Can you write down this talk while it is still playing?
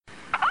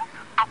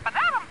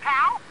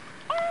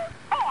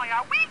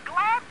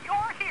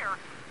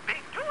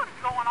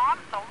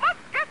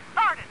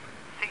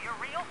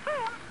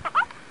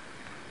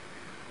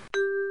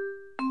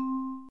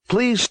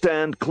Please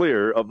stand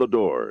clear of the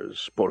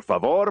doors. Por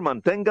favor,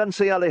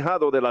 manténganse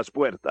alejado de las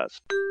puertas.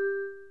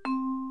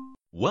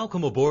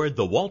 Welcome aboard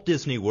the Walt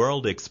Disney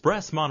World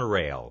Express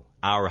Monorail,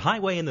 our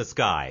highway in the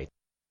sky.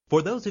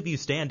 For those of you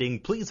standing,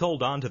 please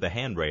hold on to the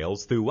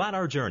handrails throughout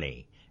our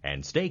journey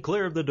and stay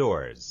clear of the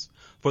doors.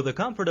 For the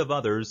comfort of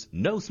others,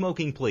 no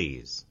smoking,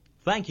 please.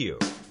 Thank you.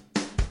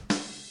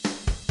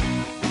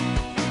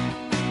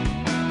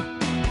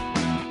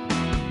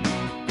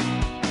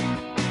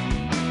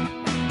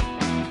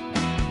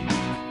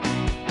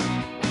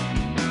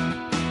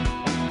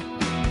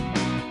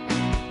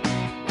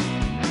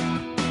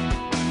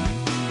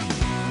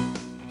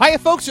 Hiya,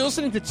 folks. You're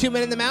listening to Two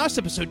Men and the Mouse,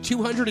 episode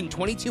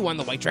 222 on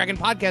the White Dragon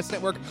Podcast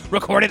Network,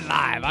 recorded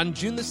live on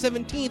June the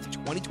 17th,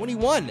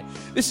 2021.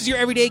 This is your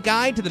everyday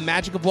guide to the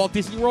magic of Walt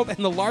Disney World and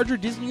the larger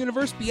Disney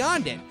universe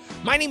beyond it.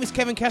 My name is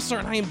Kevin Kessler,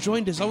 and I am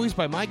joined, as always,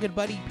 by my good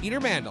buddy, Peter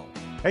Mandel.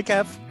 Hey,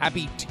 Kev.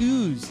 Happy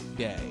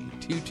Tuesday.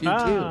 222.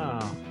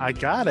 Oh, I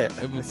got it.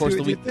 Of course,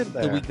 the week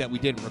that we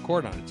didn't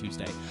record on a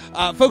Tuesday.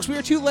 Folks, we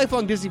are two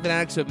lifelong Disney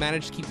fanatics who have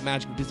managed to keep the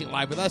magic of Disney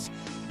alive with us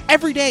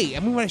every day,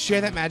 and we want to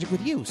share that magic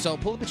with you. So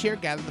pull up a chair,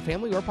 gather the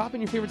family, or pop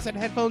in your favorite set of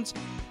headphones,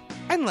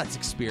 and let's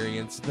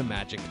experience the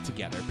magic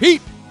together.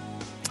 Pete!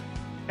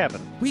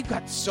 Kevin. We've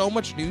got so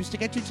much news to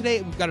get to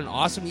today. We've got an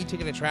awesome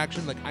e-ticket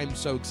attraction. I'm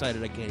so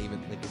excited I can't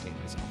even contain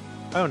myself.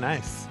 Oh,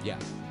 nice. Yeah.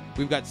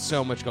 We've got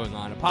so much going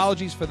on.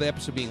 Apologies for the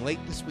episode being late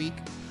this week.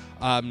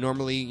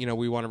 Normally,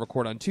 we want to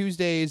record on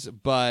Tuesdays,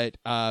 but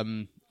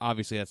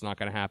obviously that's not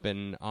going to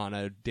happen on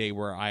a day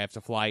where I have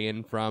to fly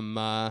in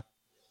from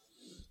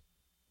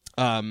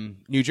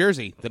New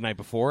Jersey the night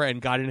before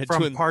and got in at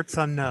from parts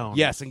unknown.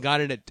 Yes, and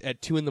got in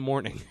at 2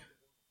 a.m.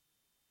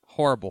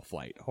 Horrible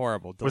flight.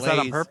 Horrible. Delays. Was that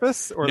on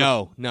purpose? Or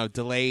No,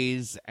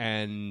 delays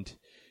and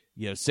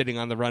sitting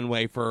on the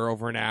runway for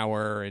over an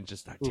hour and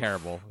just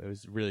terrible. It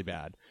was really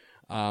bad.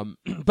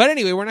 But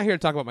anyway, we're not here to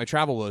talk about my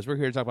travel woes. We're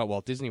here to talk about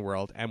Walt Disney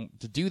World. And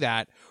to do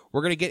that,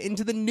 we're going to get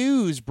into the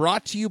news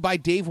brought to you by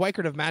Dave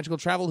Weichert of Magical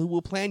Travel, who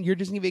will plan your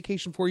Disney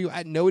vacation for you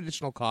at no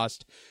additional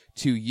cost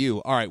to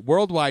you. All right,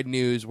 worldwide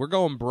news. We're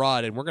going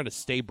broad, and we're going to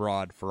stay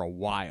broad for a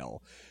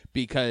while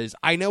because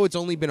I know it's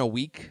only been a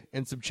week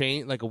and some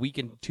change, like a week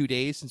and 2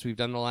 days since we've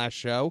done the last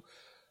show.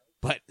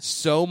 But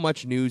so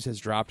much news has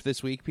dropped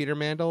this week, Peter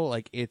Mandel.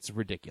 It's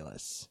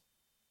ridiculous.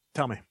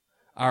 Tell me.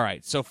 All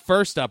right, so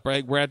first up,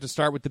 right, we're going to have to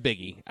start with the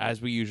biggie,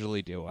 as we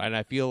usually do. And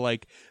I feel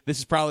like this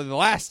is probably the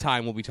last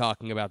time we'll be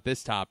talking about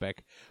this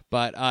topic.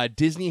 But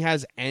Disney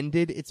has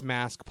ended its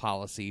mask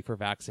policy for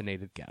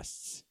vaccinated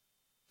guests.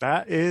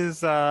 That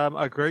is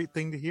a great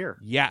thing to hear.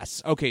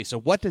 Yes. Okay, so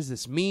what does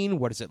this mean?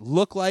 What does it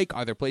look like?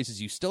 Are there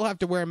places you still have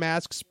to wear a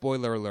mask?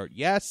 Spoiler alert,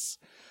 yes.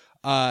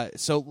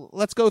 So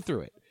let's go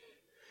through it.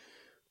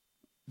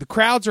 The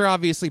crowds are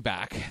obviously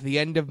back. The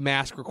end of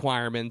mask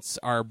requirements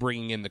are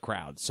bringing in the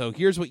crowds. So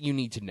here's what you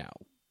need to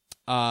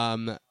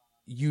know.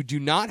 You do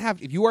not have,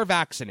 if you are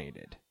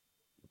vaccinated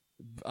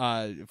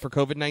for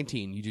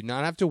COVID-19, you do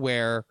not have to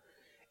wear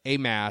a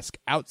mask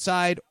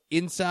outside,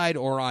 inside,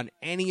 or on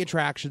any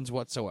attractions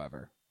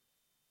whatsoever.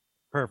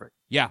 Perfect.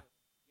 Yeah.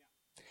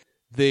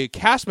 The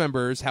cast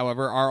members,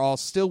 however, are all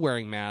still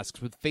wearing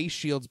masks, with face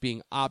shields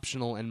being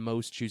optional and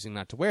most choosing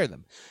not to wear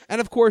them.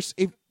 And of course,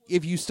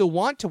 if you still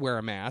want to wear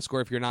a mask,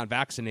 or if you're not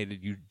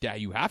vaccinated,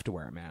 you have to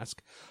wear a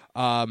mask.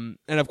 And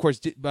of course,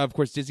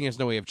 Disney has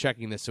no way of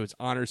checking this, so it's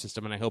honor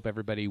system, and I hope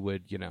everybody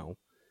would,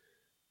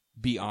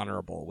 be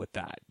honorable with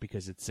that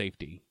because it's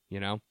safety,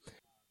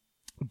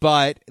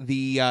 But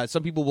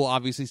some people will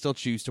obviously still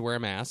choose to wear a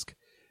mask,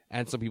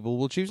 and some people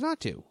will choose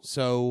not to.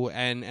 So,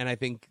 and I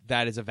think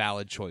that is a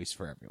valid choice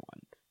for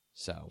everyone.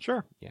 So,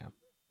 sure, yeah,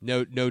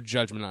 no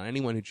judgment on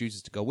anyone who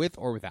chooses to go with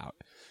or without.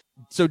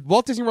 So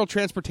Walt Disney World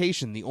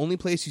Transportation, the only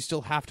place you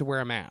still have to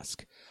wear a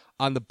mask.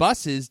 On the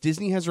buses,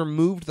 Disney has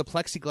removed the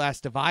plexiglass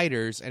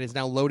dividers and is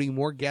now loading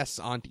more guests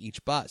onto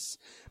each bus.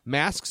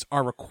 Masks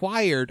are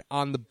required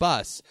on the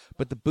bus,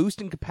 but the boost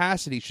in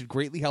capacity should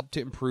greatly help to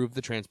improve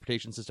the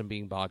transportation system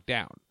being bogged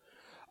down.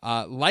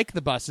 Like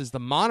the buses, the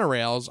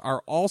monorails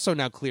are also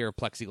now clear of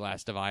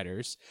plexiglass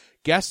dividers.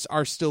 Guests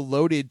are still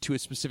loaded to a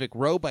specific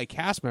row by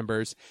cast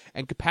members,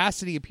 and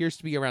capacity appears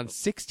to be around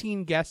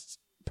 16 guests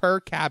per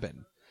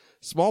cabin.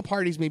 Small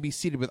parties may be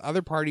seated with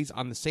other parties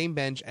on the same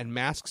bench, and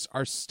masks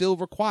are still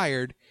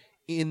required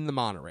in the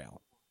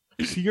monorail.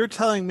 So you're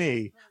telling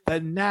me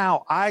that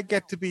now I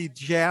get to be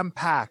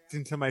jam-packed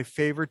into my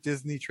favorite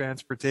Disney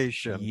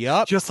transportation.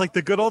 Yep. Just like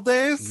the good old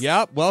days?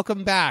 Yep.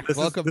 Welcome back. This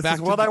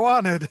is what I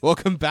wanted.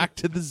 Welcome back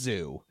to the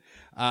zoo.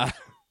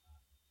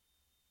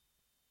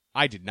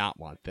 I did not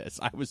want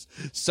this. I was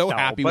so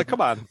happy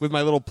with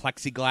my little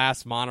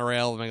plexiglass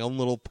monorail, my own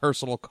little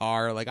personal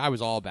car. I was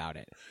all about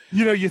it.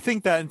 You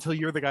think that until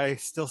you're the guy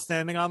still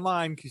standing on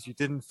line because you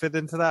didn't fit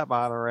into that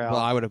monorail. Well,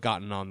 I would have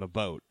gotten on the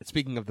boat.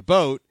 Speaking of the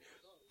boat,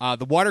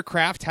 the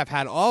watercraft have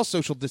had all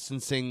social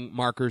distancing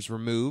markers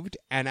removed,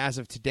 and as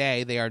of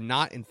today, they are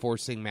not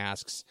enforcing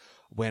masks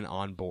when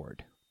on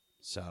board.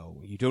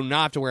 So you do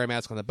not have to wear a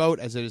mask on the boat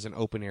as it is an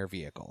open-air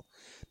vehicle.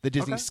 The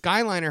Disney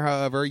Skyliner,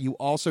 however, you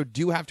also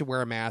do have to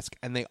wear a mask,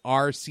 and they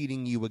are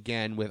seating you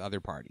again with other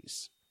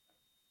parties.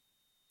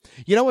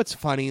 You know what's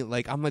funny?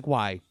 Like, I'm like,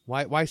 why?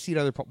 Why seat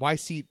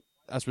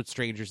us with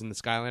strangers in the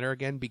Skyliner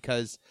again?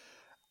 Because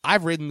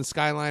I've ridden the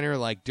Skyliner,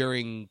 like,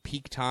 during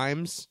peak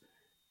times,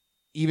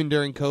 even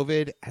during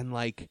COVID, and,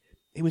 like,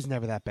 it was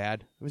never that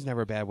bad. It was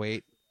never a bad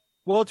wait.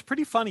 Well, it's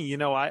pretty funny. You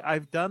know,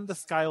 I've done the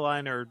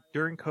Skyliner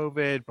during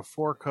COVID,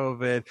 before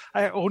COVID.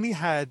 I only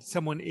had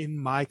someone in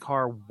my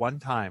car one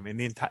time in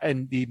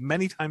the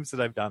many times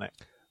that I've done it.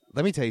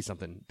 Let me tell you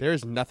something. There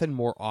is nothing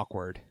more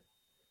awkward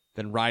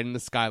than riding the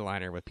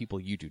Skyliner with people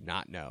you do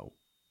not know.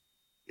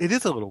 It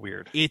is a little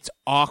weird. It's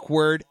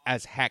awkward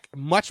as heck.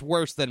 Much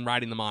worse than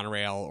riding the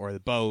monorail or the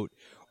boat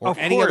or Of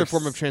any course. other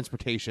form of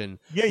transportation.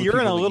 Yeah, with you're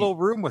in a people that little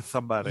room with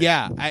somebody.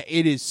 Yeah,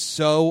 it is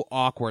so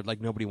awkward.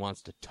 Like, nobody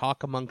wants to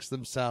talk amongst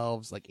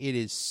themselves. Like, it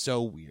is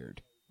so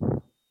weird.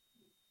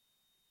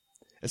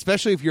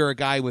 Especially if you're a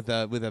guy with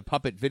a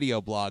puppet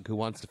video blog who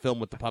wants to film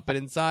with the puppet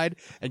inside,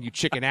 and you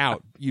chicken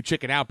out. You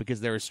chicken out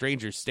because there are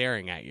strangers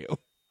staring at you.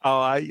 Oh,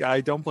 I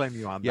don't blame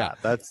you on Yeah.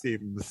 that. That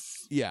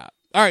seems... Yeah.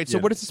 All right, so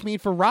Yeah. what does this mean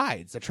for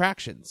rides,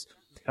 attractions?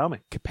 Tell me.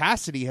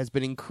 Capacity has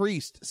been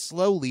increased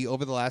slowly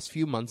over the last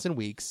few months and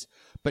weeks,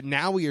 but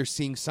now we are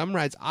seeing some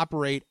rides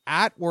operate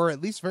at or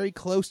at least very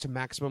close to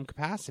maximum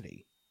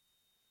capacity.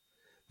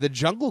 The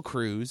Jungle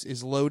Cruise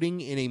is loading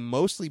in a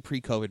mostly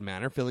pre-COVID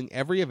manner, filling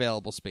every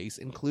available space,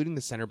 including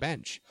the center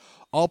bench.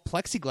 All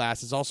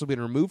plexiglass has also been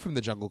removed from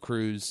the Jungle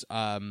Cruise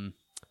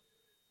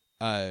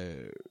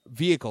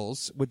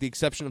vehicles, with the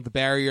exception of the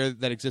barrier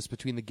that exists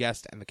between the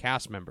guest and the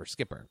cast member,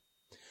 Skipper.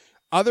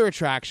 Other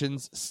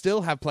attractions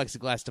still have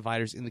plexiglass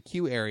dividers in the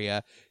queue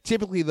area,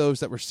 typically those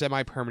that were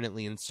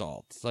semi-permanently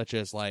installed, such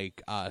as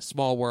like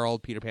Small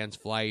World, Peter Pan's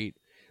Flight,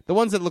 the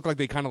ones that look like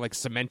they kind of like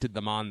cemented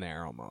them on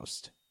there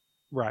almost.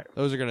 Right.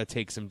 Those are going to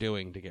take some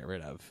doing to get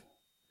rid of.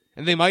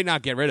 And they might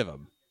not get rid of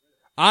them.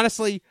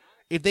 Honestly,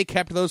 if they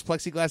kept those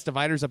plexiglass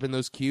dividers up in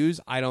those queues,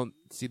 I don't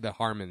see the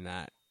harm in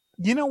that.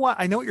 You know what?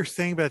 I know what you're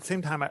saying, but at the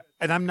same time,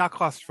 and I'm not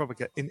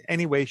claustrophobic in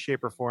any way,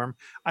 shape, or form.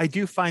 I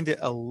do find it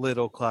a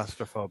little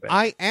claustrophobic.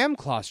 I am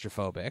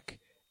claustrophobic,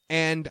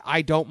 and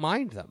I don't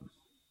mind them,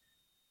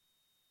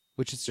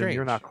 which is Then strange.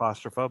 you're not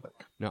claustrophobic.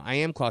 No, I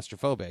am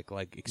claustrophobic,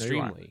 like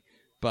extremely.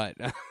 But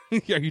are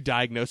you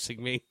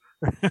diagnosing me?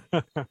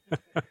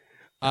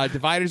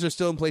 Dividers are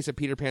still in place at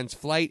Peter Pan's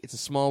Flight. It's a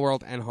Small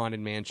World and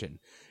Haunted Mansion.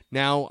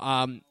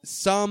 Now,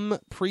 some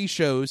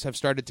pre-shows have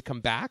started to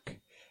come back.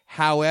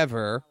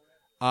 However,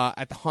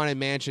 at the Haunted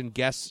Mansion,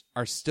 guests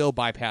are still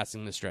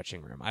bypassing the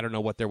stretching room. I don't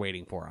know what they're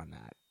waiting for on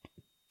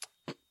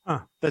that. Huh,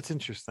 that's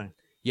interesting.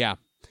 Yeah.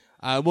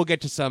 We'll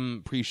get to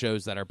some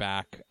pre-shows that are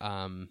back,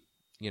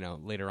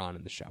 later on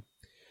in the show.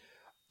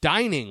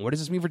 Dining. What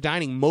does this mean for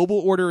dining? Mobile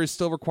order is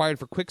still required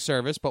for quick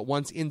service, but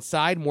once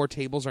inside, more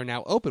tables are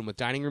now open, with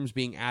dining rooms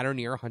being at or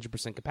near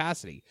 100%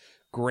 capacity.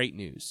 Great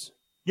news.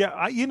 Yeah,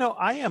 I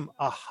am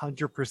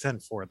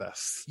 100% for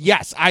this.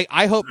 Yes,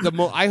 I hope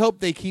I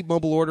hope they keep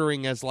mobile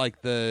ordering as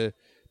like the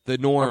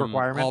norm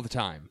requirement? all the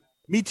time.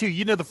 Me too.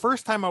 You know, the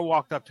first time I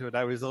walked up to it,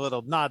 I was a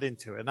little not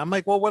into it. And I'm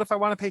like, well, what if I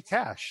want to pay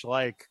cash?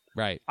 Like,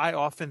 Right. I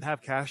often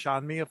have cash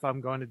on me if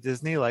I'm going to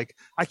Disney. Like,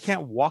 I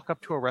can't walk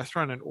up to a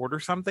restaurant and order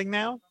something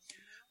now.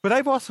 But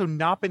I've also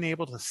not been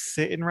able to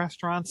sit in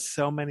restaurants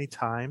so many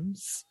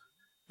times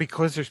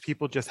because there's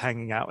people just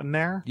hanging out in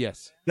there.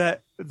 Yes.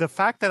 That the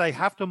fact that I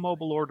have to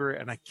mobile order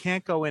it and I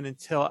can't go in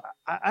until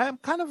I'm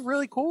kind of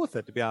really cool with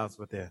it, to be honest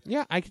with you.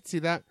 Yeah, I can see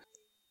that.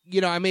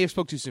 You know, I may have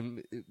spoke too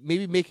soon.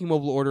 Maybe making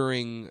mobile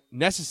ordering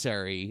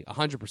necessary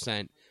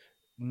 100%,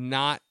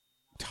 not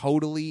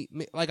totally.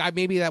 Like,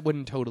 maybe that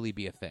wouldn't totally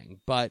be a thing,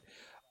 but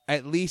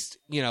at least,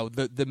 you know,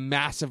 the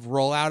massive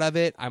rollout of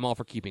it, I'm all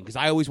for keeping, because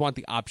I always want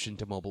the option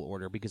to mobile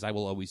order, because I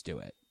will always do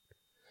it,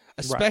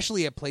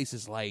 especially at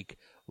places like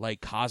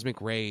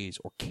Cosmic Rays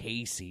or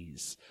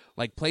Casey's,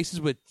 like places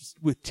with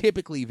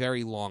typically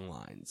very long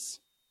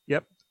lines.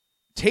 Yep.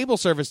 Table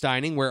service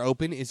dining, where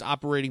open, is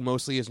operating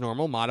mostly as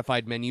normal.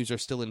 Modified menus are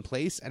still in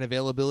place, and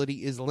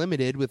availability is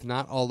limited, with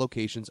not all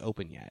locations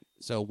open yet.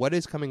 So what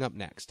is coming up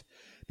next?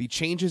 The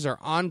changes are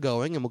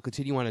ongoing and will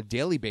continue on a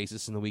daily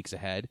basis in the weeks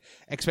ahead.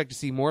 Expect to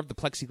see more of the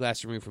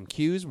plexiglass removed from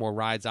queues, more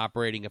rides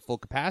operating at full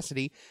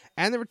capacity,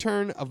 and the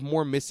return of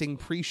more missing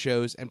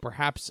pre-shows and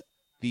perhaps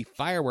the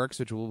fireworks,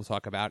 which we'll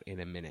talk about in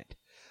a minute.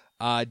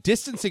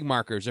 Distancing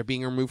markers are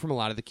being removed from a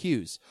lot of the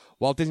queues.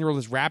 Walt Disney World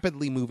is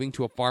rapidly moving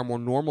to a far more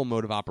normal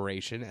mode of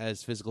operation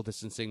as physical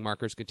distancing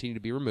markers continue to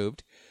be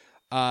removed.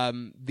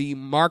 The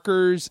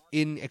markers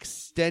in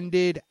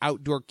extended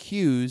outdoor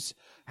queues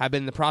have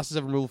been in the process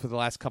of removal for the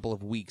last couple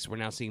of weeks. We're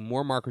now seeing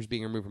more markers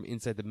being removed from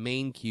inside the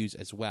main queues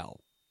as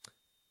well.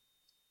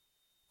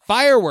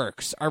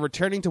 Fireworks are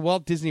returning to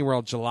Walt Disney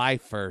World July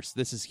 1st.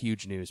 This is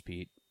huge news,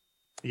 Pete.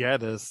 Yeah,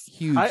 it is.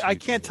 Huge. I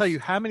huge can't news. tell you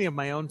how many of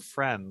my own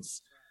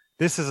friends,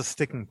 this is a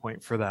sticking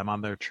point for them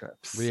on their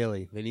trips.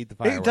 Really? They need the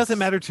fireworks. It doesn't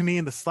matter to me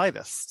in the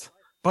slightest.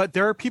 But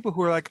there are people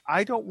who are like,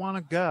 I don't want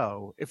to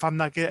go if I'm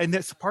not getting, and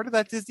it's part of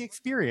that Disney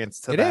experience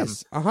to It them.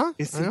 is. Uh-huh.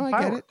 Is I know, seeing I get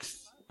it.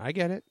 fireworks. I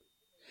get it.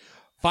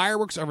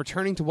 Fireworks are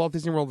returning to Walt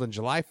Disney World on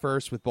July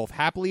 1st with both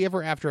Happily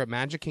Ever After at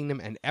Magic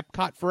Kingdom and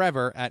Epcot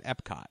Forever at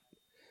Epcot.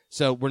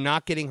 So we're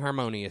not getting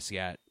Harmonious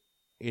yet.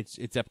 It's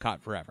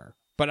Epcot Forever.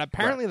 But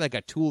apparently like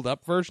a tooled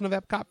up version of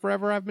Epcot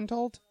Forever, I've been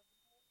told.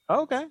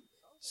 Okay.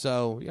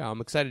 So, yeah,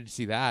 I'm excited to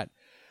see that.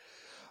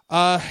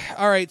 All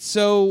right,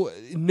 so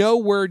no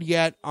word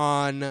yet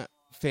on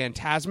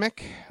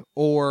Fantasmic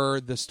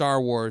or the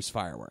Star Wars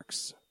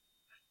fireworks.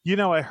 You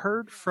know, I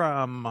heard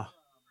from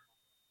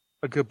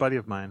a good buddy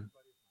of mine,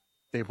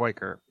 Dave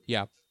Weicker.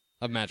 Yeah,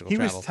 of Magical He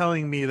Travel. was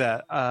telling me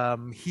that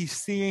he's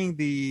seeing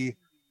the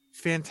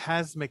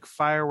Fantasmic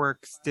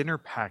fireworks dinner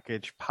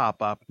package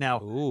pop up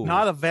now. Ooh.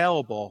 Not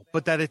available,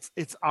 but that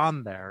it's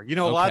on there. You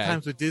know, a lot of Okay.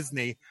 times with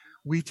Disney,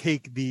 we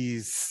take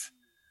these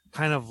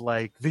kind of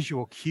like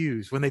visual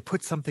cues when they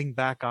put something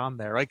back on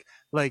there,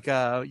 like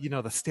you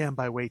know, the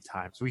standby wait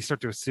times. We start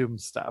to assume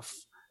stuff.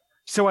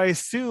 So I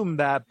assume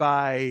that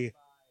by,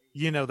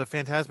 you know, the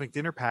Fantasmic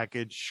dinner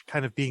package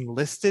kind of being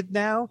listed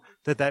now,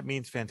 that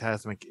means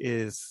Fantasmic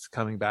is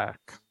coming back.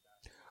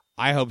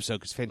 I hope so,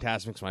 because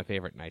Fantasmic's my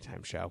favorite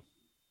nighttime show.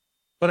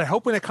 But I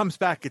hope when it comes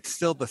back, it's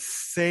still the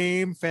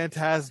same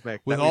Fantasmic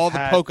With that all we've the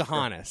had.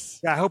 Pocahontas.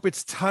 Yeah, I hope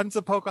it's tons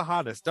of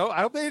Pocahontas.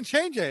 I hope they didn't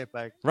change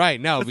anything. Right,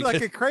 no, It's because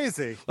like it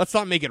crazy. let's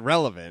not make it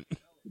relevant.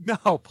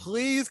 No,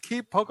 please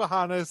keep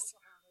Pocahontas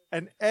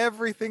and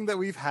everything that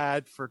we've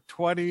had for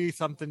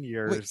 20-something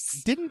years.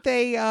 Wait, didn't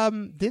they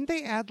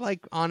add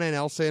like Anna and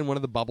Elsa in one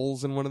of the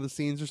bubbles in one of the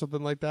scenes or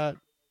something like that?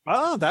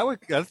 Oh,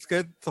 that's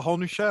good. It's a whole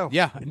new show.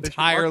 Yeah, They should market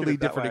entirely it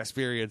that different way.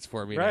 experience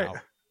for me Right.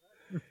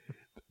 now.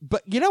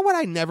 But you know what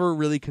I never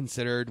really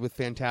considered with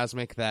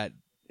Fantasmic that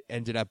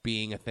ended up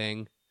being a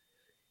thing?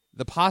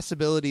 The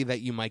possibility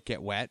that you might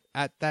get wet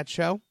at that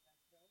show.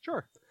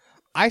 Sure.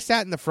 I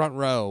sat in the front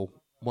row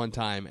one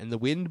time and the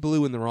wind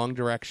blew in the wrong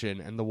direction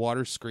and the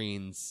water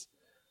screens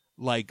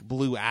like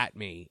blew at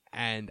me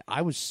and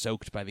I was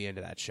soaked by the end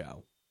of that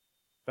show.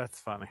 That's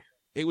funny.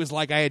 It was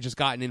like I had just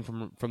gotten in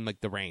from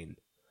like the rain.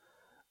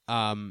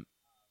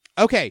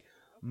 Okay,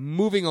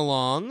 moving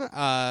along.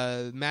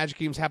 Magic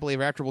Kingdom's Happily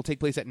Ever After will take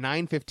place at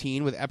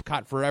 9:15 with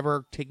Epcot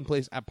Forever taking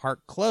place at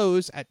Park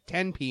Close at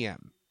 10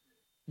 p.m.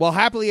 While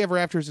Happily Ever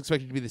After is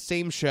expected to be the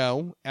same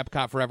show,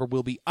 Epcot Forever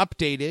will be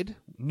updated.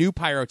 New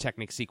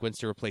pyrotechnic sequence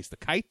to replace the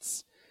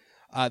kites.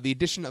 The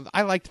addition of...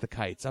 I liked the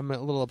kites. I'm a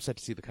little upset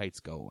to see the kites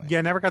go away. Yeah,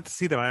 I never got to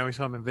see them. I always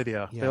saw them in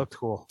video. Yeah. They looked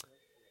cool.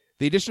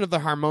 The addition of the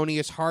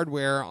Harmonious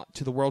hardware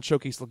to the World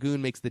Showcase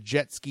Lagoon makes the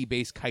jet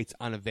ski-based kites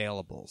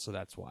unavailable, so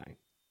that's why.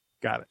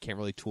 Got it. Can't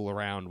really tool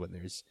around when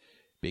there's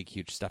big,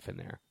 huge stuff in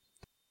there.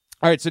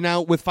 All right, so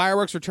now with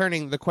fireworks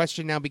returning, the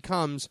question now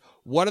becomes,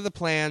 what are the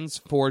plans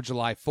for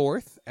July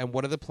 4th, and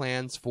what are the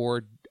plans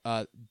for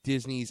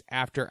Disney's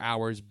After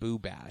Hours Boo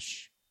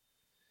Bash?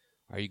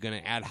 Are you going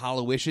to add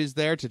Hollow-Wishes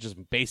there to just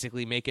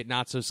basically make it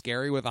not so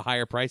scary with a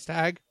higher price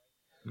tag?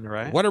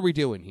 Right. What are we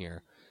doing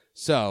here?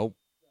 So,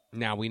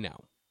 now we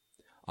know.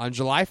 On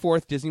July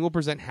 4th, Disney will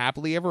present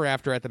Happily Ever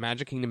After at the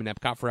Magic Kingdom and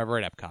Epcot Forever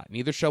at Epcot.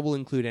 Neither show will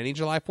include any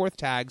July 4th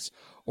tags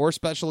or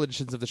special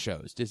editions of the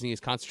shows. Disney is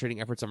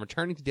concentrating efforts on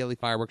returning to daily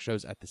fireworks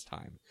shows at this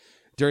time.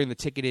 During the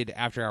ticketed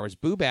After Hours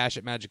Boo Bash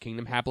at Magic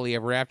Kingdom, Happily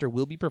Ever After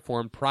will be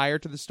performed prior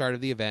to the start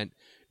of the event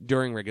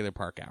during regular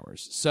park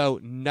hours. So,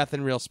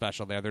 nothing real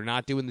special there. They're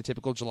not doing the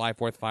typical July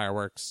 4th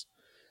fireworks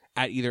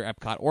at either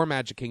Epcot or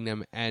Magic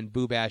Kingdom, and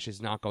Boo Bash is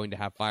not going to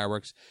have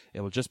fireworks. It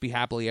will just be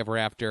Happily Ever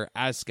After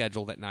as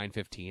scheduled at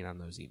 9:15 on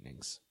those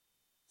evenings.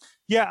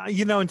 Yeah,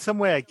 you know, in some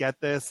way I get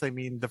this. I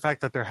mean, the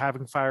fact that they're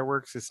having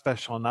fireworks is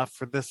special enough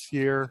for this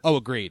year. Oh,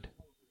 agreed.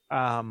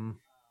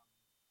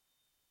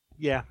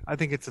 Yeah, I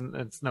think it's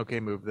an okay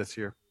move this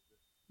year.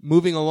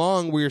 Moving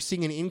along, we're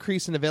seeing an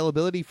increase in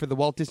availability for the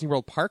Walt Disney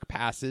World Park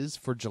passes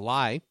for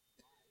July.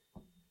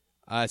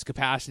 As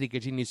capacity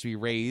continues to be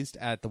raised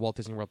at the Walt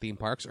Disney World theme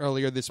parks.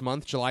 Earlier this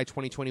month, July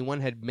 2021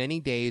 had many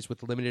days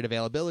with limited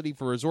availability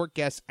for resort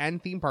guests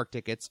and theme park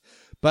tickets,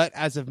 but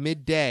as of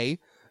midday,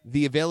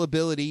 the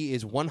availability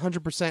is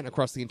 100%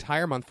 across the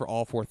entire month for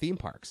all 4 theme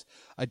parks.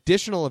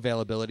 Additional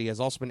availability has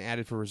also been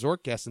added for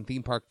resort guests and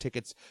theme park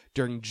tickets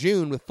during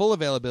June, with full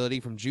availability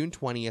from June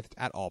 20th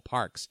at all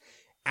parks.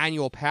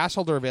 Annual pass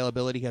holder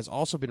availability has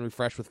also been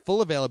refreshed with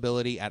full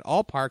availability at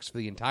all parks for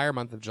the entire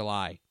month of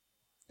July.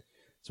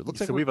 So it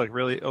looks like we've like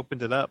really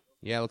opened it up.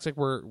 yeah, it looks like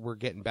we're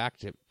getting back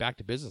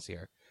to business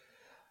here.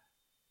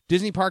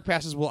 Disney Park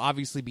passes will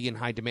obviously be in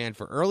high demand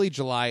for early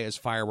July as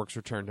fireworks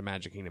return to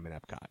Magic Kingdom and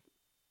Epcot.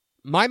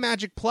 My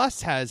Magic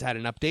Plus has had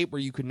an update where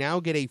you can now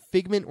get a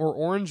Figment or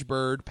Orange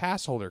Bird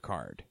pass holder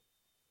card.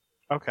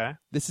 Okay.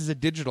 This is a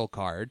digital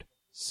card,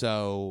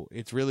 so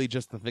it's really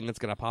just the thing that's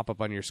going to pop up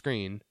on your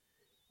screen.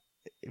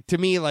 To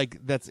me, like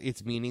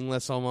it's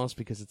meaningless almost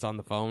because it's on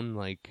the phone.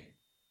 Like,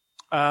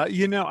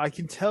 You know, I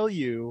can tell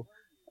you,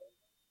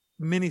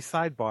 mini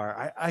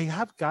sidebar. I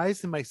have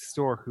guys in my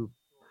store who,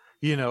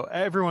 you know,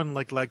 everyone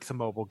likes a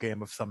mobile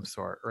game of some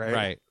sort, right?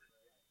 right.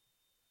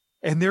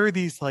 And there are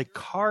these like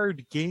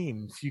card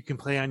games you can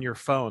play on your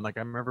phone. Like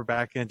I remember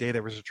back in the day,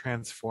 there was a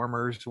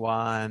Transformers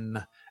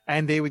one,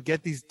 and they would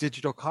get these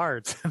digital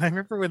cards. And I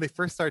remember when they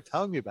first started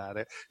telling me about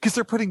it, because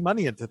they're putting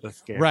money into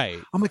this game. Right.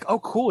 I'm like, oh,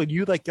 cool. And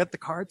you like get the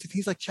cards. And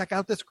he's like, check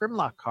out this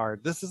Grimlock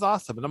card. This is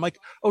awesome. And I'm like,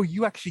 oh,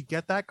 you actually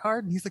get that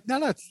card? And he's like,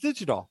 no, it's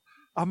digital.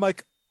 I'm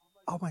like,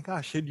 oh my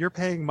gosh, and you're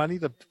paying money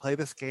to play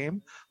this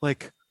game?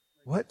 Like,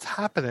 what's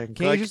happening?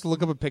 Can't like, you just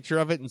look up a picture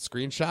of it and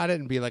screenshot it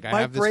and be like, I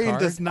my have this brain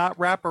card? does not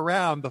wrap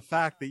around the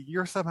fact that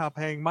you're somehow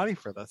paying money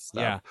for this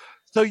stuff. Yeah.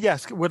 So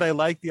yes, would I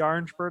like the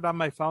orange bird on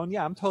my phone?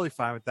 Yeah, I'm totally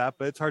fine with that,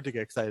 but it's hard to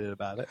get excited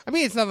about it. I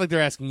mean, it's not like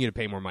they're asking you to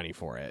pay more money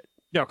for it.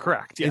 No,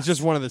 correct. Yes. It's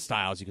just one of the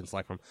styles you can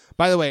select from.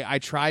 By the way, I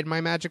tried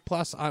my Magic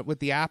Plus with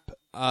the app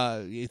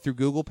through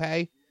Google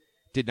Pay.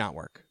 Did not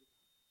work.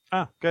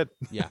 Oh, good.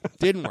 Yeah,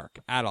 didn't work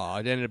at all. I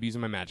ended up using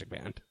my Magic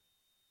Band.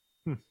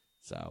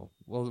 So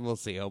we'll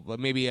see. But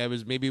maybe it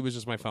was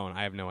just my phone.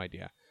 I have no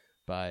idea.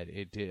 But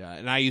it did,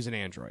 and I use an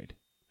Android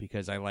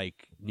because I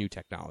like new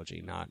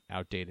technology, not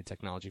outdated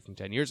technology from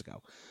 10 years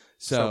ago.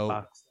 So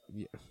Soapbox.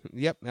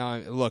 Yep.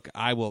 Look,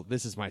 I will.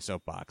 This is my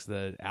soapbox,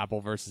 the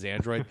Apple versus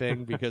Android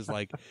thing, because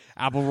like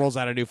Apple rolls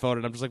out a new phone,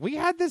 and I'm just like, we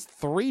had this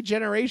 3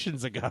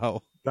 generations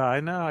ago. I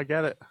know. I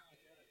get it.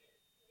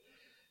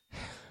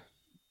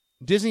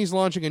 Disney's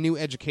launching a new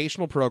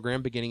educational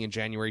program beginning in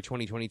January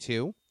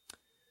 2022.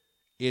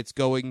 It's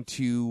going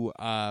to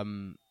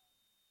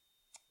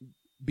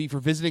be for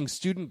visiting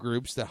student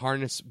groups that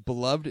harness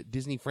beloved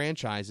Disney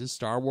franchises,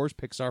 Star Wars,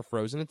 Pixar,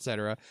 Frozen,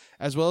 etc.,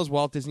 as well as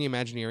Walt Disney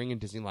Imagineering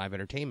and Disney Live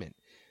Entertainment.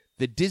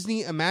 The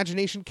Disney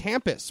Imagination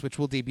Campus, which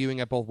will debuting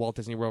at both Walt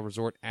Disney World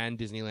Resort and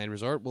Disneyland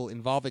Resort, will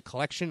involve a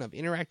collection of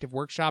interactive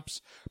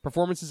workshops,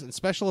 performances, and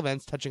special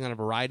events touching on a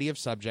variety of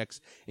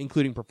subjects,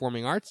 including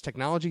performing arts,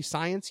 technology,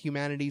 science,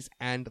 humanities,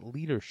 and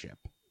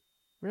leadership.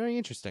 Very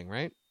interesting,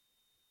 right?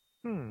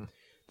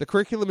 The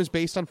curriculum is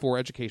based on 4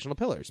 educational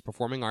pillars.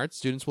 Performing arts,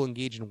 students will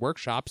engage in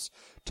workshops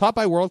taught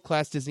by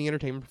world-class Disney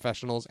entertainment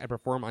professionals and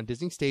perform on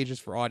Disney stages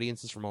for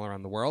audiences from all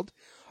around the world.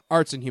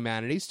 Arts and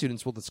humanities,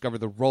 students will discover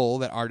the role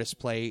that artists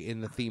play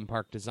in the theme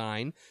park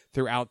design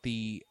throughout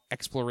the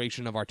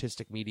exploration of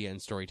artistic media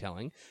and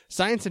storytelling.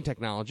 Science and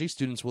technology,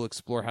 students will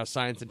explore how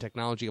science and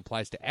technology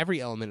applies to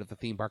every element of the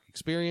theme park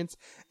experience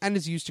and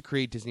is used to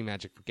create Disney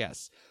magic for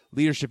guests.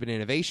 Leadership and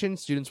innovation,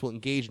 students will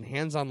engage in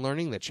hands-on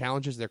learning that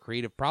challenges their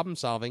creative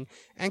problem-solving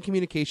and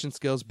communication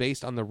skills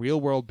based on the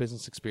real-world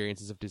business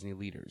experiences of Disney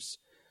leaders.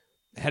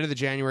 Ahead of the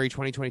January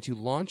 2022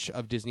 launch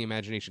of Disney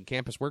Imagination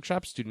Campus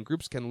Workshops, student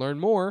groups can learn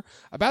more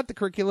about the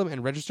curriculum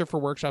and register for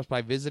workshops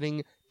by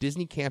visiting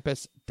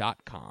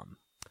DisneyCampus.com.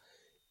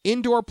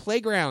 Indoor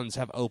playgrounds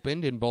have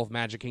opened in both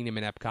Magic Kingdom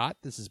and Epcot.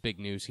 This is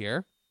big news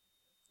here.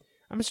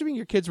 I'm assuming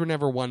your kids were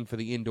never one for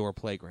the indoor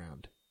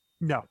playground.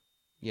 No.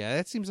 Yeah,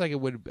 that seems like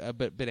it would a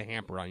bit of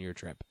hamper on your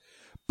trip.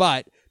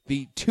 But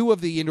the 2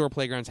 of the indoor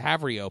playgrounds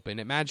have reopened.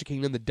 At Magic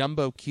Kingdom, the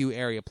Dumbo Q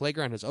area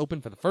playground has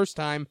opened for the first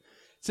time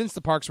since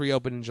the parks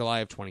reopened in July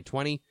of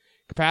 2020.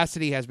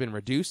 Capacity has been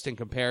reduced, and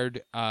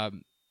compared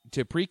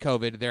to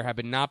pre-COVID, there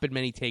have not been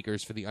many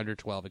takers for the under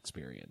 12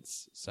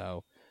 experience.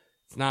 So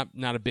it's not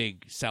a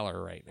big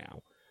seller right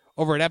now.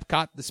 Over at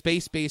Epcot, the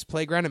space-based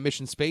playground at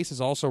Mission Space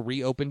has also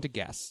reopened to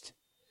guests.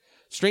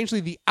 Strangely,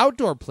 the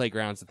outdoor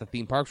playgrounds at the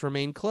theme parks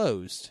remain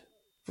closed.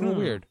 A little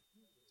weird.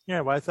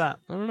 Yeah, why is that?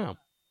 I don't know.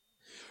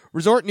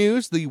 Resort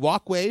news, the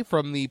walkway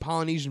from the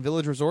Polynesian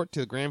Village Resort to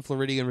the Grand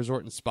Floridian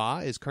Resort and Spa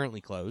is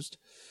currently closed.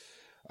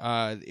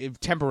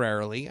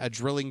 Temporarily, a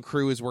drilling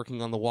crew is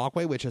working on the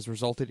walkway, which has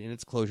resulted in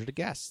its closure to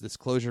guests. This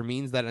closure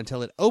means that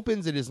until it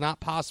opens, it is not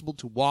possible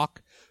to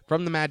walk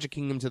from the Magic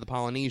Kingdom to the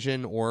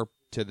Polynesian or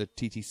to the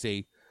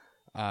TTC,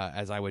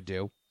 as I would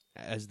do,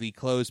 as the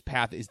closed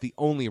path is the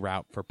only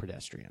route for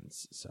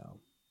pedestrians. So,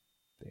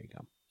 there you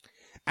go.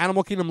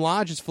 Animal Kingdom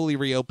Lodge is fully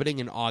reopening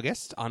in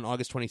August. On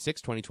August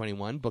 26,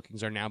 2021,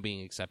 bookings are now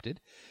being accepted.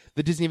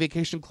 The Disney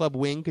Vacation Club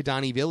wing,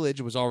 Kidani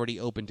Village, was already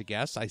open to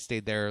guests. I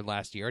stayed there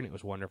last year, and it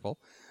was wonderful.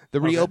 The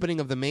reopening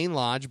of the main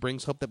lodge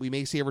brings hope that we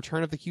may see a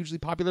return of the hugely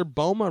popular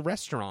Boma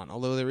restaurant,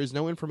 although there is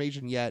no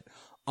information yet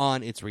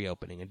on its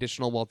reopening.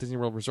 Additional Walt Disney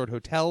World Resort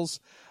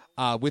hotels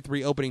with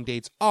reopening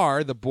dates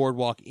are the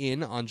Boardwalk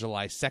Inn on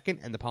July 2nd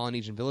and the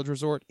Polynesian Village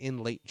Resort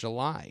in late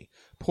July.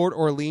 Port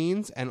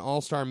Orleans and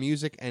All-Star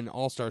Music and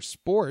All-Star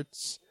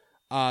Sports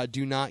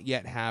do not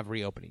yet have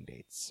reopening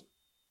dates.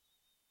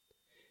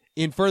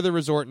 In further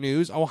resort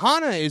news,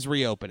 Ohana is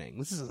reopening.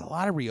 This is a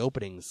lot of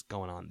reopenings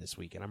going on this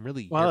week, and I'm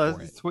really here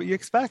for it. It's what you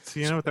expect.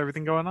 With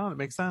everything going on, it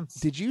makes sense.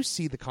 Did you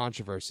see the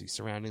controversy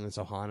surrounding this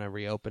Ohana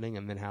reopening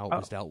and then how it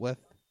was dealt with?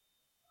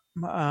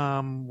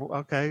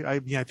 Okay.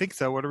 I think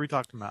so. What are we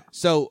talking about?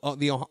 So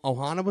the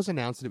Ohana was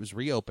announced that it was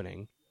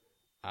reopening.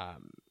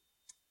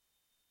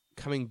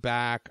 Coming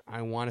back,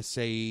 I want to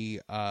say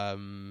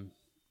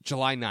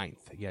July 9th.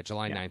 Yeah,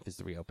 July 9th is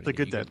the reopening. It's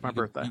a good day. It's my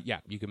birthday.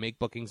 You can make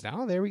bookings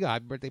now. Oh, there we go.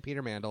 Happy birthday,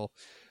 Peter Mandel.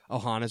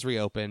 Ohana's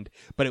reopened,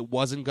 but it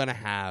wasn't going to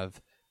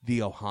have the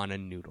Ohana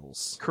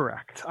noodles.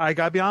 Correct. I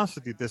gotta be honest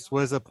with you. This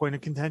was a point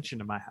of contention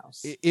in my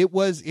house. It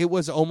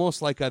was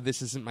almost like a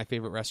this isn't my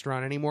favorite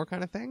restaurant anymore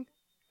kind of thing.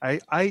 I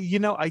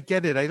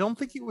get it. I don't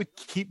think it would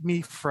keep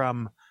me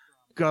from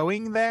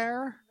going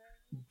there,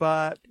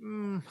 but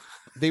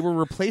they were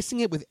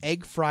replacing it with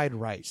egg fried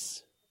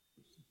rice.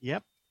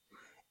 Yep.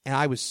 And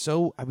I was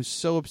so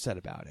upset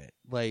about it.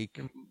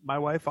 Like my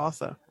wife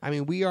also. I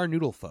mean, we are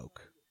noodle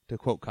folk, to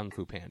quote Kung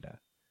Fu Panda.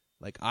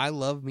 Like I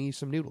love me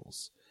some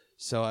noodles.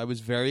 So I was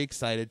very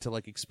excited to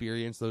like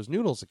experience those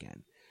noodles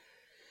again.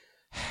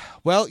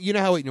 Well, you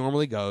know how it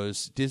normally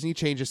goes. Disney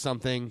changes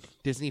something,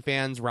 Disney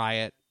fans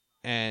riot,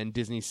 and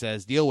Disney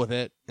says, deal with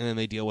it, and then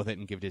they deal with it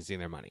and give Disney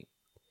their money.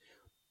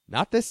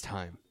 Not this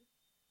time.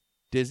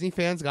 Disney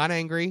fans got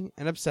angry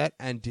and upset,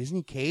 and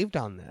Disney caved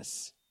on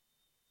this.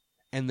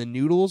 And the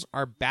noodles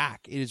are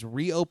back. It is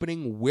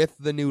reopening with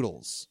the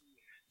noodles.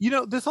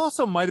 This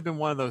also might have been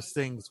one of those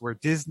things where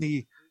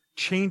Disney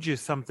changes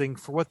something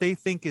for what they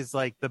think is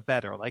like the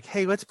better. Like,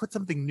 hey, let's put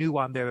something new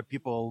on there that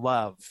people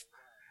love.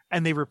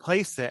 And they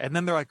replace it. And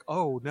then they're like,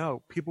 oh,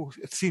 no, people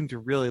seem to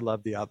really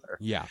love the other.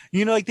 Yeah.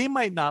 Like they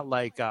might not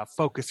like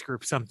focus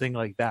group, something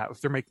like that.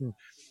 If they're making,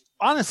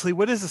 honestly,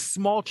 what is a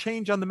small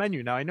change on the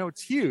menu? Now, I know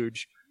it's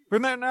huge,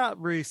 but they're not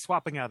really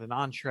swapping out an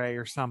entree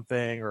or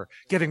something or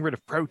getting rid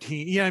of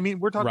protein. You know what I mean?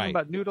 We're talking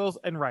about noodles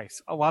and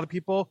rice. A lot of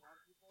people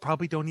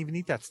probably don't even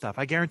eat that stuff.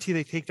 I guarantee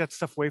they take that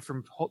stuff away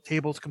from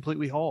tables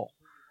completely whole.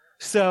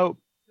 So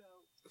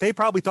they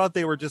probably thought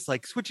they were just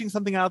like switching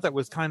something out that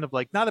was kind of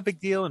like not a big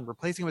deal and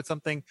replacing it with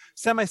something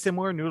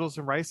semi-similar. Noodles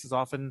and rice is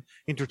often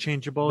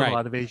interchangeable in a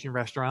lot of Asian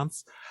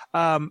restaurants.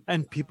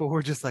 And people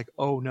were just like,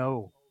 oh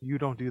no, you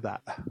don't do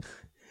that.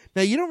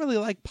 Now, you don't really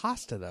like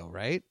pasta though,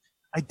 right?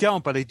 I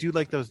don't, but I do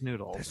like those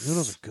noodles. Those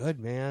noodles are good,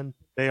 man.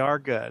 They are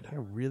good.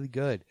 They're really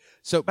good.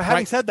 So, but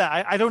having said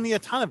that, I don't need a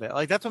ton of it.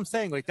 Like that's what I'm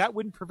saying. Like that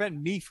wouldn't prevent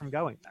me from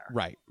going there.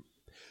 Right.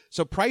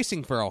 So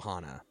pricing for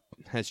Ohana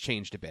has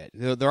changed a bit.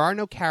 There are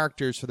no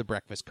characters for the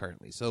breakfast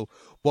currently. So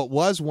what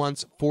was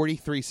once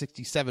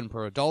 $43.67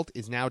 per adult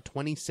is now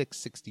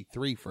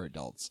 $26.63 for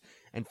adults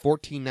and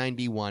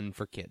 $14.91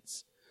 for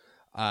kids.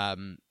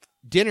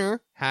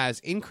 Dinner has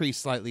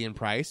increased slightly in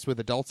price with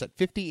adults at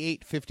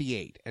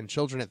 $58.58 and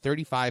children at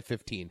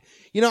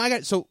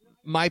 $35.15. So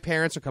my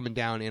parents are coming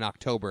down in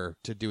October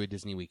to do a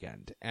Disney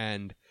weekend,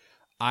 and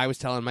I was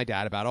telling my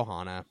dad about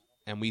Ohana.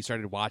 And we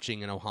started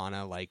watching an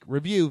Ohana like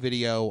review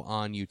video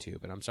on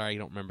YouTube. And I'm sorry I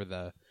don't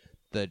remember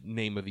the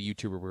name of the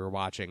YouTuber we were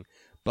watching.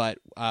 But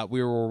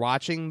we were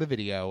watching the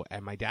video,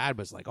 and my dad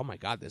was like, oh my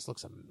God, this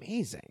looks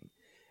amazing.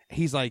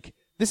 He's like,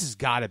 this has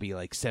got to be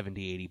like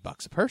 $70,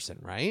 $80 a person,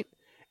 right?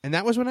 And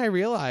that was when I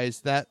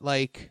realized that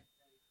like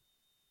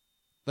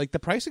the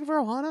pricing for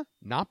Ohana,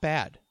 not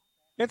bad.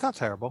 It's not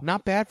terrible.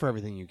 Not bad for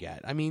everything you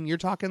get. I mean, you're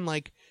talking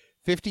like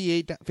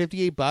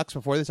 $58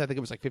 before this. I think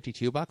it was like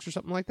 $52 or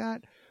something like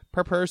that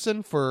per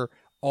person for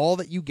all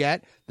that you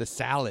get: the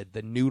salad,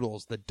 the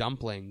noodles, the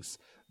dumplings,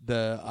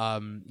 the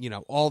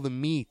all the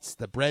meats,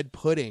 the bread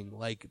pudding,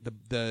 like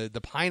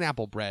the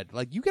pineapple bread.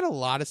 Like you get a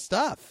lot of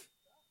stuff.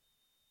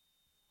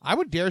 I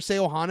would dare say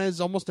Ohana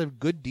is almost a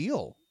good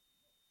deal.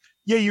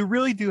 Yeah, you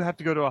really do have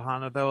to go to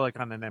Ohana though, like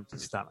on an empty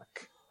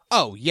stomach.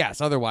 Oh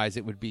yes, otherwise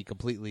it would be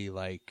completely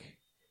like.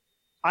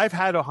 I've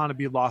had Ohana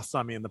be lost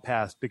on me in the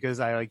past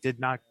because I did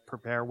not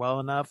prepare well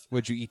enough.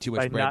 Would you eat too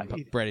much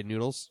bread and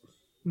noodles?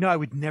 No, I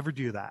would never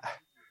do that.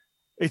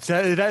 It's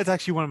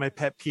actually one of my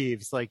pet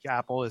peeves. Like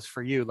Apple is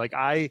for you. Like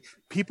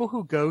people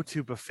who go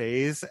to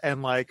buffets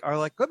and are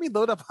like, let me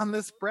load up on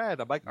this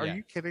bread. I'm like, are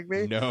you kidding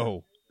me?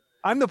 No,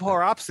 I'm the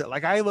polar opposite.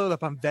 Like I load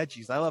up on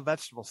veggies. I love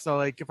vegetables. So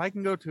like if I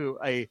can go to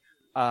a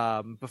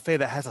buffet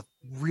that has a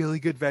really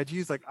good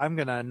veggies, like I'm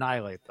gonna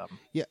annihilate them.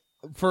 Yeah.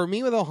 For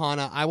me with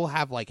Ohana, I will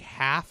have like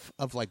half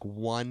of like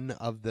one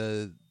of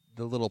the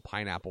little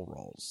pineapple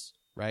rolls,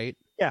 right?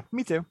 Yeah,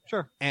 me too.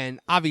 Sure. And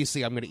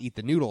obviously I'm going to eat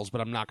the noodles,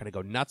 but I'm not going to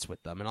go nuts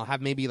with them. And I'll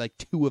have maybe like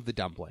 2 of the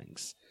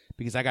dumplings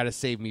because I got to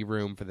save me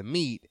room for the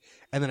meat.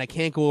 And then I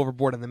can't go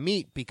overboard on the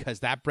meat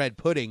because that bread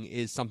pudding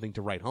is something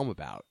to write home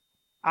about.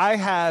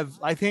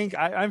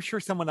 I'm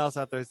sure someone else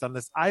out there has done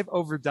this. I've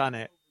overdone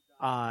it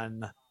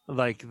on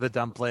like the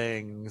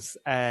dumplings.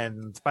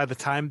 And by the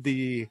time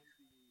the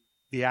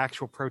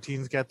actual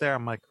proteins get there,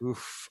 I'm like,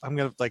 oof, I'm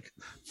going to like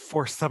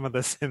force some of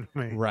this in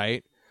me.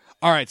 Right.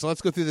 All right, so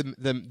let's go through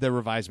the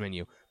revised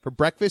menu. For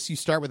breakfast, you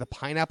start with a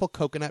pineapple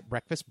coconut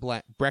breakfast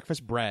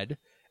bread,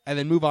 and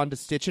then move on to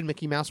Stitch and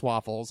Mickey Mouse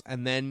waffles,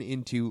 and then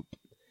into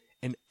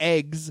an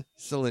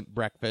eggs-cellent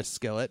breakfast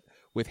skillet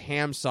with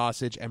ham,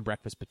 sausage, and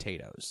breakfast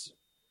potatoes.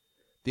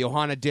 The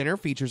Ohana dinner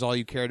features all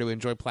you care to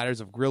enjoy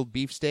platters of grilled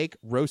beefsteak,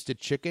 roasted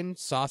chicken,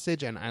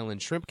 sausage, and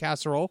island shrimp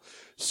casserole,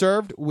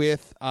 served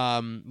with,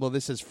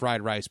 this is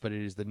fried rice, but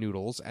it is the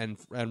noodles, and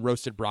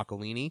roasted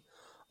broccolini.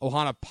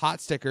 Ohana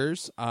pot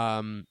stickers,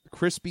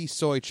 crispy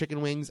soy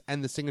chicken wings,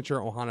 and the signature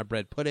Ohana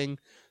bread pudding,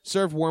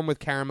 served warm with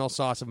caramel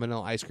sauce and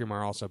vanilla ice cream,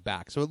 are also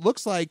back. So it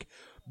looks like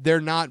they're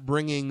not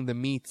bringing the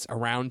meats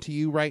around to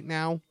you right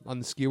now on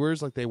the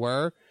skewers like they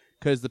were,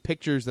 because the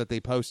pictures that they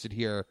posted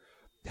here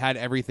had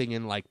everything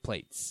in like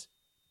plates.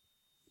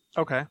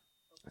 Okay.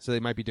 So they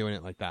might be doing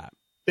it like that.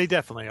 They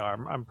definitely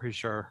are. I'm pretty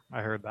sure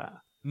I heard that.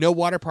 No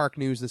water park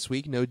news this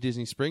week, no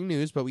Disney Spring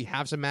news, but we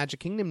have some Magic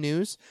Kingdom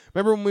news.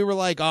 Remember when we were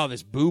like, oh,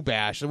 this Boo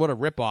Bash, what a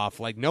ripoff.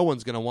 Like, no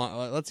one's going to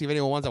want, let's see if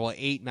anyone wants it. Well,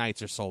 8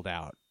 nights are sold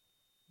out.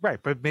 Right,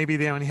 but maybe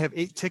they only have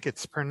 8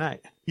 tickets per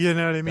night. You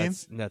know what I mean?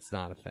 That's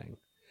not a thing.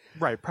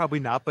 Right, probably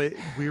not, but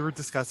we were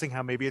discussing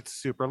how maybe it's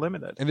super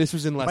limited. And this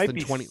was in less than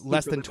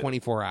limited.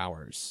 24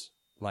 hours.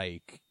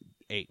 Like,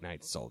 8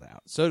 nights sold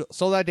out. So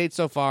sold out dates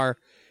so far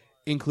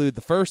include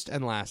the first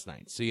and last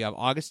night. So you have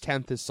August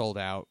 10th is sold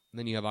out.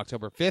 Then you have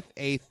October 5th,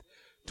 8th,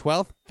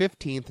 12th,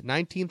 15th,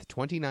 19th,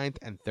 29th,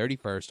 and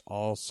 31st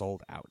all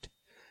sold out.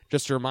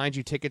 Just to remind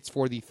you, tickets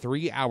for the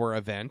 3-hour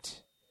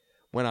event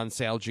went on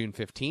sale June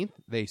 15th.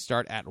 They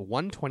start at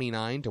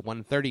 $129 to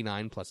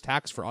 $139 plus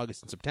tax for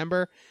August and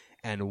September,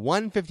 and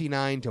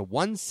 $159 to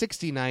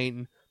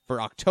 $169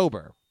 for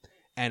October,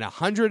 and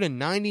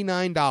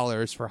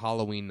 $199 for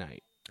Halloween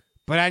night.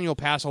 But annual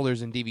pass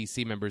holders and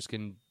DVC members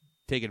can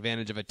take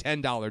advantage of a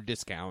 $10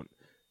 discount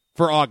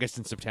for August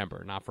and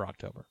September, not for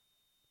October.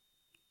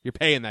 You're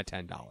paying that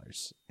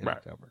 $10 in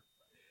October.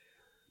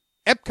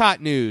 Epcot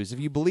news. If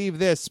you believe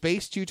this,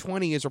 Space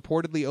 220 is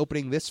reportedly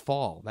opening this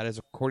fall. That is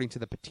according to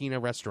the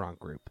Patina Restaurant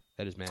Group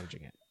that is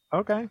managing it.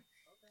 Okay.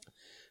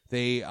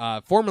 They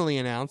formally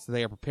announced that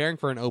they are preparing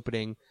for an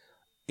opening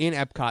in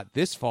Epcot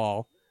this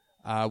fall.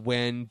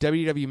 When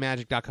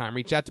www.magic.com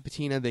reached out to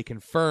Patina, they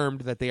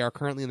confirmed that they are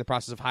currently in the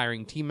process of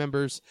hiring team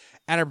members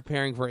and are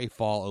preparing for a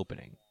fall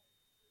opening.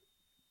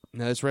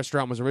 Now, this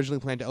restaurant was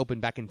originally planned to open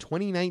back in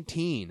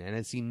 2019 and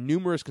has seen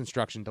numerous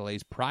construction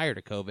delays prior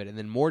to COVID and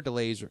then more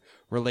delays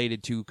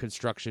related to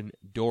construction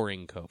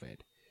during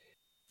COVID.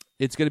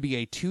 It's going to be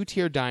a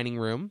 2-tier dining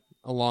room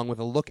along with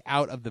a look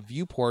out of the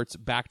viewports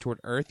back toward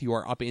Earth. You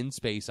are up in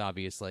space,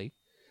 obviously.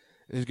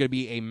 There's going to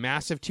be a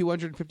massive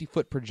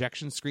 250-foot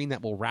projection screen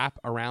that will wrap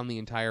around the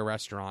entire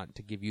restaurant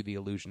to give you the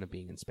illusion of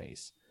being in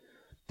space.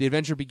 The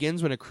adventure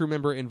begins when a crew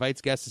member invites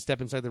guests to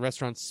step inside the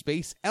restaurant's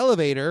space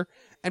elevator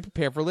and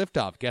prepare for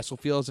liftoff. Guests will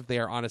feel as if they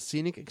are on a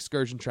scenic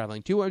excursion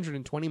traveling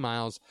 220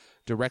 miles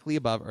directly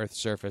above Earth's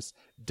surface,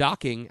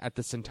 docking at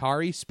the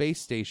Centauri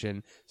space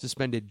station,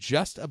 suspended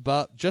just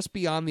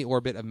beyond the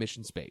orbit of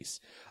mission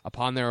space.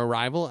 Upon their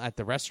arrival at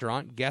the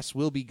restaurant, guests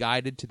will be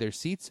guided to their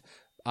seats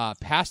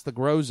past the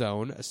grow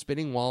zone, a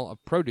spinning wall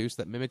of produce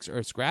that mimics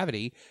Earth's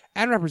gravity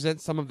and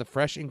represents some of the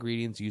fresh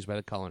ingredients used by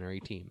the culinary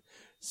team.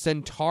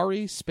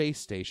 Centauri Space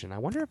Station. I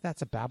wonder if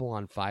that's a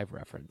Babylon 5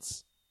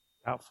 reference.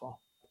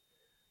 Doubtful.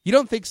 You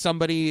don't think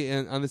somebody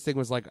on this thing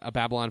was like a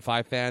Babylon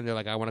 5 fan? They're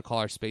like, I want to call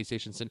our space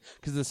station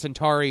because the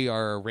Centauri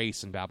are a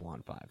race in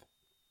Babylon 5.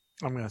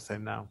 I'm going to say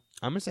no.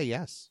 I'm going to say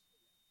yes.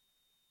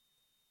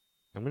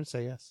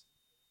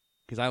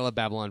 Because I love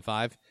Babylon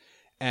 5.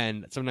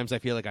 And sometimes I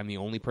feel like I'm the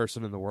only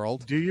person in the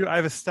world. Do you? I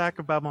have a stack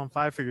of Babylon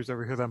 5 figures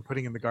over here that I'm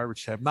putting in the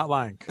garbage can. I'm not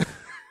lying.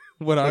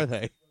 What are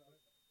they?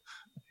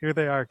 Here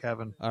they are,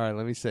 Kevin. All right,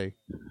 let me see.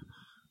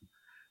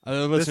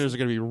 The listeners are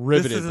going to be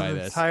riveted by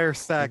this. This is an entire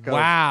stack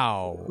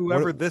of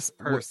whoever this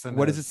person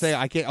What does it say?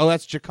 I can't. Oh,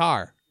 that's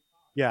Jakar.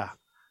 Yeah.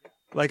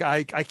 Like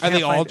I can't.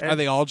 Are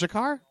they all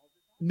Jakar?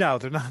 No,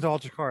 they're not all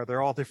Jakar.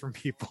 They're all different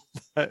people.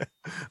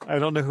 I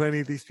don't know who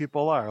any of these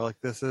people are. Like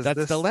that's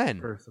Delenn.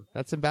 Person.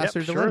 That's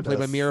Ambassador Delenn, played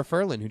by Mira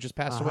Furlan, who just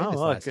passed away this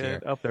last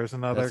year. Oh, there's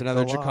another. That's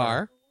another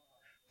Jakar.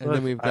 And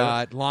then we've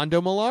got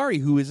Londo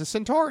Mollari, who is a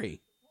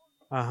Centauri.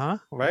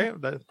 Right.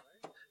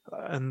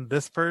 And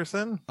this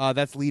person?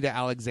 That's Lita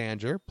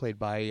Alexander, played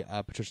by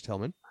Patricia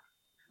Tillman,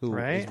 who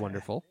is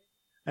wonderful.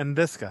 And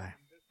this guy?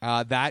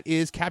 That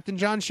is Captain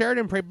John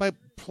Sheridan, played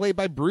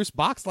by Bruce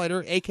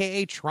Boxleiter,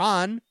 a.k.a.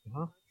 Tron.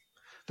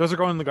 Those are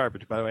going in the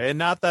garbage, by the way. And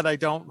not that I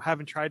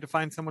haven't tried to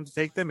find someone to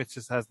take them. It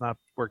just has not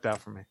worked out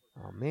for me.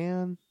 Oh,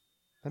 man.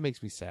 That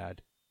makes me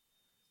sad.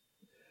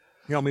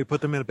 You want me to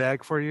put them in a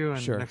bag for you?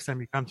 And sure. Next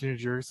time you come to New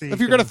Jersey? If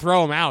you're going to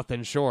throw them out,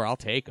 then sure, I'll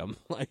take them.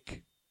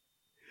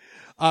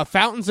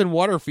 Fountains and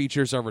water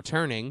features are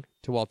returning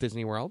to Walt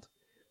Disney World.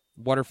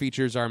 Water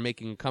features are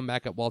making a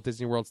comeback at Walt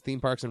Disney World's theme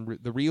parks and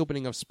the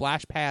reopening of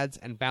splash pads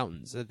and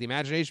fountains. At the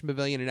Imagination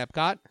Pavilion in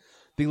Epcot,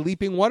 the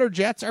leaping water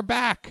jets are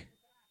back.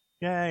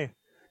 Yay.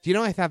 Do you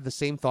know I have the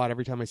same thought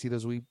every time I see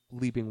those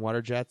leaping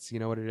water jets? You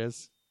know what it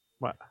is?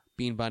 What?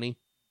 Bean Bunny.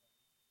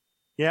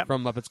 Yeah.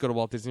 From Muppets Go to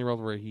Walt Disney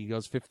World, where he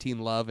goes 15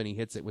 love and he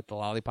hits it with the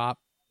lollipop.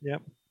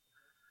 Yep.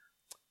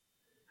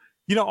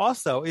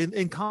 Also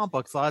in comic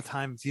books, a lot of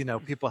times,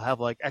 people have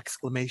like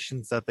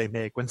exclamations that they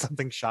make when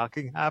something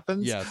shocking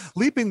happens. Yes.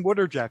 Leaping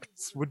water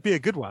jets would be a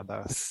good one of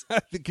those.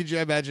 Could you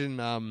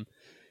imagine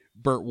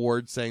Burt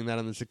Ward saying that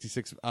on the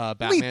 66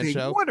 Batman Leaping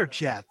show? Water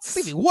jets.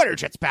 Leaping water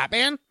jets,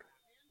 Batman.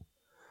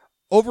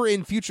 Over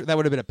in future, that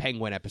would have been a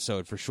Penguin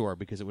episode for sure,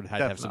 because it would have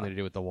had to have something to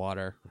do with the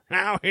water.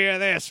 Now hear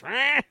this.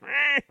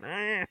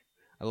 I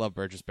love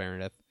Burgess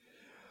Meredith.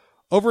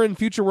 Over in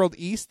Future World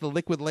East, the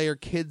Liquid Layer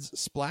Kids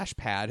Splash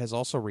Pad has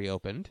also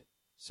reopened.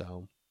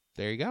 So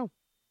there you go.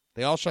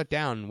 They all shut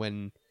down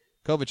when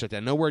COVID shut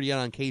down. No word yet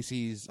on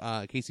Casey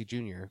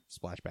Jr.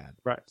 Splash Pad.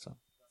 Right. So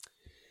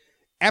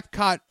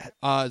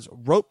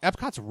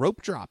Epcot's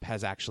rope drop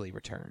has actually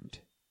returned.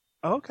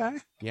 Okay.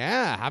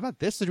 Yeah, how about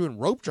this? They're doing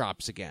rope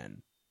drops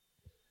again.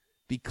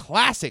 The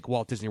classic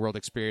Walt Disney World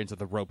experience of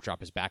the rope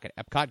drop is back at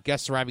Epcot.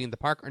 Guests arriving in the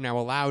park are now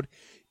allowed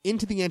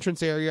into the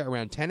entrance area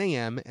around 10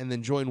 a.m. and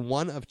then join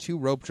one of two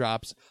rope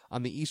drops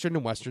on the eastern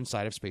and western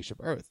side of Spaceship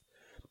Earth.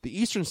 The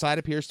eastern side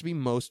appears to be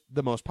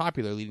the most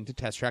popular, leading to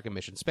Test Track and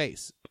Mission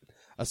Space.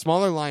 A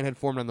smaller line had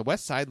formed on the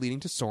west side,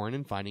 leading to Soarin'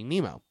 and Finding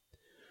Nemo.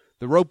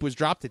 The rope was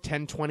dropped at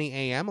 10:20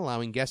 a.m.,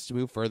 allowing guests to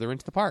move further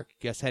into the park.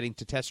 Guests heading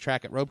to Test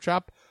Track at Rope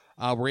Drop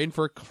were in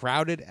for a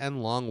crowded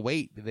and long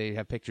wait. They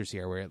have pictures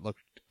here where it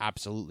looked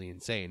absolutely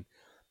insane.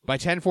 By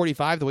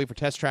 10:45, the wait for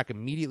Test Track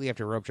immediately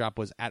after Rope Drop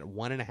was at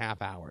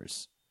 1.5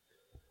 hours.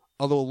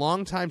 Although a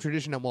long-time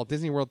tradition at Walt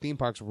Disney World theme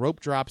parks, rope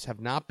drops have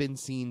not been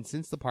seen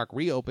since the park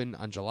reopened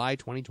on July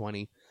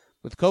 2020,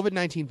 with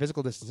COVID-19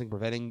 physical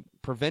distancing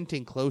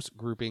preventing close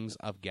groupings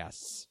of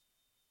guests.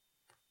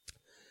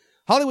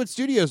 Hollywood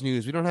Studios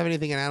news. We don't have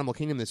anything in Animal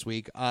Kingdom this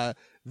week.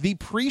 The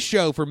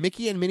pre-show for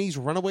Mickey and Minnie's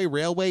Runaway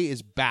Railway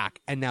is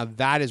back, and now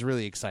that is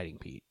really exciting,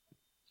 Pete.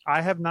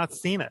 I have not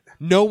seen it.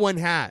 No one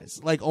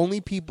has. Like,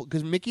 only people,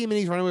 because Mickey and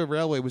Minnie's Runaway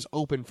Railway was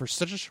open for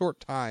such a short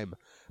time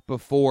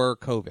before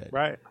COVID.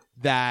 Right.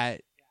 I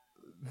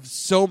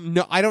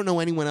don't know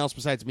anyone else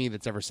besides me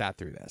that's ever sat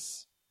through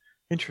this.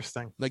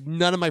 Interesting. Like,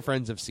 none of my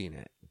friends have seen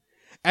it.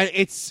 And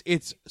it's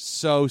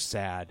so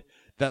sad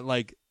that,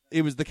 like,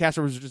 it was the cast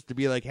members just to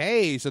be like,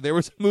 hey, so there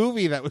was a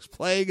movie that was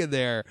playing in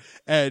there,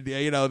 and,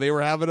 you know, they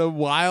were having a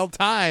wild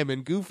time,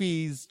 and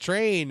Goofy's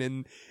train,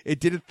 and it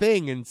did a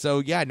thing, and so,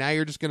 yeah, now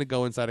you're just going to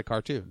go inside a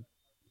cartoon.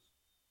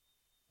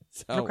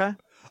 So, okay.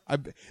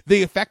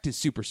 The effect is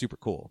super, super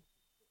cool.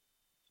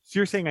 So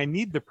you're saying I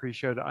need the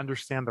pre-show to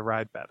understand the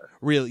ride better?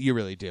 Really, you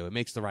really do. It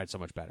makes the ride so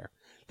much better.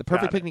 The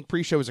Perfect Picnic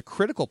pre-show is a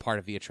critical part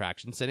of the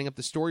attraction, setting up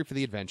the story for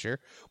the adventure,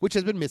 which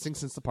has been missing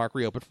since the park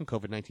reopened from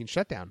COVID-19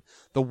 shutdown.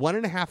 The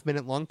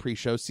 1.5-minute-long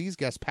pre-show sees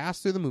guests pass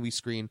through the movie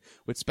screen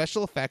with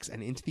special effects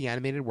and into the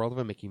animated world of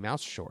a Mickey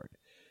Mouse short.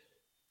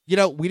 You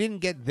know, we didn't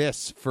get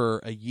this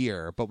for a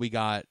year, but we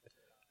got,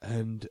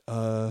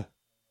 Fly.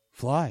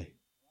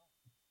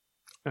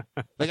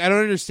 Like, I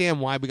don't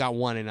understand why we got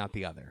one and not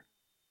the other.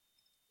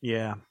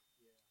 Yeah.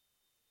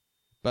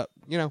 But,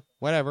 you know,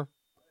 whatever.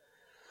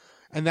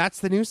 And that's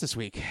the news this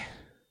week.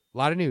 A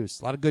lot of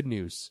news. A lot of good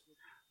news.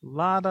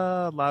 Lot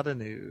of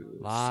news.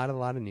 Lot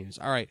of news.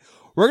 All right.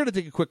 We're going to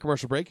take a quick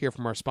commercial break here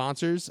from our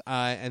sponsors,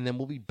 and then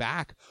we'll be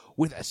back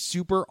with a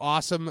super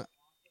awesome,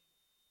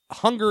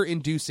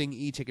 hunger-inducing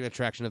e-ticket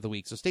attraction of the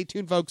week. So stay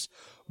tuned, folks.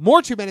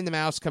 More Two Men and the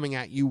Mouse coming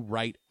at you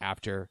right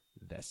after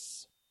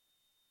this.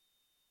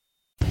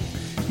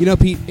 You know,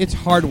 Pete, it's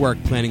hard work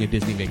planning a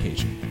Disney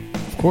vacation.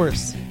 Of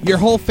course. Your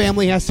whole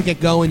family has to get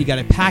going. You got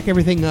to pack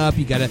everything up.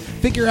 You got to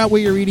figure out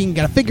where you're eating. You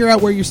got to figure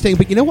out where you're staying.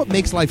 But you know what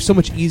makes life so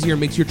much easier,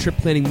 makes your trip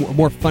planning a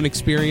more fun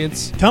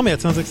experience? Tell me,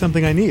 it sounds like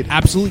something I need.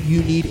 Absolutely,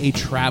 you need a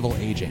travel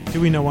agent. Do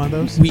we know one of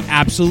those? We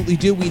absolutely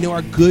do. We know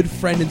our good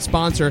friend and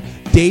sponsor,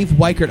 Dave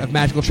Weichert of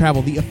Magical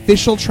Travel, the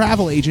official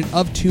travel agent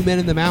of Two Men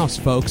and the Mouse,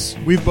 folks.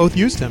 We've both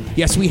used him.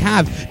 Yes, we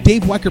have.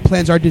 Dave Weichert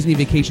plans our Disney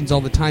vacations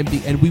all the time,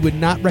 and we would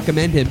not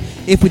recommend him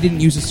if we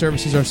didn't use his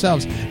services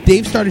ourselves.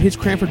 Dave started his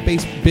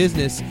Cranford-based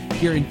business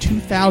here in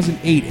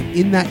 2008, and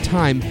in that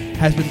time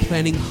has been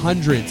planning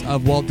hundreds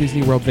of Walt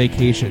Disney World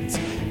vacations.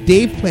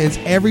 Dave plans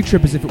every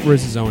trip as if it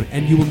was his own,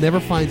 and you will never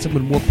find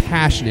someone more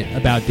passionate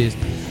about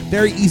Disney.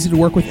 Very easy to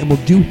work with, and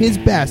will do his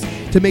best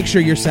to make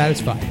sure you're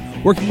satisfied.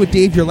 Working with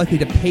Dave, you're likely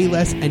to pay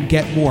less and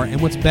get more. And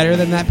what's better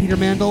than that, Peter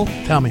Mandel?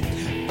 Tell me.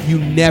 You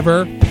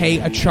never pay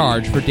a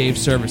charge for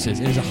Dave's services.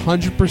 It is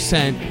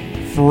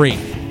 100% free.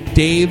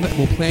 Dave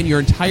will plan your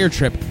entire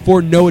trip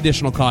for no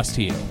additional cost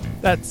to you.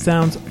 That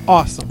sounds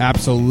awesome.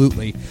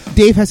 Absolutely.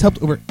 Dave has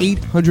helped over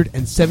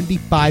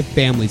 875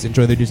 families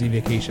enjoy their Disney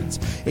vacations.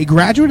 A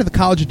graduate of the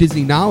College of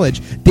Disney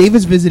Knowledge, Dave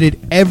has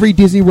visited every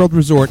Disney World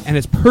resort and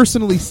has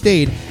personally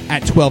stayed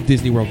at 12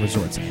 Disney World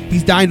resorts.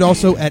 He's dined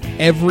also at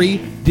every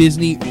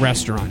Disney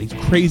restaurant. He's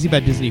crazy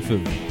about Disney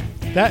food.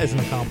 That is an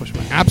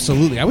accomplishment.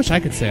 Absolutely. I wish I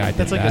could say I did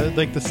That's like that.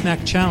 like the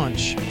snack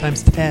challenge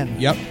times 10.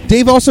 Yep.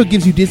 Dave also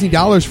gives you Disney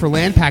dollars for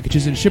land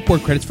packages and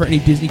shipboard credits for any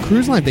Disney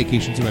Cruise Line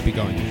vacations you might be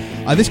going.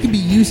 This can be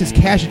used as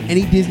cash at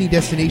any Disney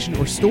destination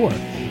or store.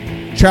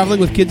 Traveling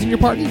with kids in your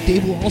party,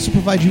 Dave will also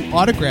provide you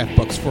autograph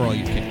books for all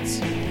your kids.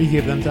 He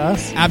gave them to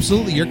us?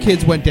 Absolutely. Your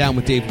kids went down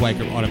with Dave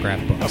Weichert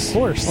autograph books. Of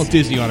course. Well,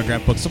 Disney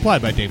autograph books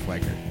supplied by Dave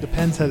Weichert.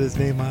 Depends had his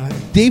name on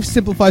it. Dave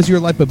simplifies your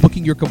life by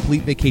booking your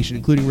complete vacation,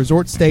 including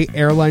resort stay,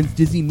 airlines,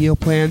 Disney meal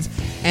plans,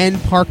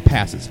 and park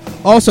passes.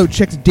 Also,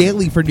 checks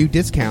daily for new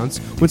discounts.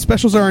 When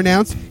specials are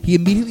announced, he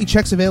immediately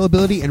checks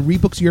availability and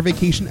rebooks your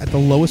vacation at the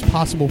lowest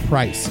possible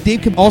price.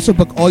 Dave can also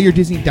book all your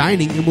Disney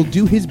dining and will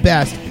do his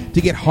best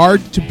to get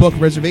hard-to-book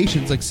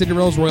reservations like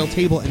Cinderella's Royal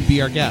Table and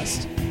Be Our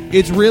Guest.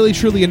 It's really,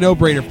 truly a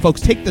no-brainer.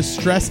 Folks, take the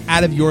stress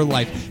out of your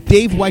life.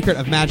 Dave Weichert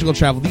of Magical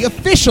Travel, the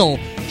official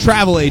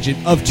travel agent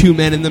of Two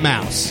Men and the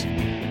Mouse.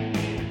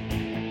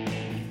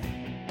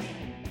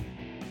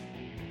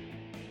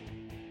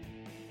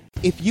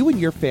 If you and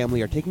your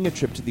family are taking a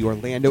trip to the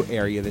Orlando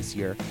area this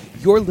year,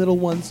 your little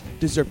ones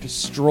deserve to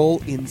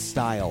stroll in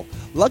style.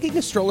 Lugging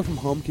a stroller from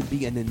home can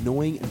be an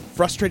annoying and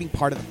frustrating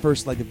part of the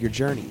first leg of your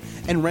journey,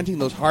 and renting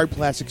those hard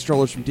plastic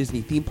strollers from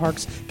Disney theme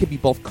parks can be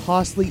both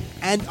costly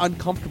and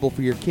uncomfortable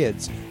for your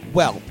kids.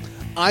 Well,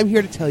 I'm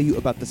here to tell you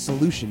about the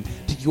solution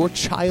to your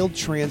child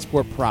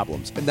transport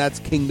problems, and that's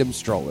Kingdom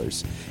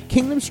Strollers.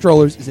 Kingdom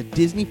Strollers is a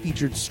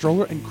Disney-featured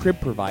stroller and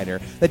crib provider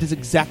that does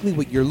exactly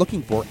what you're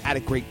looking for at a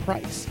great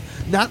price.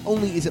 Not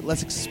only is it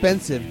less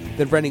expensive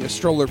than renting a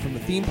stroller from the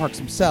theme parks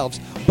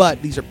themselves,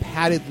 but these are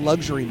padded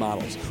luxury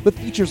models with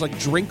features like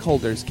drink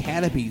holders,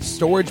 canopies,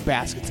 storage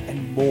baskets,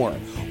 and more.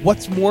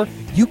 What's more,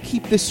 you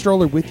keep this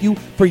stroller with you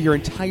for your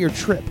entire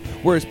trip,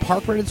 whereas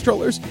park-rented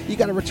strollers, you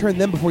gotta return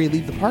them before you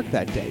leave the park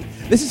that day.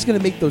 This is gonna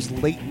make those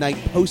late-night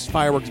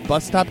post-fireworks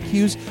bus stop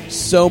queues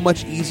so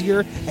much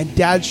easier, and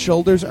Dad's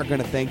shoulders are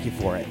gonna thank you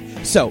for it.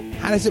 So,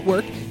 how does it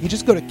work? You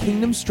just go to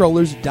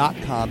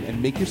kingdomstrollers.com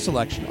and make your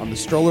selection on the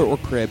stroller or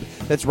crib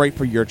that's right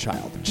for your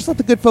child. Just let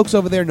the good folks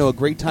over there know a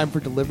great time for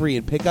delivery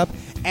and pickup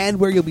and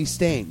where you'll be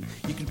staying.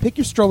 You can pick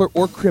your stroller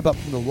or crib up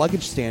from the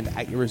luggage stand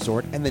at your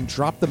resort and then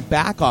drop them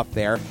back off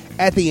there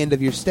at the end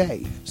of your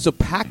stay. So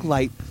pack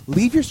light,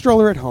 leave your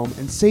stroller at home,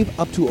 and save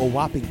up to a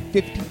whopping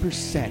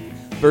 50%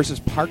 versus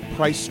park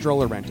price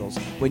stroller rentals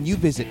when you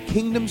visit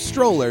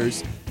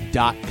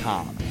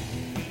kingdomstrollers.com.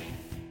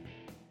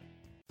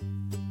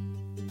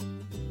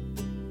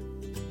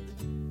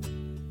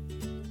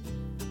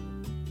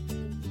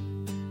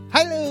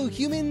 Hello,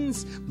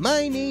 humans!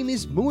 My name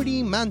is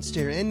Morty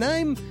Monster, and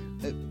I'm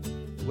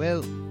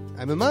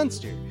a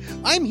monster.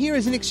 I'm here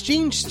as an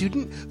exchange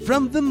student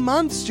from the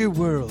Monster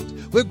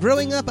World, where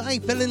growing up I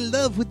fell in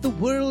love with the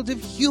world of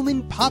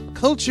human pop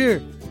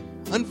culture.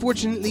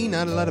 Unfortunately,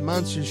 not a lot of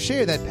monsters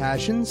share that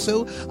passion,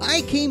 so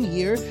I came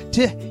here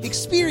to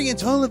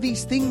experience all of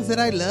these things that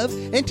I love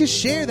and to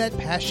share that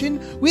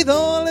passion with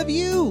all of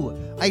you.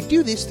 I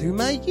do this through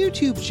my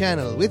YouTube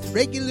channel with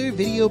regular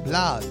video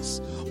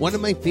blogs. One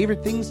of my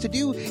favorite things to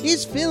do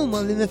is film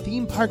while in the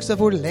theme parks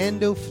of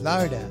Orlando,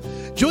 Florida.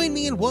 Join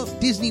me in Walt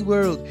Disney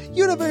World,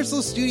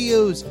 Universal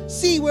Studios,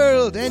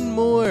 SeaWorld, and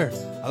more.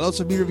 I'll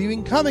also be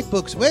reviewing comic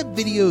books, web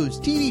videos,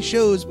 TV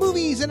shows,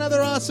 movies, and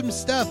other awesome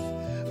stuff.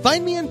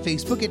 Find me on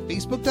Facebook at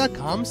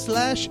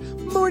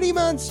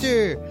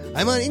facebook.com/MortyMonster.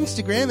 I'm on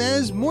Instagram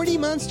as Morty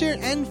Monster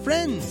and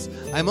Friends.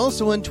 I'm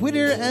also on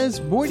Twitter as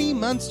Morty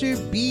Monster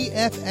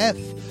BFF.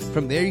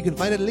 From there you can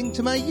find a link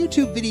to my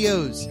YouTube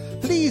videos.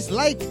 Please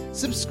like,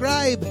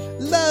 subscribe,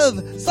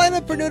 love, sign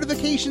up for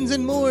notifications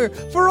and more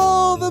for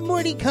all the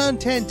Morty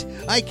content.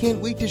 I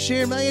can't wait to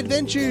share my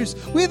adventures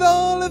with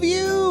all of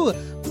you.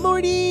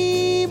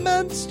 Morty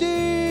Monster!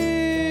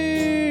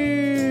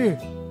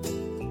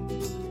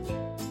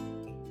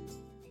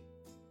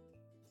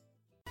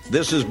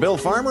 This is Bill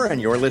Farmer,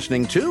 and you're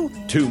listening to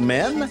Two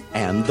Men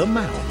and the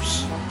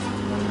Mouse.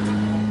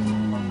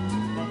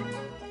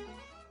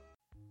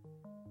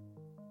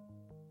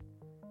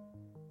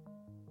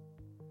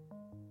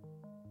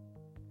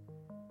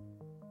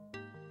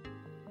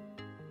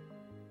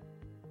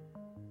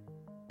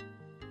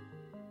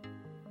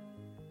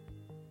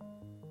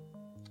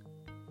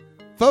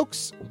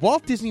 Folks,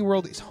 Walt Disney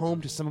World is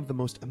home to some of the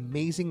most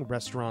amazing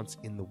restaurants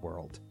in the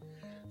world.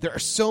 There are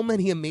so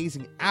many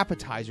amazing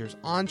appetizers,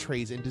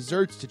 entrees, and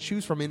desserts to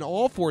choose from in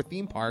all 4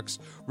 theme parks,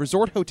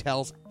 resort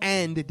hotels,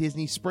 and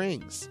Disney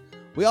Springs.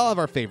 We all have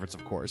our favorites,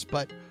 of course,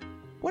 but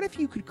what if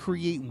you could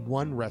create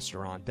one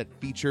restaurant that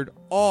featured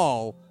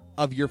all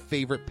of your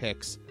favorite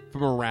picks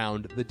from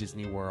around the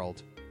Disney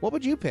World? What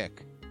would you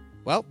pick?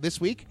 Well,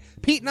 this week,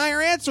 Pete and I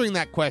are answering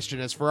that question,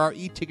 as for our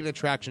e-ticket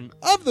attraction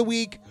of the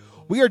week,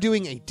 we are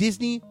doing a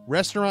Disney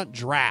restaurant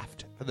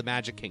draft for the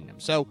Magic Kingdom.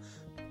 So,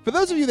 for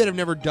those of you that have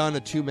never done a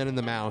Two Men and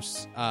the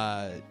Mouse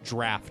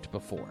draft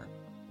before,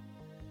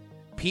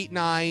 Pete and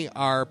I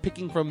are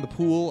picking from the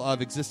pool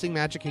of existing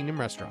Magic Kingdom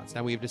restaurants.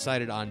 Now, we have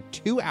decided on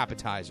 2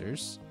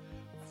 appetizers,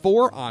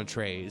 4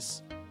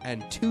 entrees,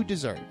 and 2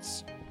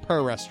 desserts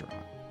per restaurant,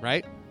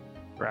 right?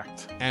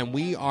 Correct. And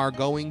we are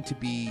going to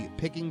be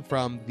picking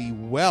from the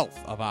wealth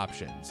of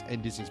options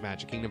in Disney's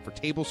Magic Kingdom for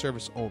table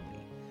service only.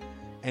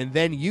 And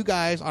then you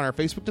guys on our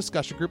Facebook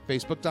discussion group,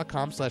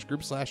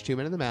 facebook.com/group/Two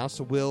Men and the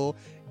Mouse, will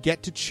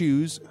get to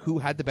choose who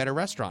had the better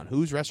restaurant.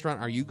 Whose restaurant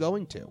are you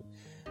going to?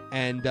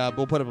 And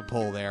we'll put up a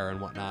poll there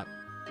and whatnot.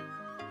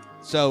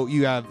 So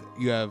you have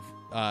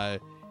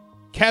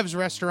Kev's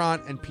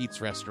restaurant and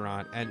Pete's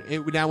restaurant. And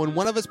now when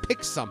one of us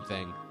picks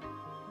something,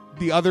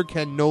 the other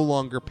can no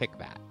longer pick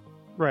that.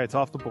 Right, it's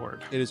off the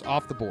board. It is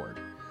off the board.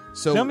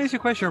 So let me ask you a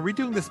question: Are we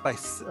doing this by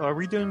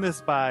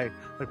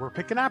like we're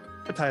picking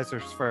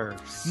appetizers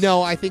first?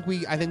 No, I think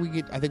we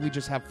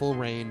just have full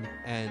reign,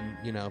 and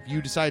if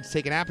you decide to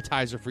take an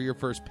appetizer for your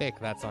first pick,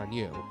 that's on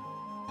you.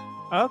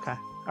 Okay,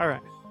 all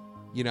right.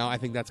 I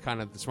think that's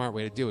kind of the smart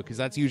way to do it, because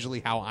that's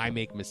usually how I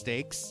make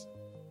mistakes.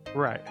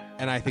 Right.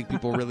 And I think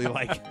people really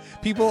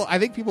people. I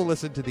think people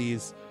listen to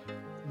these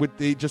with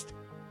the just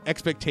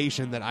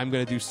expectation that I'm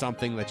going to do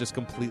something that just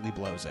completely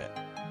blows it.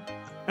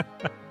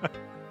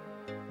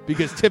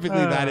 because typically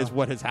that is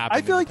what has happened.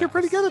 I feel in like the you're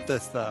pretty past. good at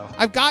this, though.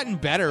 I've gotten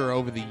better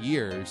over the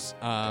years.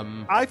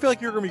 I feel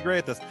like you're going to be great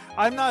at this.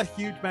 I'm not a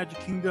huge Magic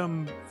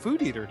Kingdom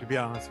food eater, to be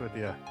honest with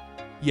you.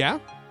 Yeah.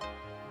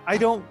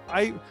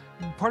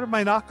 Part of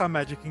my knock on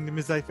Magic Kingdom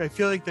is I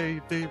feel like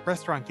the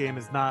restaurant game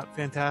is not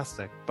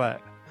fantastic,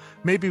 but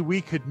maybe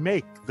we could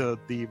make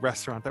the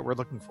restaurant that we're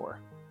looking for.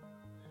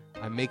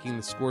 I'm making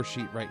the score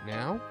sheet right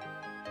now.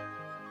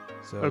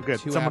 So Oh, good.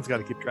 Someone's got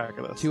to keep track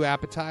of this. 2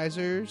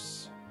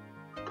 appetizers.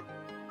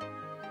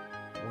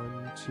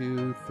 1,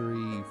 2,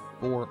 3,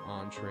 4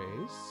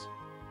 entrees.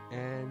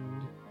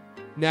 And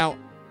now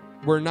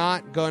we're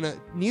not gonna.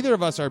 Neither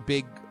of us are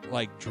big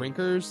like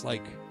drinkers.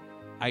 Like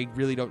I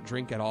really don't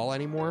drink at all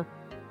anymore.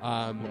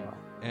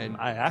 And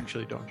I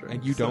actually don't drink.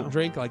 And you don't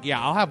drink? Like,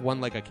 yeah, I'll have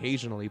one like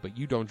occasionally, but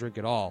you don't drink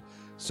at all.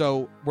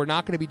 So we're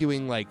not going to be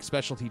doing like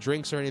specialty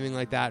drinks or anything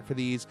like that for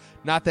these.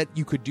 Not that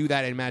you could do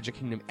that in Magic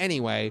Kingdom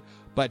anyway,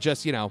 but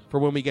just, for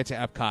when we get to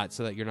Epcot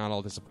so that you're not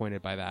all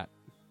disappointed by that.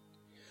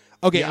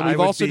 Okay, Yeah, and we've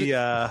also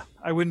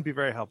I wouldn't be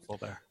very helpful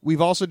there.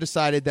 we've also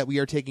decided that we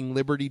are taking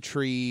Liberty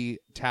Tree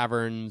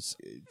Tavern's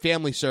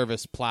family style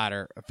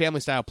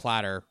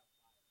platter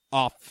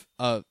off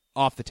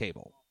the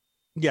table.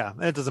 Yeah,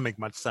 it doesn't make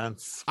much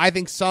sense. I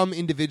think some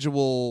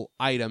individual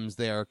items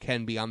there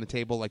can be on the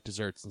table, like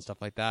desserts and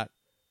stuff like that.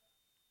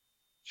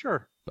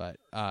 Sure. But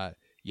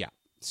yeah.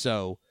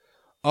 So,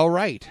 all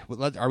right.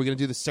 Are we going to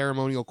do the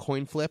ceremonial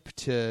coin flip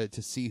to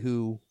see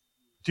who?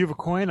 Do you have a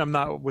coin? I'm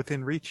not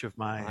within reach of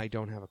my. I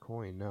don't have a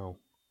coin. No.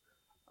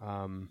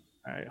 All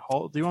right,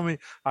 hold. Do you want me?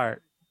 All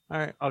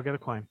right. I'll get a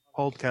coin.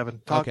 Hold, Kevin.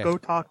 Okay. Go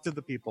talk to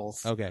the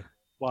peoples. Okay.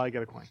 While I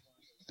get a coin.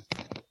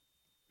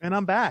 And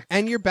I'm back.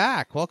 And you're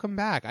back. Welcome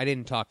back. I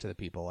didn't talk to the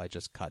people. I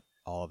just cut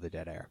all of the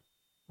dead air.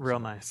 Real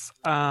nice.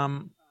 So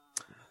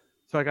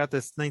I got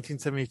this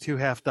 1972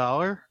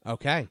 $50.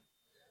 Okay. Do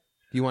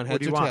you want What heads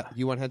do you or tails? want?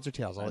 You want heads or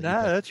tails? I'll let you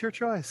Nah, pick. that's your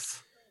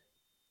choice.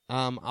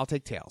 I'll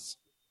take tails.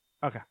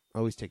 Okay.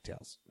 Always take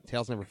tails.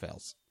 Tails never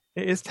fails.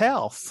 It is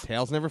tails.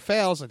 Tails never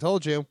fails. I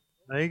told you.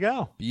 There you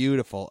go.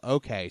 Beautiful.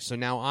 Okay, so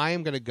now I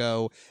am going to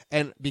go,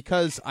 and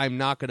because I'm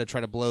not going to try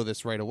to blow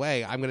this right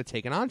away, I'm going to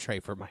take an entree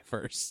for my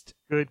first.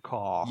 Good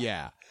call.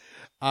 Yeah.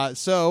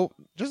 So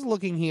just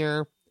looking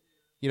here,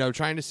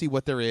 trying to see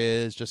what there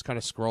is, just kind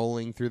of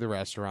scrolling through the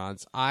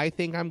restaurants. I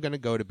think I'm going to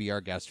go to Be Our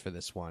Guest for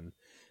this one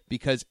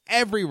because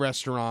every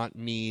restaurant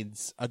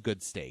needs a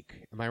good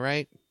steak. Am I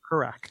right?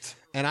 Correct.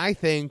 And I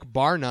think,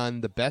 bar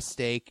none, the best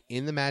steak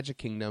in the Magic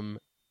Kingdom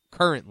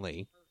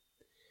currently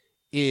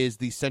is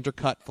the center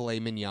cut filet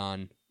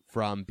mignon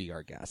from Be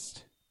Our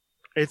Guest.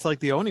 It's like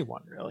the only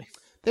one, really.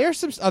 There are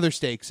some other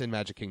steaks in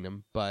Magic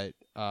Kingdom, but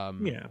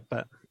Yeah,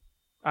 but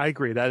I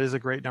agree. That is a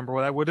great number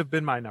one. That would have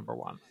been my number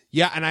one.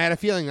 yeah, and I had a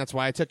feeling that's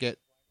why I took it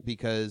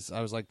because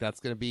I was like, that's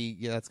gonna be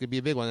a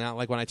big one. Not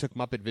like when I took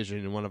Muppet Vision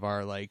in one of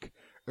our like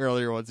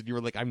earlier ones, and you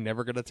were like, I'm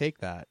never gonna take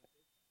that.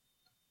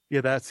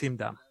 Yeah, that seemed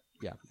dumb.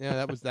 Yeah,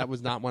 that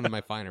was not one of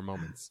my finer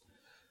moments.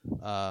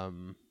 All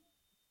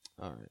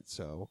right,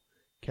 so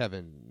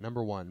Kevin,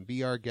 number 1,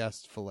 Be Our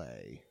Guest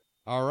filet.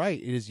 All right,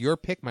 it is your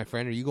pick, my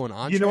friend. Are you going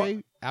entree, You know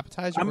what?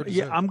 appetizer, or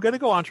dessert? I'm going to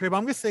go entree, but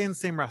I'm going to stay in the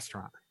same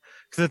restaurant.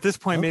 Because at this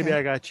point, maybe Okay.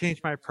 I got to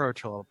change my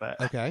approach a little bit.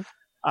 Okay,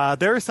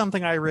 There is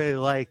something I really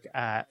like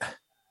at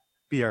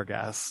Be Our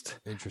Guest,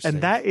 interesting.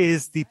 and that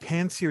is the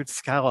pan-seared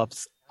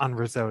scallops on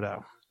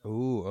risotto.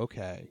 Ooh,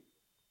 okay.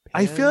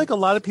 I feel like a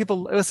lot of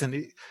people,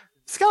 listen,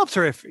 scallops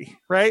are iffy,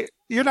 right?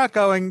 You're not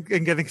going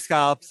and getting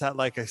scallops at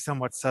like a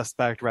somewhat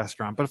suspect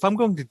restaurant. But if I'm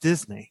going to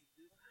Disney,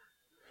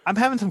 I'm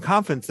having some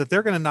confidence that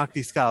they're going to knock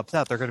these scallops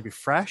out. They're going to be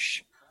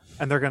fresh,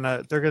 and they're going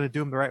to do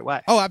them the right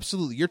way. Oh,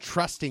 absolutely. You're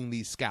trusting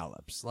these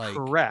scallops. Like,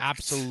 Correct.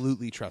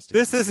 absolutely trusting.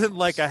 This them. isn't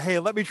like a, hey,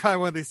 let me try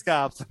one of these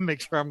scallops and make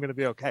sure I'm going to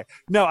be okay.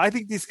 No, I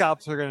think these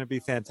scallops are going to be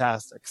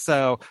fantastic.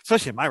 So,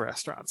 especially in my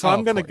restaurant. So Oh, I'm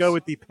of going to go course.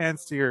 with the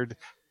pan-seared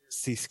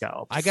sea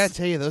scallops. I gotta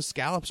tell you, those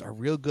scallops are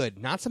real good.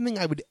 Not something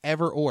I would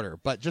ever order,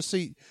 but just so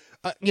you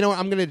know what,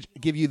 I'm gonna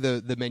give you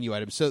the menu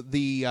items. So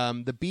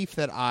the beef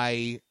that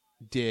I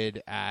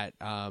did at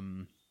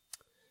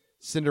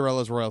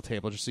Cinderella's Royal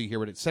Table, just so you hear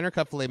what it's: center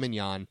cut filet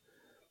mignon,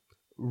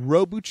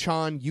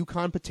 Robuchon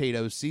Yukon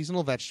potatoes,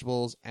 seasonal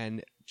vegetables,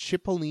 and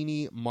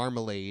Cipollini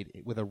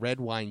marmalade with a red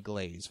wine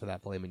glaze for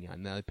that filet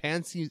mignon. Now the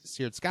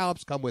pan-seared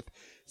scallops come with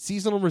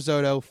seasonal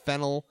risotto,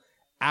 fennel,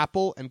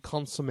 apple, and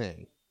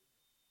consommé.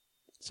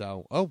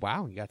 So, oh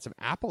wow, you got some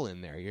apple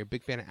in there. You're a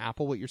big fan of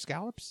apple with your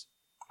scallops?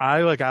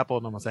 I like apple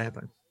in almost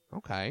anything,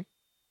 Okay.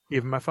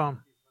 even my phone.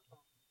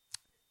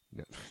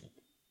 No.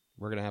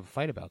 We're going to have a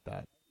fight about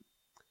that.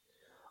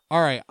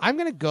 All right, I'm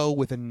going to go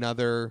with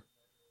another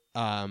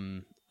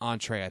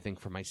entree, I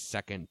think, for my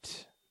second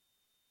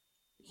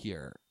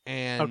here.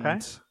 And Okay.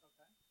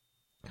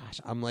 gosh,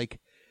 I'm like,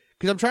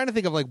 because I'm trying to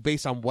think of like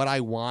based on what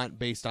I want,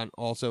 based on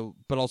also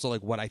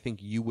like what I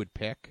think you would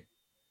pick.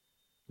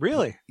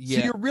 Really?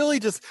 Yeah.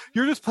 So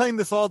you're just playing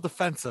this all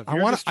defensive. I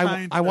want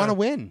to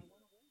win.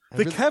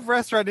 The Kev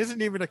restaurant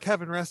isn't even a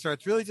Kevin restaurant.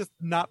 It's really just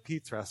not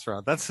Pete's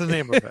restaurant. That's the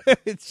name of it.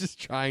 It's just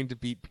trying to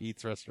beat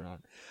Pete's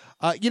restaurant.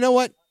 You know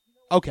what?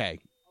 Okay.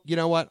 you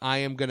know what?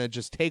 I'm going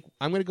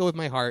to go with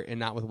my heart and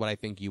not with what I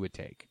think you would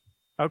take.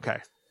 Okay.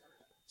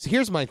 So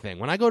here's my thing.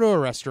 When I go to a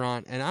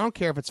restaurant, and I don't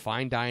care if it's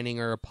fine dining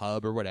or a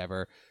pub or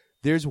whatever,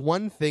 there's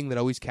one thing that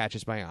always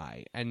catches my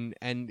eye.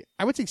 And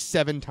I would say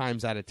 7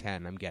 times out of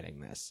 10, I'm getting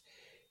this.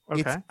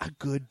 Okay. It's a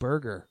good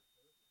burger.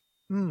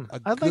 I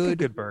like a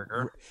good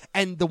burger.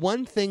 And the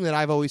one thing that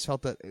I've always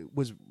felt that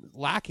was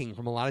lacking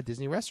from a lot of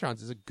Disney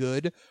restaurants is a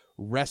good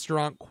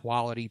restaurant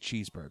quality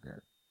cheeseburger.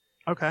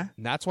 Okay.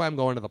 And that's why I'm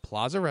going to the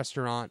Plaza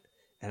restaurant,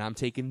 and I'm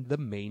taking the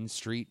Main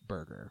Street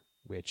burger,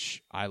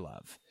 which I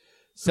love.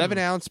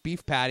 7-ounce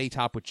beef patty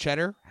topped with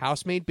cheddar,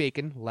 house-made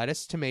bacon,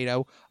 lettuce,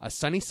 tomato, a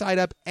sunny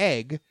side-up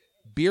egg,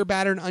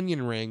 beer-battered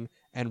onion ring,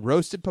 and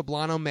roasted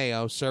poblano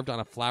mayo served on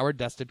a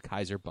flour-dusted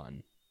Kaiser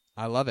bun.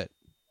 I love it.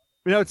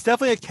 You know, it's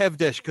definitely a Kev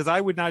dish because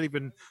I would not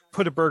even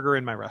put a burger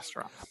in my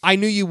restaurant. I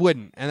knew you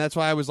wouldn't, and that's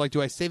why I was like,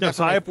 do I save that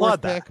for my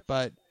fourth pick?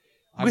 But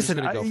I'm Listen,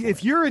 just gonna go for if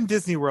it. you're in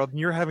Disney World and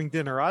you're having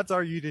dinner, odds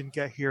are you didn't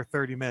get here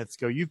 30 minutes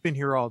ago. You've been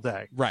here all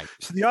day. Right.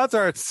 So the odds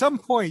are at some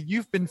point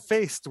you've been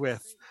faced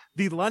with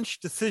the lunch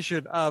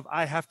decision of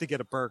I have to get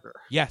a burger.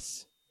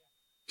 Yes.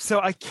 So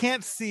I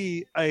can't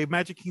see a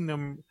Magic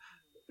Kingdom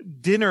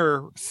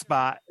dinner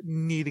spot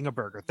needing a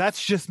burger.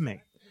 That's just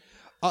me.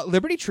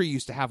 Liberty Tree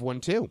used to have one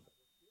too.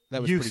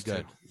 That was Used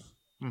pretty good.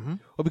 Mm-hmm.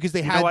 Well, because they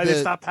You had know why they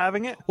stopped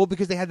having it? Well,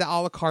 because they had the a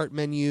la carte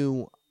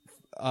menu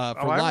for I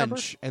remember.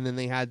 lunch, and then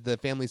they had the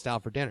family style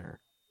for dinner.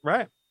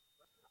 Right.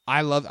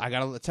 I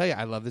gotta tell you,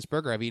 I love this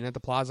burger. I've eaten at the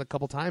Plaza a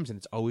couple times, and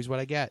it's always what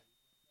I get.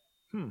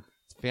 It's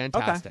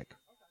fantastic.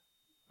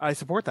 I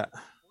support that.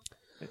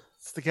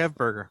 It's the Kev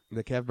burger.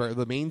 The Kev burger,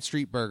 the Main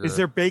Street burger. Is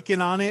there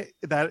bacon on it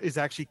that is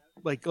actually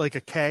like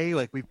a K?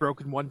 Like we've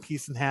broken one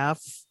piece in half.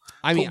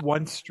 I mean, put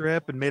one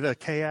strip and made a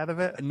K out of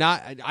it.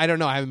 I don't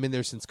know. I haven't been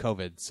there since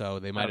COVID, so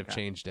they might have Okay.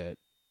 changed it.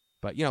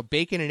 But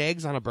bacon and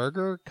eggs on a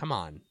burger. Come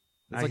on,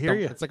 I hear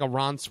you. It's like a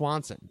Ron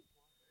Swanson.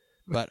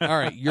 But all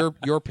right,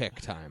 your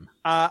pick time.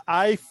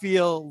 I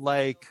feel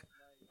like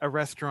a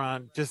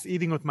restaurant, just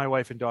eating with my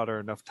wife and daughter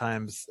enough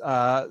times,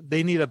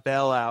 they need a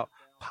bailout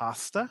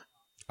pasta.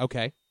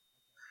 Okay.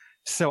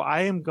 So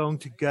I am going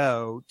to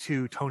go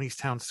to Tony's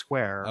Town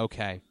Square,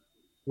 Okay.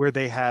 where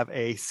they have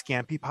a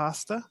scampi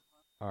pasta.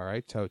 All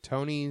right.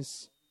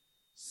 Tony's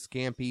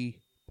scampi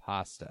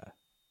pasta.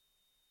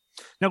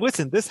 Now,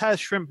 listen, this has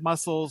shrimp,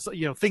 mussels,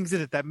 things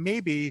in it that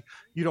maybe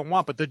you don't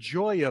want, but the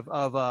joy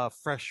of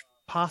fresh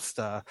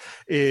pasta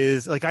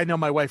is like, I know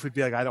my wife would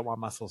be like, I don't want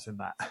mussels in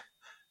that,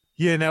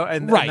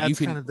 and Right. that's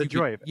kind of the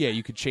joy of it. Yeah,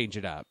 you could change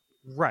it up.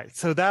 Right.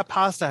 So that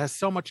pasta has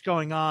so much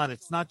going on.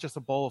 It's not just a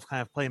bowl of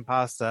kind of plain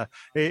pasta.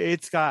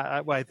 It's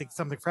got, I think,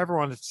 something for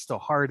everyone. It's still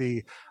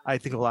hearty. I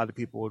think a lot of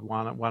people would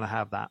want to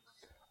have that.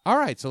 All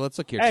right. So let's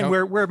look here. And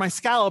where my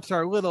scallops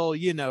are a little,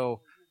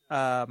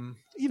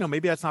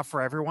 maybe that's not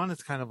for everyone.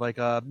 It's kind of like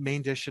a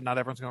main dish and not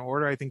everyone's going to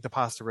order. I think the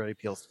pasta really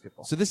appeals to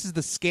people. So this is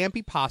the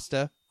scampi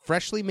pasta,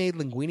 freshly made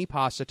linguine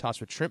pasta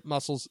tossed with shrimp,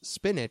 mussels,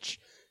 spinach,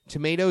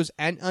 tomatoes,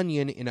 and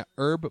onion in a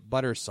herb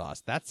butter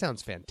sauce. That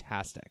sounds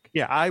fantastic.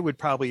 Yeah, I would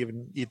probably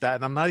even eat that.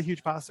 And I'm not a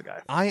huge pasta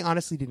guy. I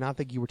honestly did not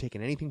think you were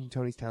taking anything from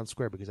Tony's Town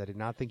Square because I did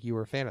not think you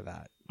were a fan of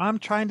that. I'm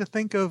trying to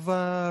think of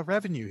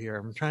revenue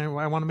here.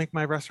 I want to make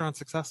my restaurant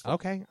successful.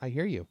 Okay, I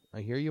hear you.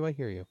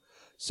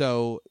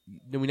 So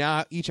we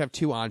now each have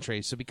 2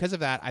 entrees. So because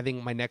of that, I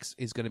think my next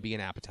is going to be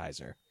an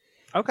appetizer.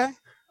 Okay.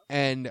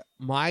 And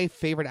my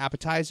favorite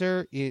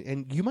appetizer,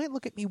 and you might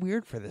look at me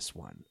weird for this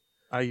one.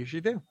 I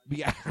usually do.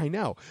 Yeah, I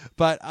know.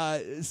 But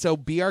so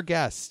be our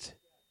guest.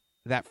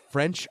 That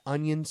French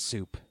onion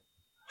soup.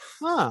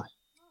 Huh.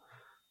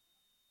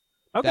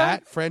 Okay.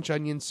 That French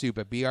onion soup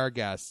at Be Our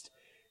Guest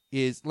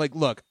is like,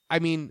 look, I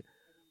mean,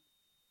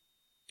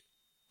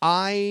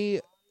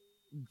 I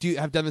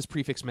have done this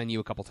prefix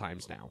menu a couple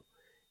times now,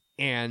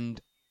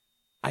 and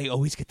I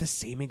always get the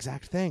same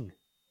exact thing.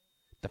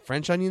 The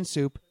French onion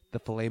soup, the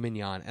filet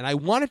mignon. And I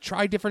want to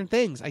try different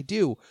things. I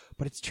do,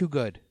 but it's too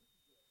good.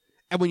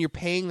 And when you're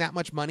paying that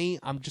much money,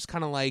 I'm just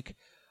kind of like,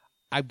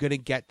 I'm going to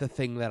get the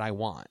thing that I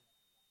want.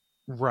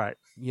 Right.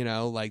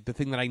 Like the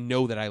thing that I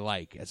know that I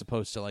like, as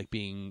opposed to like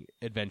being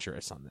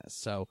adventurous on this.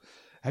 So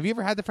have you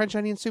ever had the French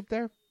onion soup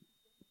there?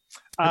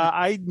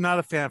 I'm not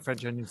a fan of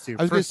French onion soup.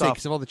 I was going to First say, off,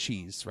 because of all the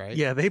cheese, right?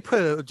 yeah, they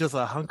put just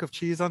a hunk of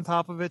cheese on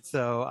top of it,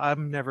 so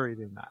I'm never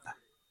eating that.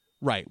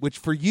 Right, which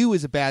for you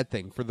is a bad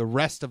thing. For the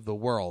rest of the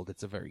world,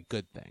 it's a very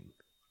good thing.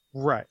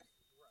 Right.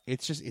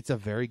 It's a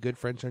very good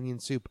French onion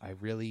soup.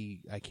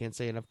 I can't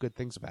say enough good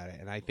things about it.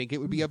 And I think it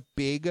would be a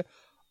big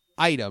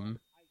item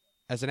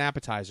as an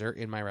appetizer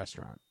in my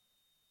restaurant.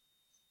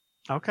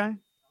 Okay.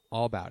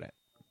 All about it.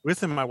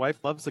 Listen, my wife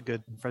loves a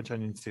good French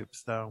onion soup,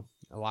 so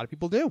A lot of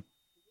people do.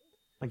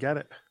 I get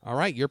it. All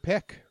right, your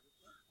pick.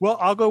 Well,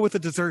 I'll go with the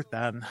dessert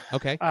then.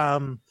 Okay.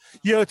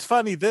 It's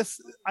funny.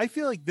 I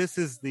feel like this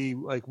is the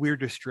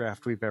weirdest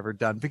draft we've ever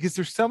done because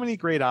there's so many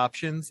great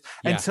options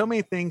Yeah. and so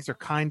many things are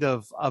kind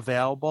of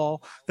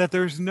available that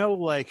there's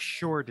no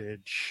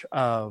shortage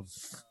of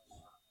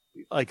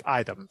like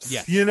items.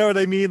 Yes. You know what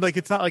I mean? Like,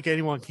 it's not like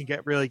anyone can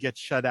get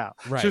shut out.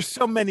 Right. There's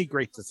so many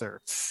great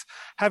desserts.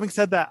 Having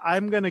said that,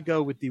 I'm going to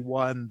go with the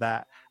one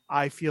that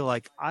I feel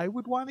like I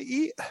would want to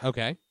eat.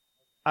 Okay.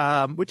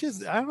 Which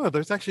is, I don't know.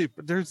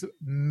 There's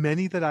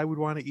many that I would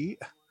want to eat.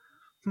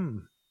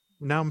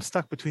 Now I'm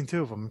stuck between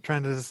two of them. I'm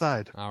trying to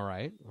decide. All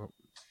right. Well,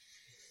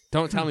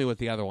 don't tell me what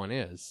the other one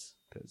is,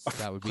 because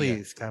that would be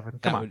Please, Kevin.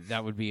 Come on.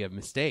 that would be a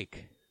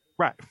mistake.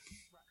 Right.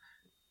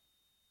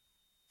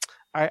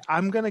 All right.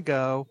 I'm going to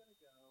go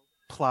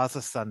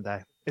Plaza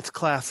Sundae. It's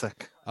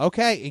classic.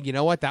 Okay, and you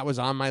know what? That was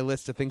on my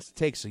list of things to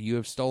take, so you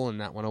have stolen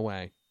that one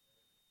away.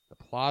 The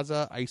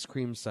Plaza Ice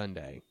Cream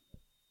Sundae.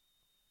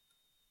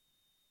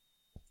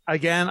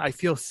 Again, I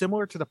feel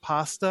similar to the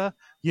pasta.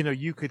 You know,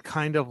 you could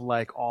kind of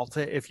like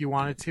alter it if you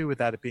wanted to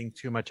without it being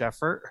too much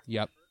effort.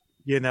 Yep.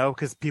 You know,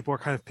 because people are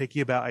kind of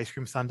picky about ice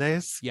cream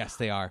sundaes. Yes,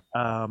 they are.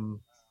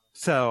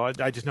 So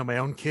I just know my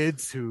own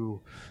kids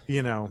who,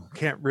 you know,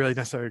 can't really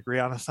necessarily agree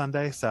on a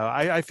sundae. So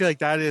I feel like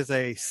that is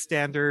a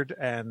standard,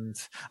 and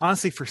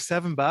honestly, for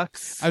 $7,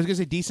 I was going to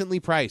say decently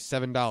priced,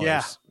 $7.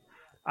 Yeah.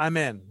 I'm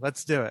in.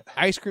 Let's do it.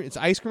 Ice cream. It's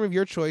ice cream of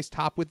your choice,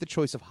 topped with the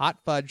choice of hot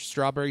fudge,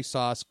 strawberry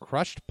sauce,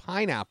 crushed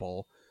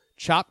pineapple,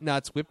 chopped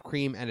nuts, whipped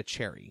cream, and a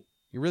cherry.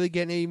 You really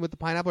getting in with the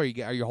pineapple, or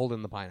are you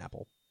holding the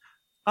pineapple?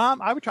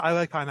 I would try. I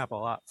like pineapple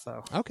a lot.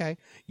 So okay,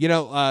 you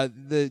know,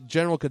 the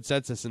general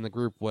consensus in the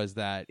group was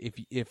that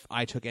if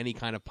I took any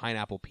kind of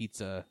pineapple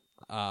pizza,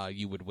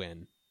 you would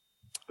win.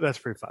 That's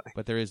pretty funny.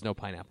 But there is no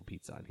pineapple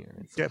pizza on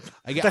here. Yep.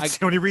 That's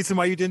the only reason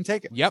why you didn't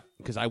take it. Yep,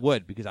 because I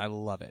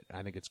love it.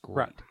 I think it's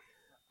great.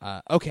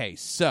 Right. Okay,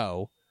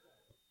 so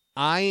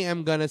I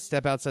am gonna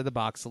step outside the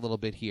box a little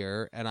bit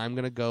here, and I'm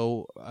gonna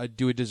go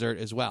do a dessert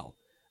as well,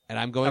 and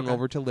I'm going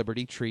over to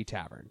Liberty Tree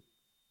Tavern.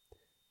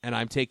 And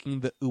I'm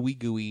taking the Ooey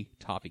Gooey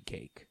toffee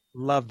cake.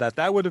 Love that.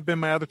 That would have been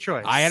my other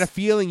choice. I had a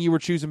feeling you were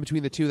choosing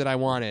between the two that I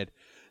wanted.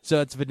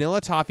 So it's vanilla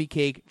toffee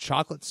cake,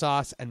 chocolate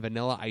sauce, and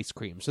vanilla ice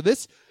cream. So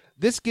this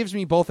gives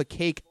me both a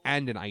cake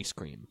and an ice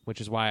cream, which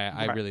is why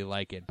I really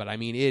like it. But I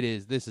mean,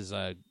 this is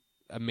a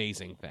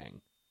amazing thing.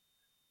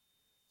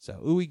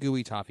 So Ooey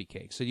Gooey toffee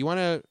cake. So do you want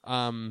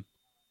to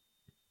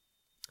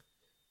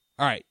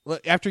all right.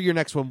 After your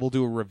next one, we'll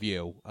do a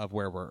review of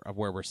where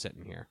we're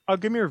sitting here. Oh,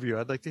 give me a review.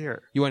 I'd like to hear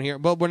it. You want to hear?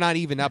 Well, we're not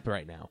even up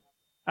right now.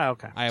 Oh,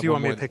 okay. Do you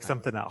want me to pick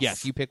something else?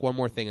 Yes, you pick one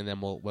more thing, and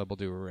then we'll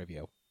do a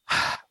review.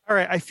 All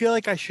right. I feel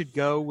like I should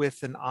go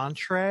with an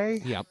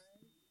entree. Yep.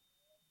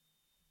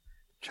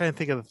 Trying to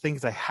think of the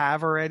things I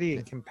have already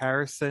in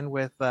comparison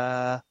with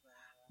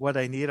what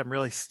I need. I'm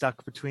really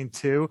stuck between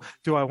two.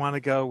 Do I want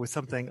to go with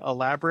something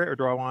elaborate, or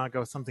do I want to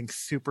go with something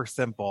super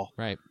simple?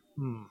 Right.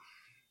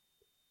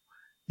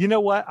 You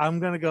know what? I'm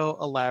going to go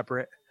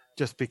elaborate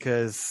just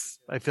because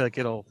I feel like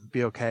it'll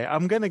be okay.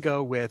 I'm going to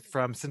go with,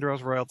 from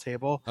Cinderella's Royal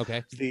Table,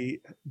 the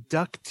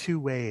Duck Two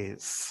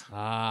Ways.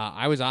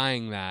 I was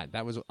eyeing that.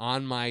 That was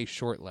on my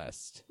short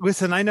list.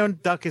 Listen, I know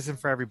duck isn't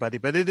for everybody,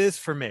 but it is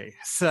for me.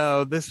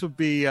 So this would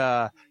be,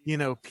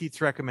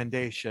 Pete's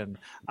recommendation.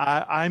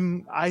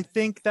 I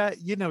think that,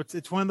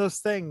 it's one of those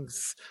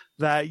things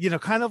that,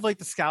 kind of like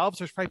the scallops,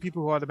 there's probably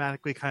people who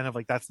automatically kind of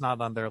like, that's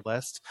not on their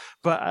list,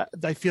 but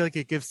I feel like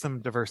it gives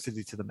some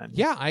diversity to the menu.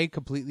 Yeah, I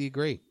completely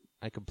agree.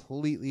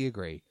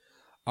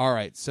 All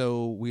right,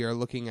 so we are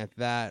looking at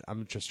that.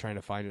 I'm just trying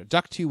to find it.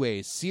 Duck Two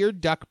Ways,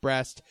 seared duck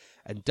breast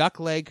and duck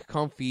leg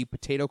confit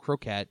potato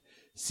croquette,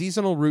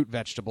 seasonal root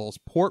vegetables,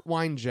 port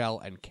wine gel,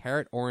 and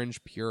carrot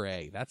orange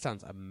puree. That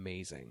sounds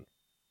amazing.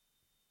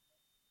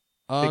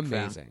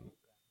 Amazing.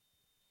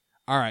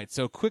 All right,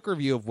 so quick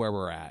review of where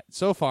we're at.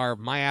 So far,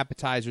 my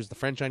appetizers, the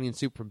French onion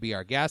soup from Be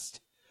Our Guest.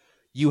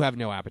 You have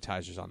no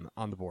appetizers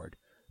on the board.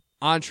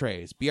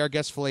 Entrees, Be Our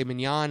Guest filet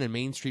mignon and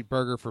Main Street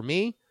burger for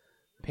me.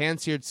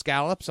 Pan-seared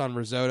scallops on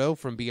risotto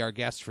from Be Our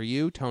Guest for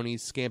you.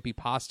 Tony's scampi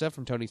pasta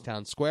from Tony's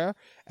Town Square.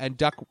 And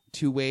Duck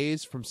Two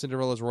Ways from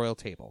Cinderella's Royal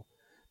Table.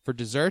 For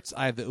desserts,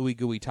 I have the Ooey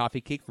Gooey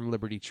toffee cake from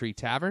Liberty Tree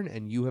Tavern,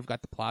 and you have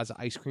got the Plaza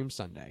Ice Cream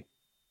Sundae.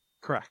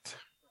 Correct.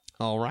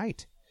 All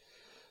right.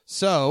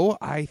 So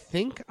I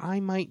think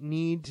I might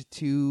need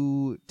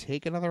to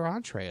take another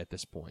entree at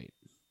this point.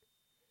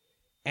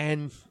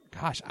 And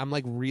gosh, I'm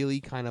like really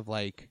kind of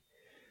like,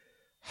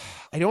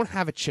 I don't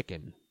have a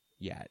chicken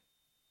yet.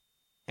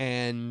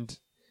 And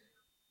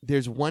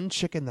there's one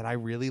chicken that I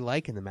really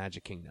like in the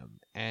Magic Kingdom.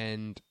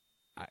 And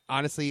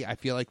honestly, I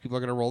feel like people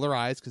are going to roll their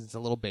eyes because it's a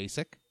little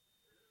basic.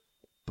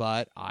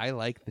 But I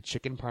like the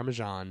chicken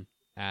parmesan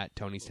at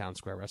Tony's Town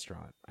Square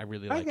restaurant. I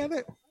really like it. I get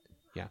it.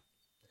 Yeah.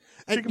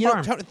 And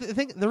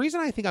the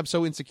reason I think I'm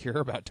so insecure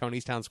about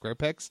Tony's Town Square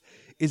picks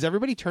is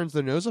everybody turns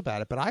their nose up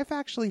at it, but I've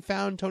actually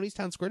found Tony's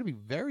Town Square to be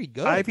very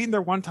good. I've eaten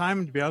there one time,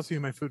 and to be honest with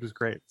you, my food was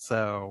great.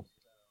 So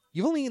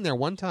you've only eaten there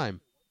one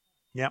time.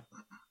 Yep.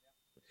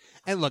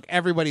 And look,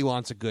 everybody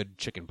wants a good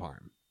chicken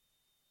parm.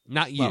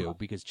 Not you,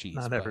 because cheese.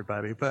 Not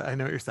everybody, but I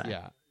know what you're saying.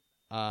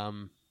 Yeah.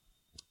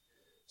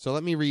 So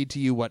let me read to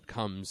you what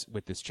comes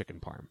with this chicken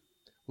parm.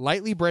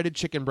 Lightly breaded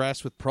chicken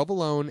breast with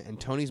provolone and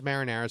Tony's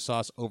marinara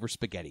sauce over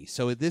spaghetti.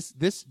 So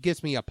this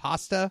gives me a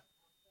pasta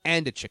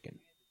and a chicken,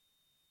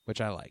 which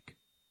I like.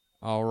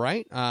 All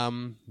right.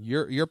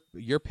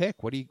 Your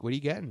pick. What are you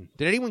getting?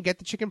 Did anyone get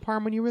the chicken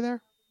parm when you were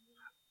there?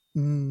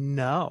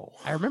 No.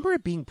 I remember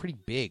it being pretty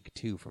big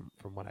too, from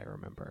what I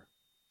remember.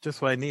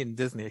 Just what I need in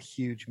Disney, a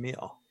huge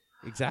meal.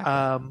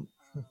 Exactly.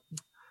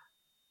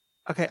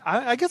 Okay,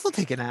 I guess I'll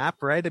take an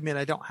app, right? I mean,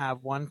 I don't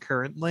have one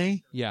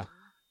currently. Yeah.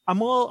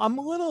 I'm a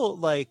little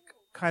like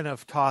kind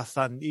of tossed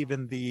on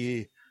even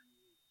the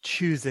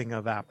choosing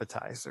of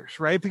appetizers,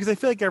 right? Because I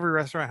feel like every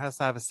restaurant has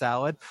to have a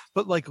salad,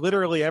 but like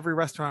literally every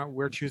restaurant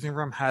we're choosing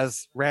from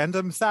has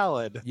random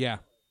salad. Yeah.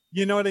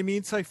 You know what I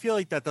mean? So I feel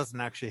like that doesn't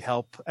actually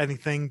help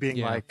anything being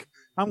like,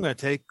 I'm going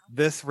to take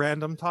this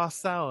random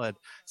tossed salad.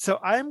 So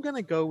I'm going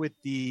to go with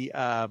the,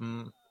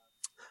 I'm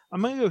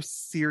going to go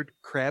seared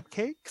crab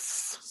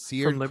cakes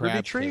Seared from Liberty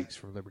crab Tree. cakes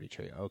from Liberty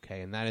Tree.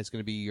 Okay, and that is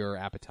going to be your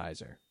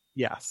appetizer.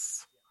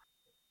 Yes.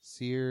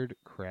 Seared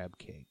crab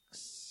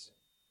cakes.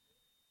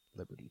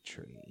 Liberty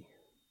Tree.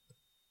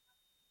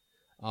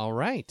 All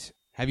right.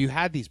 Have you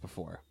had these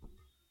before?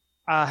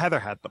 Heather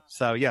had them.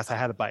 So yes, I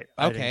had a bite.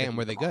 I didn't Okay, get and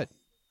were they them all. good?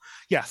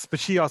 Yes, but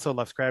she also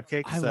loves crab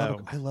cakes. I so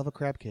love a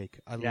crab cake.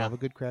 I Yeah. love a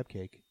good crab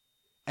cake.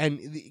 And,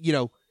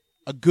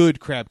 a good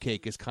crab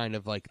cake is kind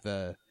of like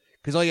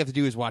because all you have to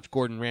do is watch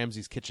Gordon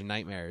Ramsay's Kitchen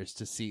Nightmares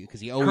to see,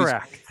 because he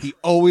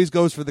always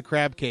goes for the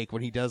crab cake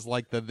when he does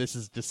like the "this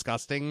is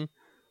disgusting,"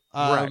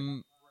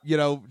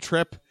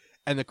 trip,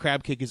 and the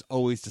crab cake is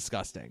always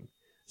disgusting.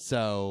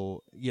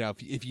 So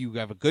if you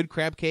have a good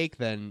crab cake,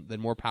 then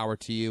more power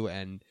to you,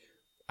 and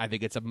I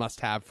think it's a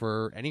must-have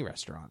for any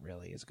restaurant.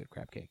 Really, is a good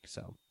crab cake.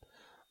 So.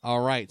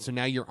 All right, so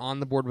now you're on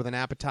the board with an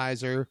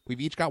appetizer.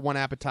 We've each got one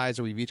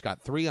appetizer. We've each got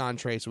 3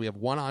 entrees, so we have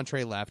 1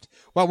 entree left.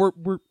 Well,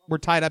 we're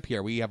tied up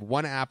here. We have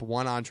 1 app,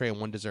 1 entree, and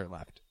 1 dessert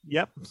left.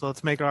 Yep. So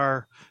let's make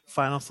our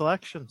final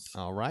selections.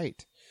 All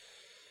right.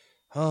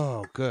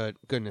 Oh,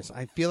 goodness.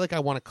 I feel like I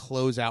want to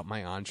close out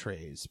my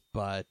entrees,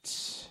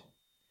 but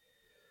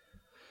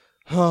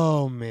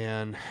oh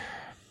man.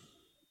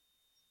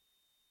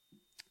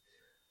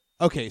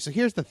 Okay, so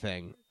here's the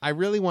thing. I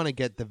really want to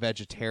get the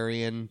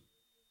vegetarian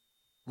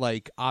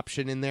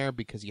option in there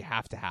because you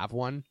have to have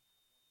one.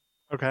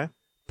 Okay.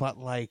 But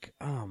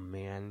oh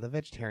man, the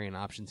vegetarian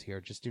options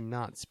here just do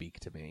not speak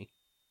to me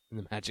in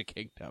the Magic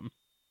Kingdom.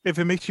 If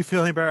it makes you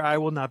feel any better, I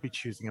will not be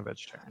choosing a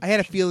vegetarian. I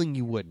had a feeling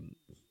you wouldn't,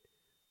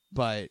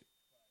 but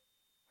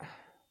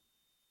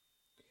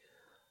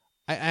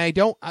I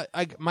don't.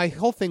 My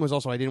whole thing was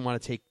also I didn't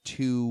want to take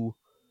 2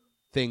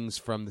 things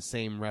from the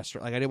same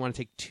restaurant. I didn't want to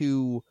take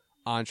 2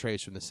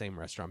 entrees from the same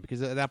restaurant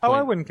because at that point,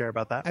 I wouldn't care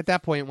about that. At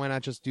that point, why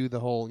not just do the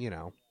whole,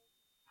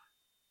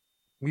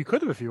 We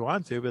could have if you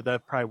want to, but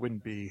that probably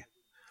wouldn't be,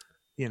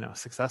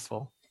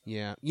 successful.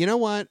 Yeah. You know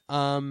what?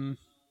 I'm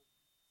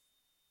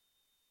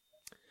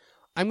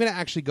going to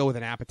actually go with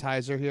an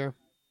appetizer here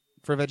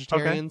for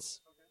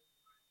vegetarians.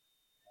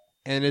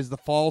 Okay. And it is the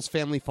Falls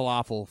Family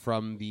Falafel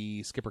from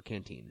the Skipper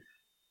Canteen.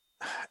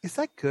 Is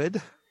that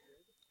good?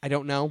 I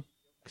don't know.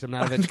 Because I'm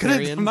not a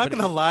vegetarian. I'm not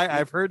going to lie.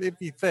 I've heard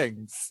iffy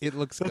things. It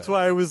looks That's good.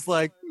 why I was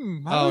like,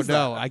 oh,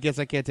 no. I guess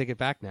I can't take it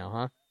back now,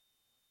 huh?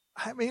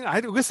 I mean,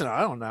 listen,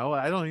 I don't know.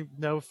 I don't even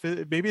know if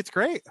maybe it's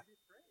great.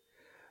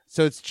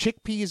 So it's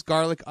chickpeas,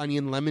 garlic,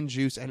 onion, lemon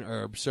juice, and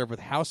herbs served with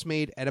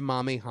house-made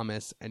edamame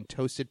hummus and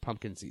toasted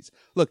pumpkin seeds.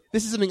 Look,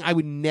 this is something I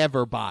would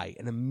never buy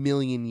in a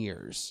million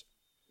years.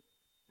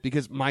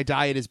 Because my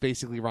diet is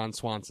basically Ron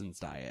Swanson's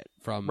diet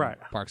from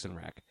Parks and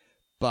Rec.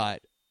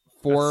 But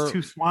That's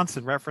 2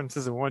 Swanson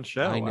references in one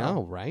show. I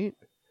know, right?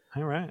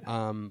 All right.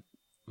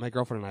 My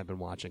girlfriend and I have been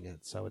watching it,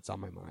 so it's on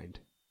my mind.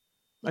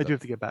 I do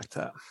have to get back to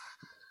that.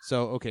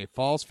 So, okay,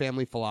 Falls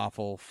Family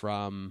Falafel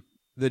from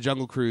the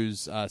Jungle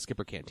Cruise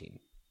Skipper Canteen.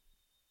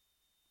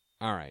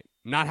 All right.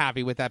 Not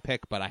happy with that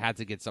pick, but I had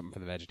to get something for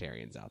the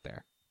vegetarians out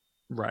there.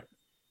 Right.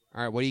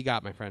 All right, what do you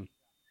got, my friend?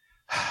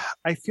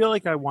 I feel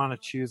like I want to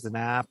choose an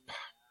app.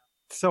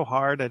 It's so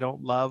hard. I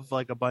don't love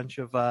a bunch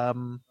of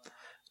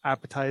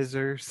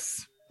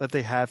appetizers that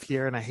they have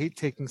here, and I hate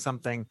taking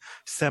something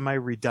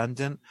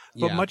semi-redundant,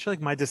 but much like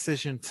my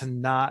decision to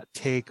not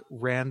take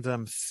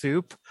random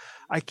soup,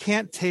 I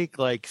can't take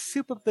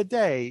soup of the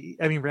day.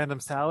 I mean, random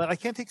salad. I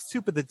can't take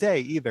soup of the day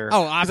either.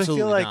 Oh, absolutely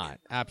I feel like, not.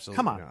 Absolutely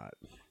come on. not.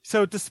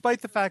 So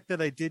despite the fact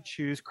that I did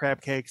choose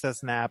crab cakes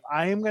as an app,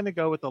 I am going to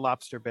go with the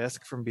lobster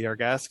bisque from Be Our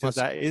Guest because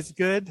that is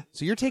good.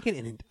 So you're taking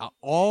an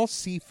all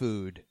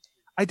seafood.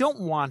 I don't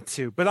want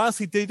to, but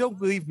honestly, they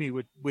don't leave me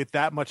with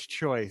that much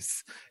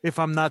choice if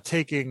I'm not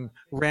taking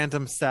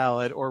random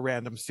salad or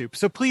random soup.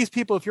 So please,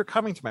 people, if you're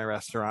coming to my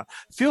restaurant,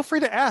 feel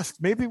free to ask.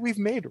 Maybe we've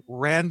made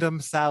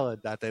random salad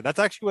that day. That's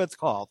actually what it's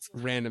called.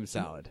 Random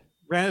salad.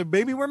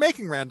 Maybe we're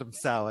making random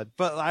salad,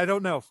 but I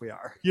don't know if we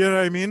are. You know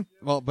what I mean?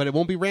 Well, but it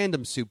won't be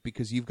random soup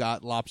because you've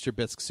got lobster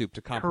bisque soup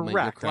to complement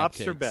your crab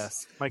lobster cakes.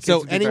 bisque. My kids so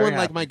would be anyone very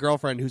like happy. my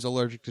girlfriend who's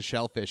allergic to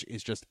shellfish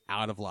is just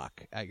out of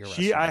luck at your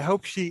restaurant. I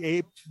hope she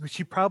ate.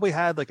 She probably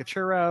had a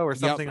churro or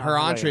something. Yep, her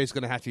entree is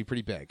going to have to be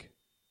pretty big.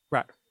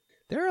 Right.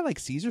 There are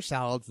Caesar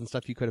salads and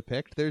stuff you could have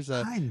picked. There's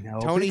I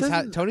know.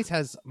 Tony's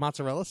has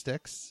mozzarella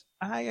sticks.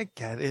 I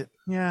get it.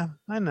 Yeah,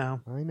 I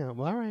know.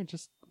 Well, all right,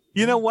 just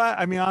You know what?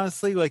 I mean,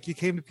 honestly, like you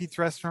came to Pete's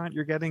Restaurant,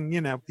 you're getting,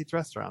 Pete's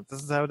Restaurant.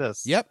 This is how it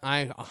is. Yep,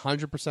 I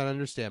 100%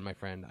 understand, my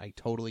friend. I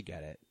totally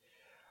get it.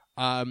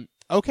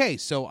 Okay,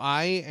 so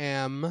I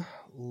am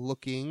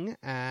looking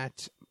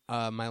at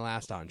my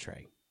last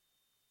entree.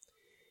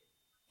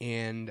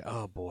 And,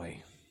 oh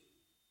boy.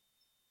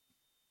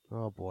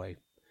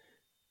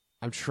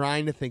 I'm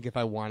trying to think if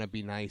I want to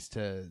be nice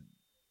to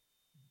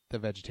the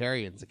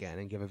vegetarians again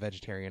and give a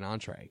vegetarian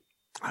entree.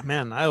 Oh,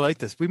 man, I like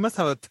this. We must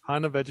have a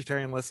ton of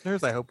vegetarian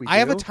listeners. I hope we do. I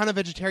have a ton of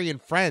vegetarian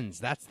friends.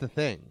 That's the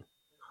thing.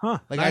 Huh,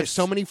 Like, nice. I have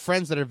so many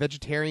friends that are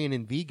vegetarian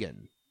and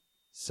vegan.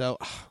 So,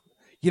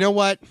 you know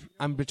what?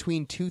 I'm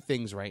between two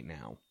things right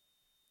now.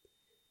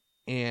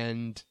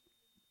 And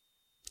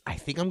I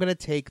think I'm going to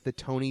take the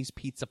Tony's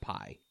Pizza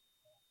Pie.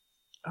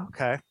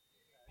 Okay.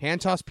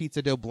 Hand-tossed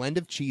pizza dough, blend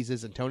of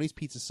cheeses, and Tony's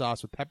pizza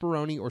sauce with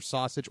pepperoni or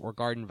sausage or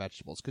garden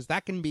vegetables. Because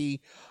that can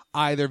be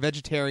either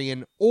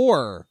vegetarian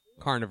or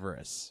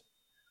carnivorous.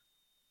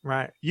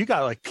 Right. You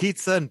got like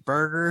pizza and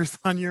burgers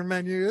on your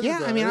menu. Yeah,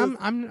 I mean,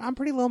 I'm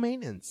pretty low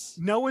maintenance.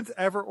 No one's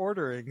ever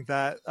ordering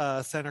that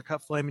center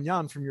cut filet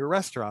mignon from your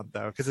restaurant,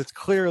 though, because it's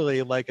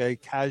clearly like a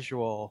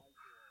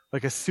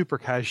super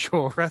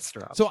casual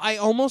restaurant. So I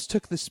almost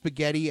took the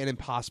spaghetti and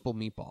Impossible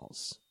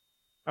meatballs.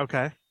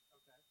 Okay.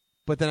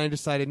 But then I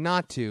decided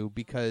not to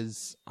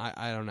because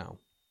I don't know.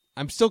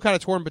 I'm still kind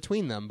of torn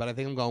between them, but I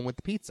think I'm going with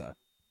the pizza.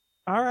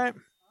 All right.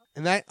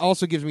 And that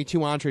also gives me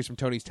 2 entrees from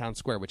Tony's Town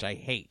Square, which I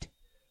hate.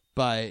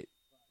 But,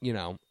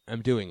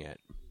 I'm doing it.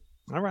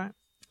 All right.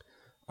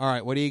 All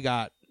right, what do you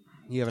got?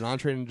 You have an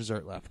entree and a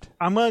dessert left.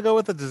 I'm going to go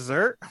with a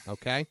dessert.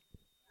 Okay.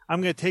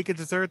 I'm going to take a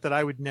dessert that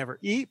I would never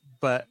eat,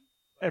 but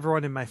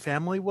everyone in my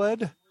family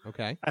would.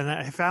 Okay. And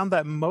I found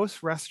that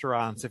most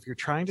restaurants, if you're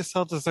trying to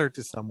sell dessert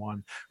to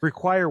someone,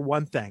 require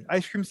one thing.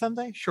 Ice cream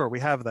sundae? Sure, we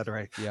have that,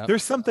 right? Yep.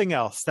 There's something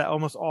else that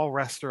almost all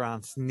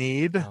restaurants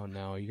need. Oh,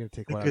 no. You're going to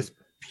take one. Because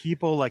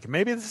people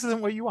maybe this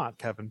isn't what you want,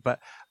 Kevin, but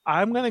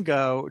I'm going to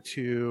go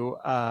to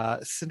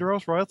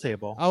Cinderella's Royal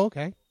Table. Oh,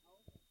 okay.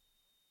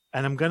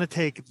 And I'm going to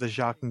take the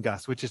Jacques and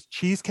Gus, which is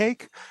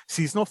cheesecake,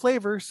 seasonal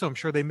flavors. So I'm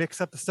sure they mix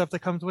up the stuff that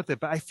comes with it.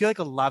 But I feel like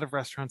a lot of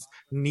restaurants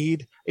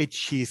need a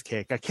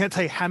cheesecake. I can't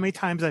tell you how many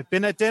times I've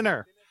been at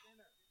dinner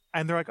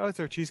and they're like, oh, is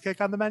there a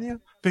cheesecake on the menu?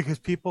 Because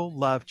people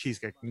love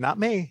cheesecake. Not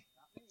me.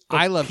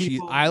 I love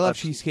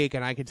cheesecake,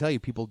 and I can tell you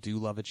people do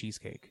love a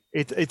cheesecake.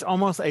 It's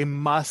almost a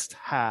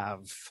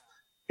must-have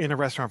in a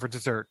restaurant for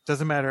dessert.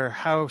 Doesn't matter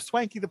how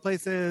swanky the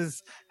place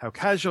is, how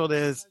casual it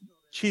is.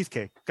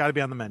 Cheesecake got to be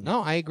on the menu.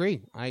 No, I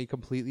agree. I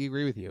completely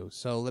agree with you.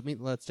 So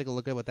let's take a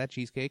look at what that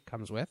cheesecake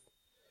comes with.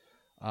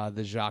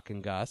 The Jacques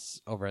and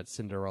Gus over at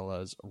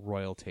Cinderella's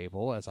Royal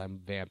Table, as I'm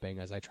vamping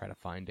as I try to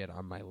find it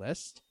on my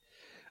list.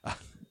 I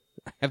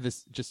have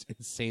this just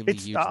insanely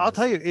huge I'll list.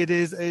 tell you,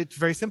 it's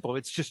very simple.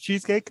 It's just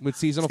cheesecake with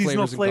seasonal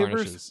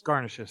flavors and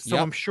garnishes. So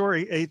Yep. I'm sure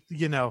it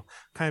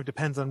kind of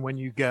depends on when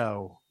you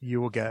go,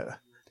 you will get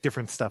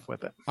different stuff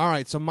with it. All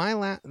right, so my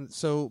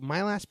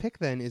last pick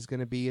then is going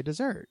to be a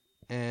dessert.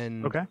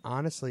 And okay.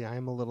 Honestly,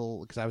 I'm a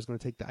little, because I was going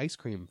to take the ice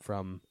cream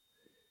from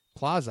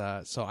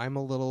Plaza, so I'm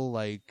a little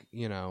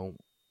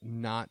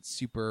not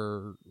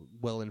super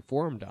well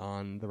informed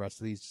on the rest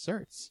of these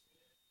desserts.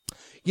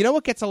 You know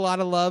what gets a lot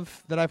of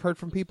love that I've heard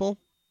from people?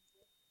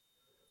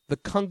 The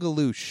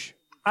Kungaloosh.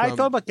 I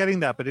thought about getting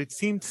that, but it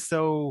seemed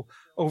so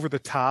over the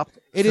top.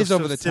 It is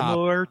over the top.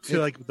 Similar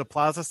to the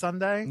Plaza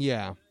Sundae.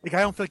 Yeah. I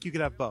don't feel like you could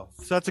have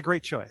both. So that's a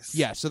great choice.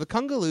 Yeah, so the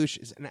Kungaloosh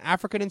is an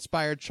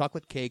African-inspired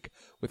chocolate cake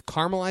with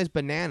caramelized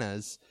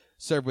bananas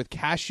served with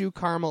cashew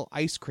caramel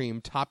ice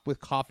cream topped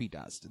with coffee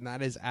dust. And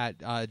that is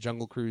at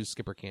Jungle Cruise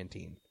Skipper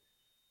Canteen.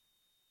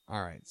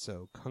 All right,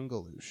 so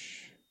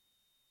Kungaloosh.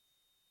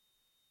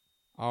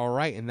 All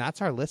right, and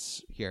that's our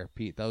list here,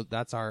 Pete.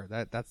 That's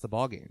the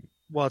ball game.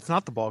 Well, it's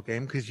not the ball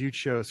game because you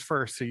chose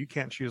first, so you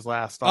can't choose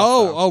last.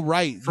 Oh,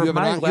 right. For you have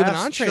an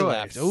entree choice,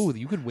 left. Oh,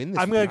 you could win this.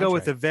 I'm going to go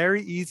with a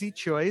very easy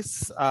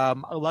choice.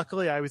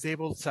 Luckily, I was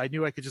able to. I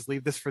knew I could just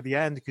leave this for the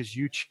end because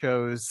you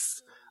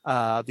chose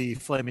the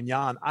filet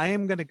mignon. I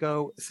am going to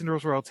go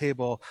Cinderella's Royal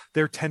Table.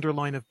 Their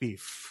tenderloin of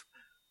beef.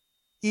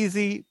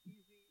 Easy.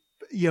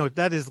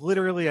 That is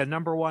literally a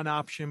number one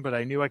option, but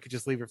I knew I could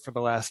just leave it for the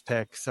last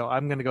pick. So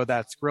I'm going to go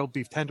that's grilled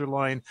beef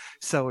tenderloin,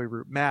 celery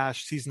root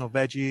mash, seasonal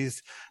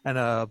veggies, and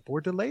a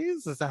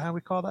bordelaise. Is that how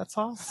we call that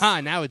sauce?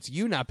 Now it's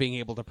you not being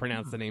able to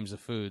pronounce the names of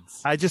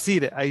foods. I just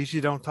eat it. I usually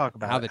don't talk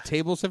about how it. The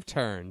tables have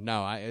turned.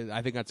 No,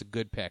 I think that's a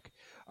good pick.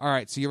 All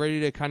right, so you're ready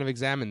to kind of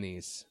examine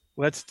these.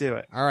 Let's do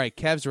it. All right,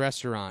 Kev's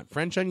Restaurant,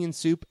 French onion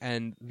soup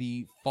and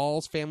the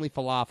Falls family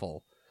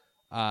falafel.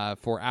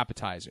 For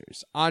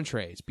appetizers.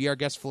 Entrees, Be Our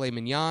Guest filet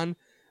mignon,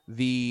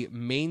 the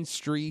Main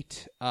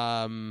Street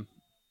burger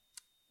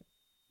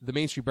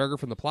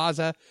from the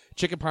Plaza,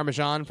 chicken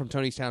parmesan from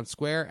Tony's Town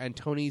Square, and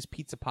Tony's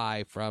pizza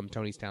pie from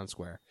Tony's Town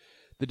Square.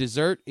 The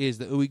dessert is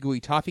the ooey gooey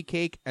toffee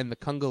cake and the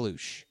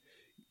Kungaloosh.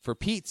 For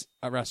Pete's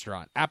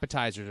Restaurant,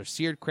 appetizers are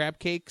seared crab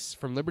cakes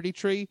from Liberty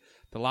Tree,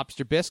 the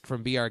lobster bisque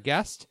from Be Our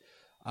Guest.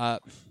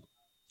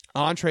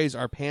 Entrees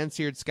are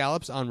pan-seared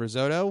scallops on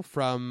risotto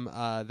from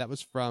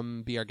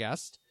Be Our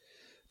Guest.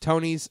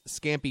 Tony's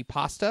Scampi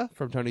Pasta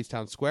from Tony's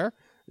Town Square,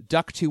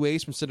 Duck 2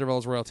 Ways from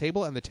Cinderella's Royal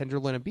Table, and the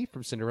Tenderloin and Beef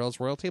from Cinderella's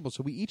Royal Table.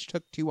 So we each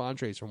took 2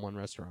 entrees from one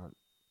restaurant.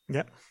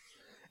 Yep.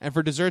 And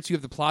for desserts, you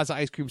have the Plaza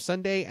Ice Cream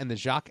Sundae and the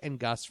Jacques and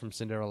Gus from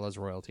Cinderella's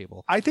Royal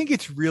Table. I think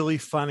it's really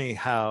funny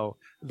how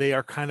they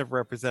are kind of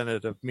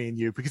representative of me and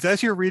you, because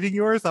as you're reading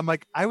yours, I'm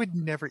like, I would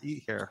never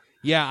eat here.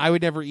 Yeah, I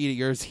would never eat at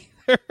yours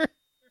either.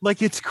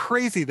 Like, it's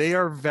crazy. They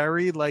are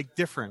very, like,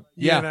 different.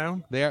 Yeah, You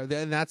know? they are,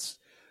 and that's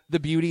the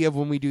beauty of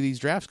when we do these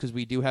drafts, because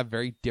we do have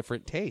very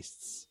different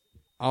tastes.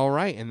 All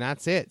right, and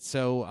that's it.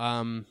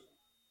 So,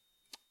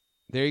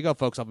 there you go,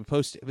 folks. I'll be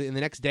posting in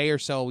the next day or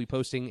so. I'll be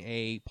posting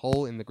a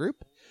poll in the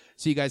group,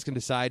 so you guys can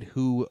decide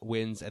who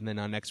wins. And then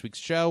on next week's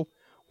show,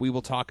 we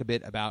will talk a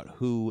bit about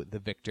who the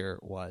victor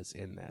was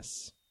in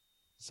this.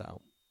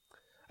 So,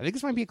 I think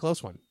this might be a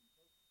close one.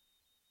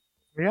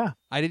 Yeah.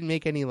 I didn't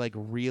make any like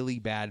really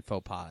bad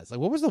faux pas. Like,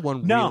 what was the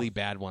one really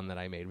bad one that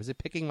I made? Was it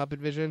picking Muppet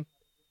Vision?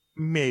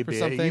 Maybe. For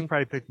something? You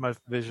probably picked Muppet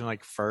Vision,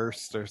 like,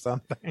 first or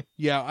something.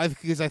 Yeah,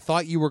 because I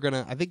thought you were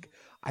gonna. I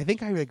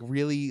think I like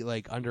really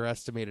like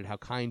underestimated how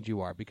kind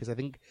you are, because I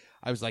think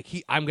I was like,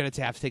 I'm gonna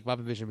have to take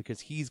Muppet Vision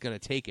because he's gonna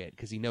take it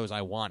because he knows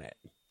I want it.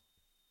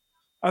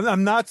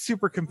 I'm not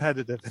super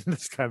competitive in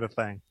this kind of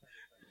thing.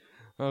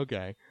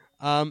 Okay.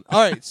 All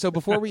right. So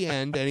before we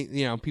end,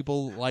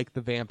 people like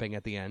the vamping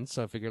at the end,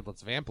 so I figured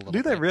let's vamp a little.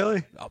 Do they bit.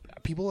 really?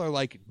 People are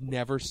like,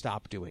 never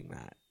stop doing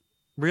that.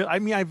 Real? I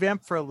mean, I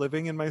vamp for a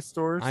living in my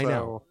store. I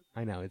know.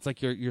 It's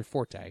like your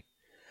forte.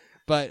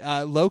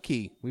 But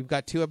Loki, we've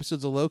got 2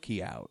 episodes of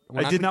Loki out.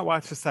 I did not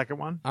watch the second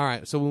one. All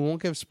right, so we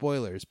won't give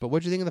spoilers. But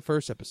what do you think of the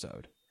first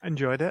episode?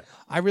 Enjoyed it.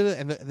 I really,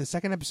 and the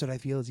second episode I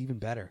feel is even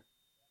better.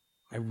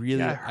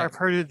 I've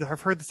heard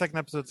the second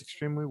episode's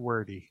extremely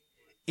wordy.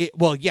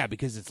 Well, yeah,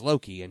 because it's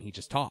Loki and he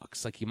just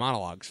talks, like he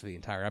monologues for the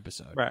entire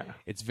episode. Right.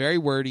 It's very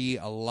wordy.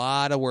 A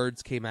lot of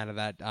words came out of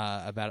that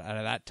out of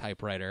that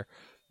typewriter.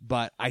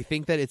 But I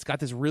think that it's got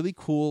this really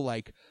cool,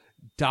 like,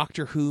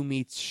 Doctor Who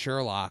meets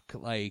Sherlock,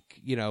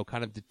 like,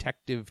 kind of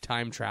detective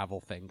time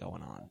travel thing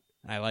going on.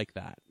 I like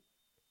that.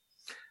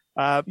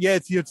 Yeah,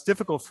 it's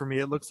difficult for me.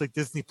 It looks like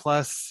Disney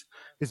Plus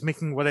is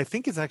making what I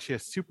think is actually a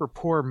super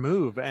poor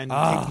move and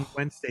taking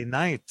Wednesday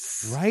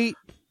nights. Right.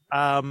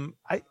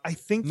 I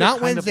think not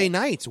Wednesday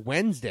nights,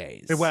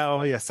 Wednesdays.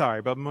 Well, yeah,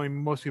 sorry, but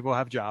most people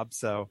have jobs,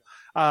 so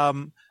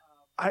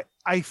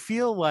I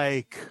feel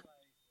like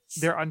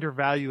they're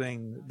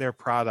undervaluing their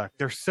product.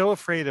 They're so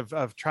afraid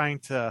of trying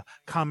to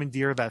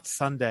commandeer that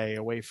Sunday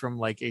away from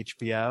like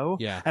HBO.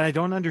 Yeah. And I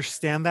don't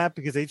understand that,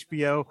 because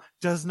HBO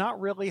does not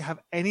really have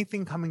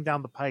anything coming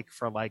down the pike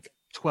for like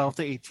 12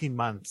 to 18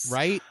 months.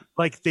 Right.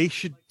 Like they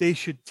should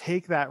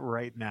take that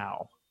right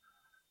now.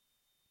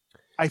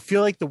 I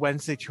feel like the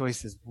Wednesday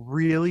choice is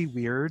really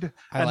weird.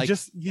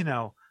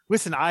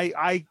 Listen,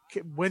 I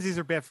Wednesdays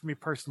are bad for me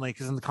personally,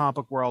 because in the comic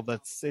book world,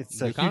 it's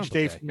a huge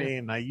day for me,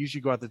 and I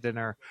usually go out to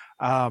dinner.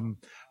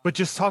 But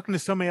just talking to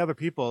so many other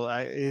people,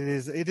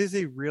 it is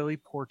a really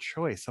poor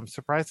choice. I'm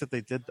surprised that they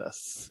did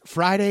this.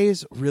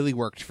 Fridays really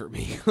worked for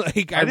me.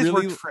 Fridays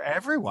worked for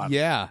everyone.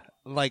 Yeah,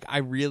 like I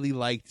really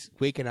liked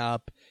waking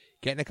up,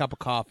 getting a cup of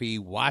coffee,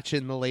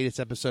 watching the latest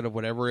episode of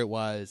whatever it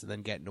was, and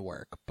then getting to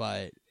work.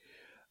 But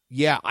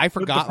yeah, I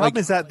forgot. But the problem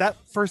is that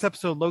first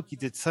episode of Loki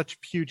did such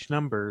huge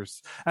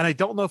numbers, and I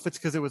don't know if it's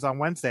because it was on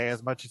Wednesday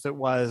as much as it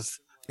was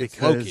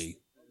because Loki.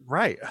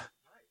 Right.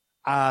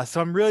 So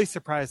I'm really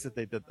surprised that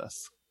they did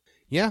this.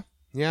 Yeah,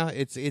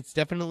 it's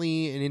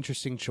definitely an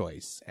interesting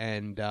choice,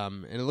 and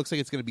it looks like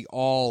it's going to be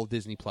all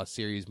Disney Plus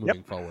series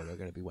moving forward are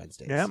going to be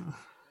Wednesdays. Yeah.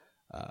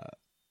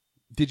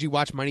 Did you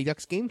watch Mighty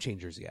Ducks Game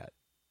Changers yet?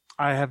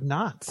 I have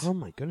not. Oh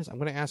my goodness, I'm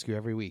going to ask you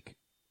every week.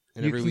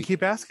 And you can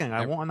keep asking.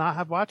 I won't not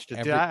have watched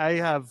it. I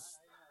have,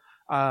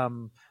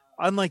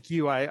 unlike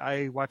you,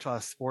 I watch a lot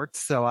of sports,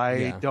 so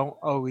I don't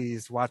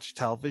always watch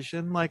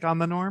television like on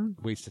the norm.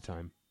 Waste of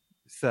time.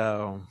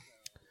 So,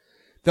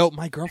 though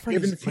my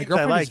girlfriend is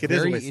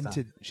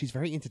she's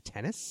very into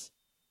tennis.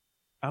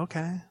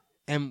 Okay.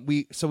 And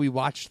we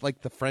watched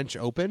like the French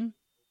Open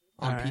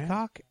on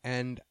Peacock,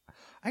 and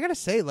I gotta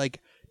say, like,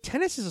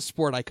 tennis is a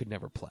sport I could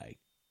never play,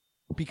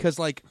 because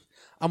like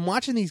I'm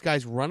watching these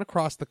guys run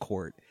across the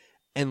court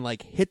and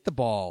like hit the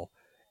ball,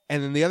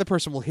 and then the other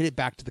person will hit it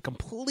back to the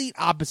complete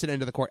opposite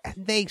end of the court,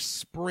 and they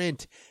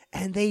sprint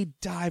and they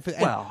dive. These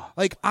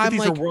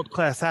are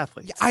world-class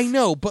athletes. I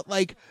know, but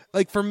like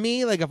for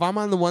me, like if I'm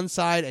on the one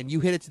side and you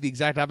hit it to the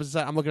exact opposite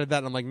side, I'm looking at that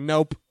and I'm like,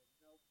 nope,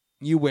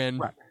 you win.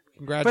 Right.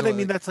 Congratulations. But I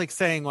mean, that's like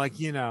saying, like,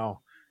 you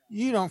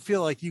don't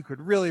feel like you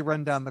could really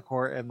run down the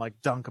court and like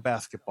dunk a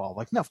basketball.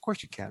 Like, no, of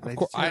course you can. Of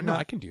course,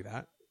 I can do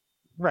that.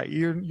 Right.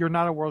 You're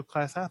not a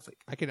world-class athlete.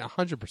 I can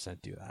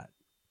 100% do that.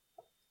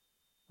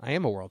 I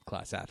am a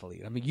world-class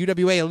athlete. I'm a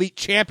UWA Elite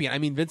Champion. I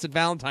mean, Vincent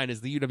Valentine is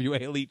the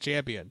UWA Elite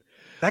Champion.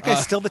 That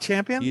guy's still the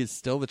champion? He is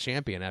still the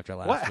champion after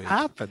last week. What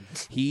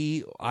happened?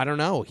 I don't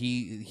know.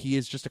 He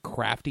is just a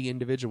crafty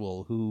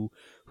individual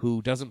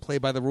who doesn't play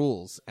by the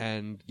rules,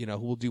 and who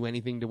will do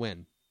anything to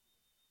win.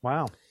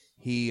 Wow.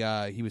 He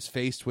was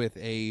faced with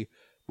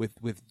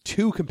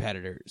 2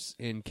 competitors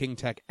in King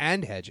Tech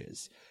and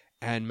Hedges,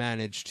 and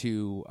managed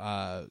to,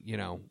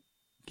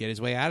 get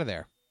his way out of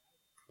there.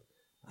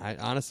 I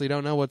honestly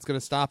don't know what's going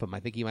to stop him. I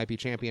think he might be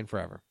champion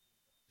forever.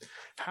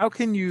 How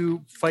can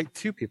you fight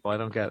two people? I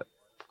don't get it.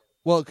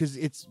 Well, because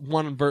it's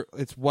one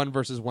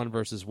versus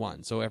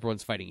one, so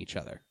everyone's fighting each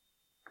other.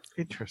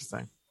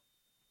 Interesting.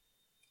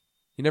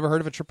 You never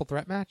heard of a triple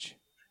threat match?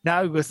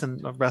 Now,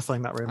 listen,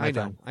 wrestling not really my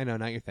thing. I know,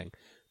 not your thing.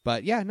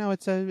 But yeah, no,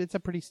 it's a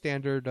pretty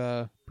standard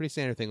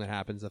thing that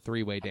happens. A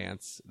 3-way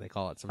dance, they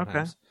call it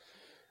sometimes.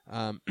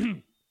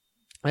 Okay.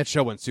 That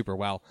show went super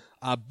well.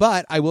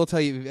 But I will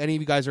tell you, if any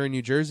of you guys are in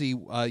New Jersey,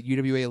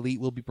 UWA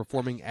Elite will be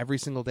performing every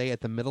single day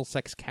at the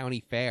Middlesex County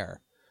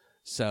Fair.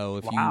 So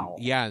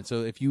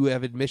if you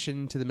have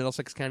admission to the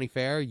Middlesex County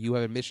Fair, you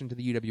have admission to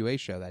the UWA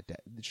show that day.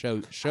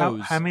 Shows.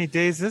 How many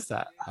days is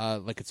that?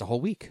 Like it's a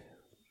whole week.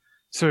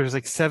 So there's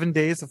like 7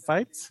 days of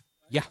fights?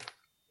 Yeah.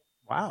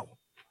 Wow.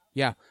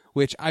 Yeah.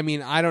 Which, I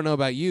mean, I don't know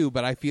about you,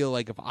 but I feel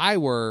like if I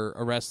were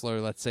a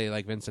wrestler, let's say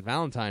like Vincent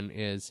Valentine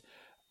is,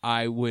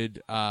 I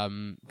would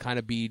kind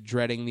of be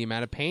dreading the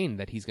amount of pain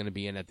that he's going to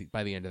be in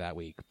by the end of that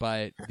week.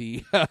 But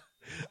the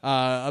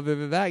other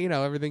than that,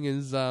 everything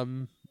is, it's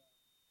going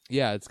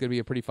to be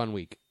a pretty fun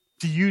week.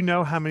 Do you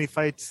know how many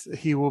fights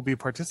he will be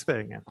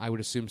participating in? I would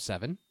assume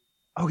 7.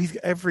 Oh, he's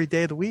every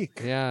day of the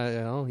week.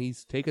 Yeah,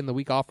 he's taking the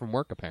week off from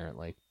work,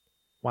 apparently.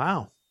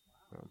 Wow.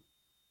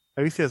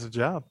 At least he has a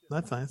job.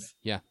 That's nice.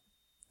 Yeah.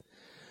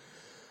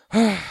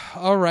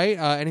 All right.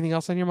 Anything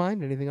else on your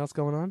mind? Anything else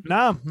going on?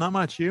 No, not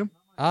much. You?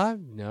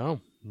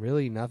 No,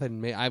 really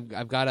nothing.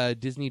 I've got a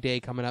Disney day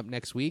coming up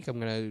next week. I'm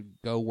gonna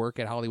go work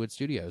at Hollywood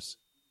Studios.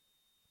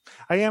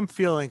 I am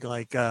feeling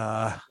like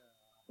a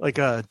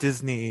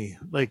Disney,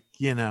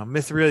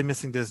 really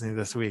missing Disney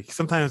this week.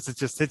 Sometimes it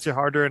just hits you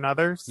harder than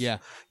others. Yeah.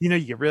 You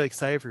get really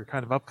excited for your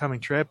kind of upcoming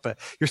trip, but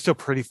you're still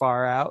pretty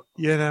far out,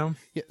 Yeah.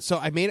 So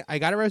I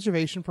got a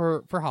reservation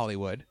for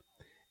Hollywood.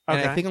 And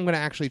I think I'm going to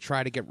actually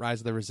try to get Rise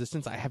of the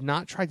Resistance. I have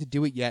not tried to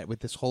do it yet with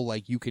this whole,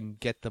 you can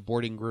get the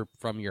boarding group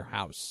from your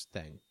house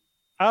thing.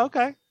 Oh,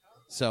 okay.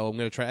 So I'm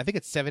going to try. I think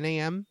it's 7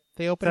 a.m.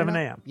 they open 7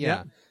 a.m. Yeah.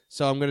 Yep.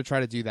 So I'm going to try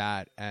to do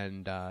that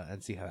and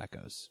see how that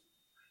goes.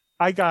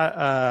 I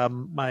got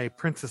my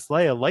Princess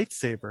Leia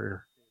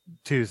lightsaber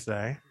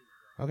Tuesday.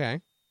 Okay.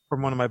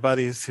 From one of my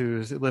buddies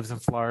who lives in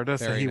Florida.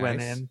 Very so he nice.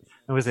 Went in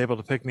and was able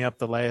to pick me up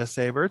the Leia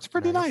saber. It's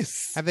pretty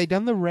nice. Have they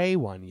done the Rey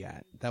one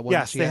yet? That one?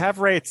 Yes, they have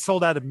Rey. It's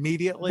sold out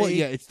immediately. Well,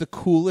 yeah, it's the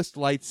coolest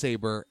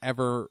lightsaber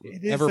ever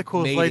made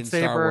in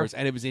Star Wars,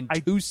 and it was in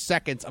 2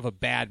 seconds of a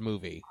bad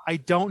movie. I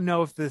don't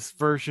know if this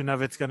version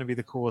of it's going to be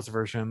the coolest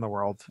version in the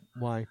world.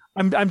 Why?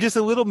 I'm just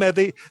a little mad.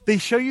 They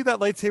show you that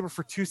lightsaber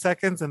for 2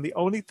 seconds, and the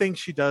only thing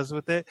she does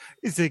with it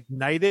is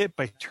ignite it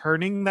by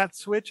turning that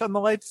switch on the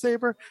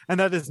lightsaber, and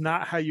that is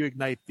not how you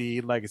ignite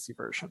the Legacy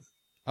version.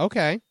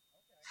 Okay.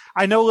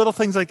 I know little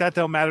things like that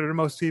don't matter to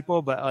most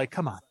people, but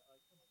come on.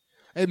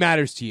 It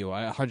matters to you.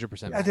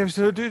 100%. Yeah, the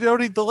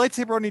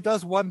lightsaber only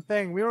does one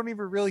thing. We don't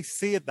even really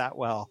see it that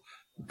well.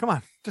 Come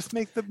on, just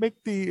make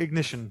the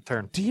ignition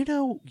turn. Do you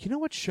know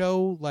what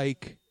show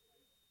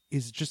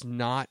is just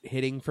not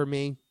hitting for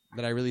me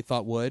that I really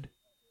thought would?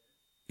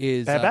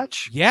 Is Bad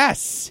Batch?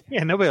 Yes.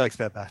 Yeah, nobody likes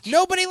Bad Batch.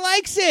 Nobody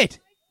likes it.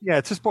 Yeah,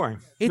 it's just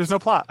boring. There's no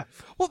plot.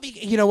 Well,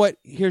 you know what?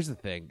 Here's the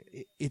thing.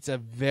 It's a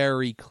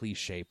very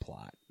cliche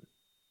plot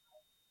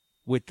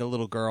with the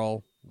little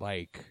girl,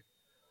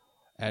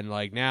 and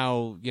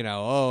now,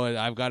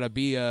 I've got to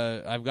be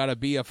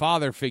a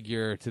father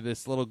figure to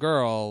this little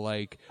girl.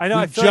 I know.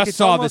 I just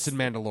saw this in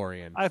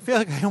Mandalorian. I feel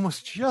like I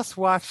almost just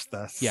watched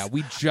this. Yeah,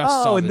 we just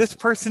saw. Oh, and this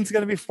person's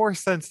going to be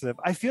force sensitive.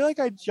 I feel like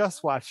I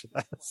just watched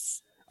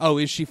this. Oh,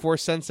 is she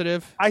force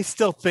sensitive? I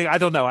still think I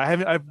don't know.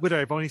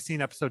 I've only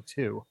seen episode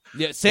 2.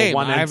 Yeah, same.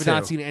 I have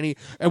not seen any.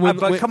 And when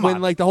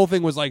the whole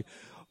thing was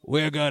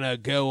we're gonna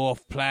go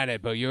off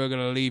planet, but you're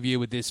gonna leave you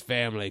with this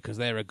family because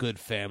they're a good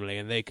family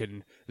and they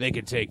can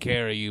take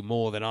care of you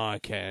more than I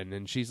can.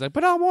 And she's like,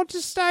 but I want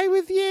to stay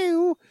with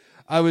you.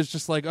 I was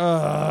just like,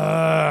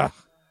 ugh.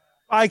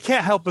 I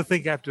can't help but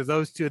think after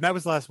those two, and that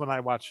was the last one I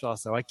watched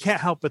also. I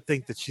can't help but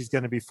think that she's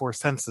going to be force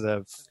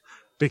sensitive.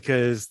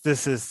 Because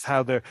this is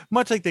how they're,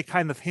 much like they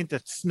kind of hint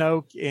at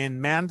Snoke in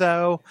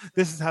Mando,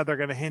 this is how they're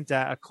going to hint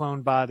at a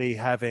clone body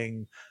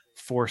having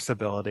force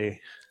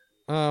ability.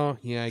 Oh,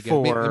 yeah, I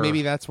guess.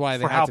 Maybe that's why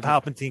they had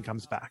Palpatine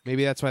comes back.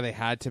 Maybe that's why they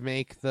had to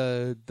make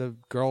the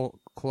girl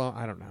clone.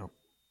 I don't know.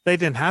 They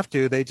didn't have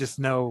to. They just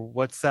know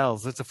what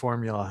sells. It's a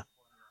formula.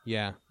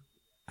 Yeah.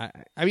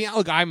 I mean,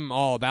 look, I'm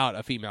all about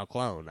a female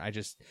clone. I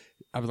was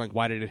like,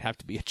 why did it have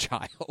to be a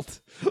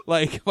child?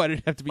 Why did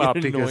it have to be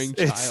an annoying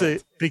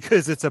child?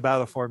 Because it's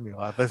about a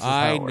formula.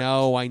 I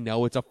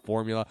know it's a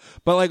formula.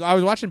 But I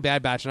was watching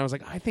Bad Batch and I was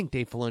like, I think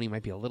Dave Filoni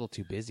might be a little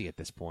too busy at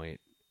this point.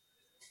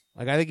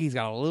 I think he's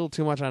got a little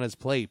too much on his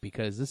plate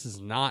because this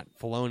is not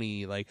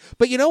Filoni.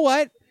 But you know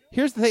what?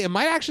 Here's the thing. It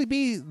might actually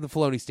be the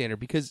Filoni standard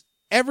because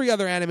every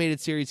other animated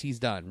series he's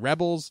done,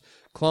 Rebels,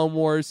 Clone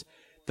Wars,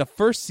 the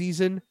first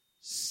season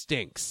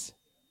stinks.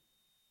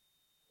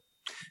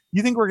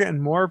 You think we're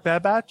getting more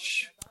Bad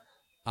Batch?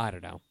 I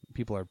don't know.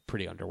 people are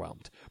pretty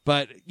underwhelmed.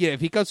 But yeah,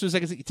 if he comes to a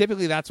second season,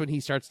 typically that's when he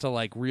starts to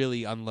like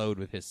really unload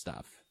with his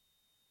stuff.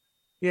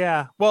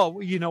 Yeah. Well,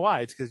 you know why?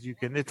 It's because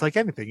it's like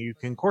anything. You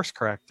can course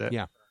correct it.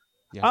 Yeah.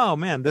 Oh,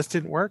 man, this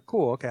didn't work?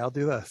 Cool. Okay, I'll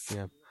do this.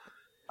 Yeah.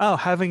 Oh,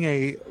 having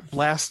a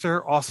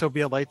blaster also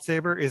be a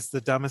lightsaber is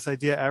the dumbest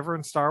idea ever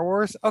in Star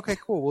Wars? Okay,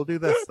 cool. We'll do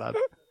this then.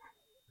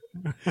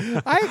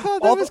 I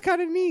thought that was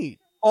kind of neat.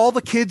 All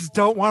the kids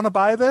don't want to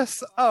buy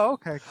this? Oh,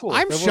 okay, cool.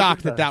 I'm Then we'll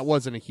shocked do that this. that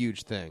wasn't a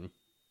huge thing.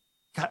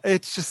 God,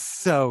 it's just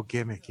so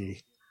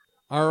gimmicky.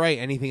 All right.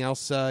 Anything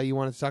else you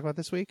wanted to talk about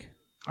this week?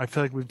 I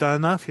feel like we've done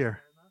enough here.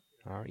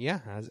 All right, yeah,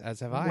 as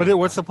have I.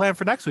 What's the plan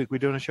for next week? We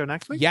doing a show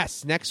next week?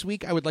 Yes, next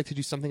week I would like to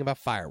do something about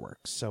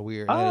fireworks. So that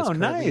is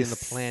currently in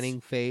the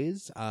planning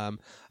phase. I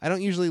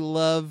don't usually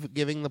love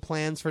giving the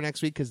plans for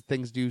next week because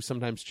things do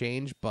sometimes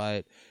change,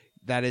 but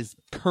that is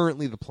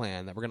currently the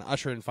plan, that we're going to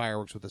usher in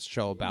fireworks with this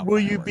show about Will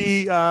fireworks. you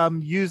be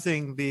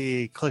using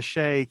the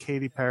cliche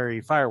Katy Perry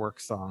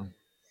fireworks song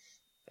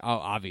Oh,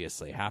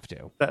 obviously, have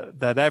to.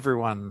 that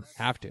everyone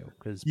Have to.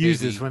 Because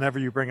uses whenever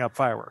you bring up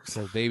fireworks?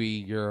 So, baby,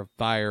 you're a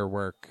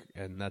firework,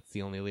 and that's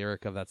the only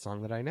lyric of that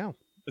song that I know.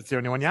 It's the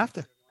only one you have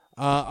to.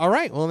 All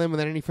right. Well, then,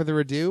 without any further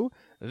ado,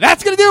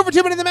 that's going to do it for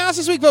 2 Men in the Mouse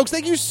this week, folks.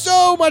 Thank you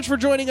so much for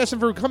joining us and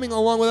for coming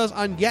along with us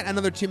on yet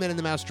another 2 Men in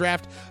the Mouse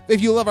draft.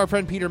 If you love our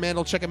friend Peter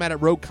Mandel, check him out at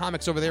Rogue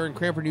Comics over there in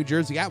Cranford, New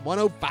Jersey at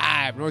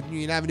 105 North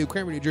Union Avenue,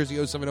 Cranford, New Jersey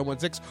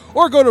 07016,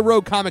 or go to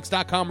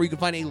roguecomics.com where you can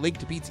find a link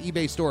to Pete's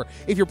eBay store.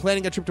 If you're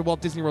planning a trip to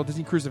Walt Disney World,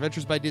 Disney Cruise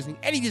Adventures by Disney,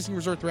 any Disney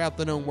resort throughout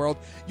the known world,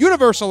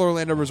 Universal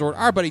Orlando Resort,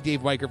 our buddy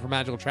Dave Weicker from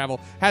Magical Travel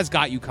has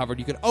got you covered.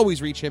 You can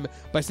always reach him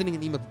by sending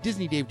an email to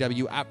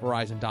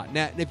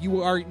DisneyDaveW@Verizon.net. And if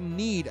you are in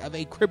need of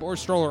a crib or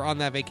stroller on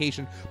that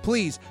vacation,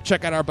 please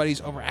check out our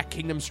buddies over at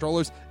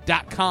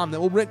KingdomStrollers.com that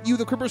will rent you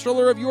the crib or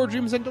stroller of your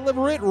dreams and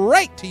deliver it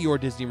right to your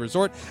Disney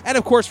resort. And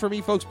of course, for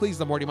me, folks, please,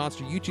 the Morty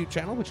Monster YouTube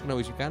channel, which can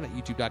always be found at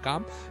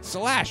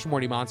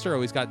youtube.com/Morty Monster.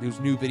 Always got those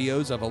new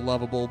videos of a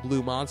lovable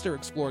blue monster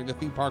exploring the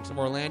theme parks of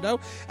Orlando.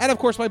 And of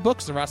course, my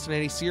books, the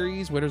Rocinante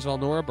series, Winters of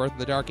Elnora, Birth of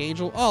the Dark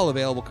Angel, all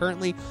available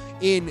currently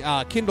in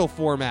Kindle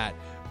format,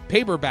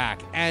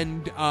 paperback,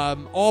 and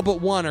all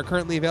but one are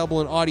currently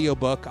available in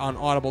audiobook on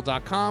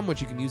audible.com,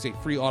 which you can use a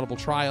free Audible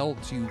trial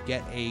to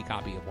get a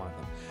copy of one of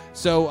them.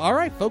 So, all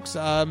right, folks,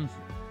 that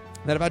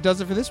about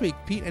does it for this week.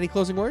 Pete, any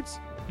closing words?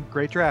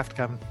 Great draft,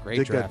 Kevin. Great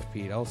Did draft,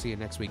 Pete. I'll see you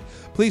next week.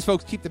 Please,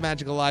 folks, keep the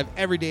magic alive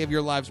every day of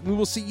your lives. We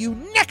will see you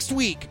next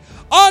week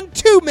on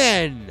 2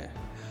 Men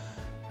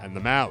and the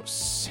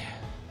Mouse.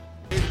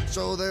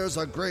 So there's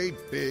a great,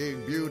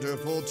 big,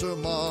 beautiful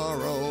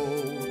tomorrow,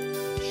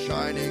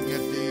 shining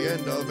at the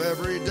end of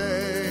every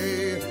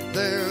day.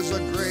 There's a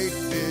great,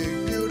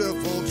 big,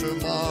 beautiful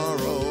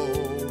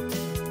tomorrow,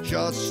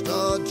 just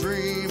a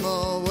dream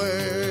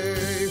away.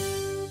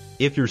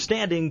 If you're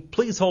standing,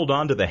 please hold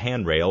on to the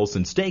handrails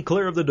and stay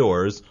clear of the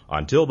doors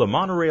until the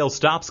monorail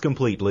stops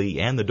completely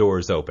and the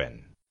doors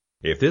open.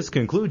 If this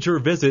concludes your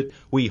visit,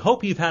 we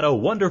hope you've had a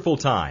wonderful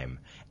time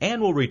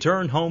and will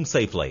return home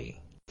safely.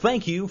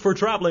 Thank you for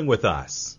traveling with us.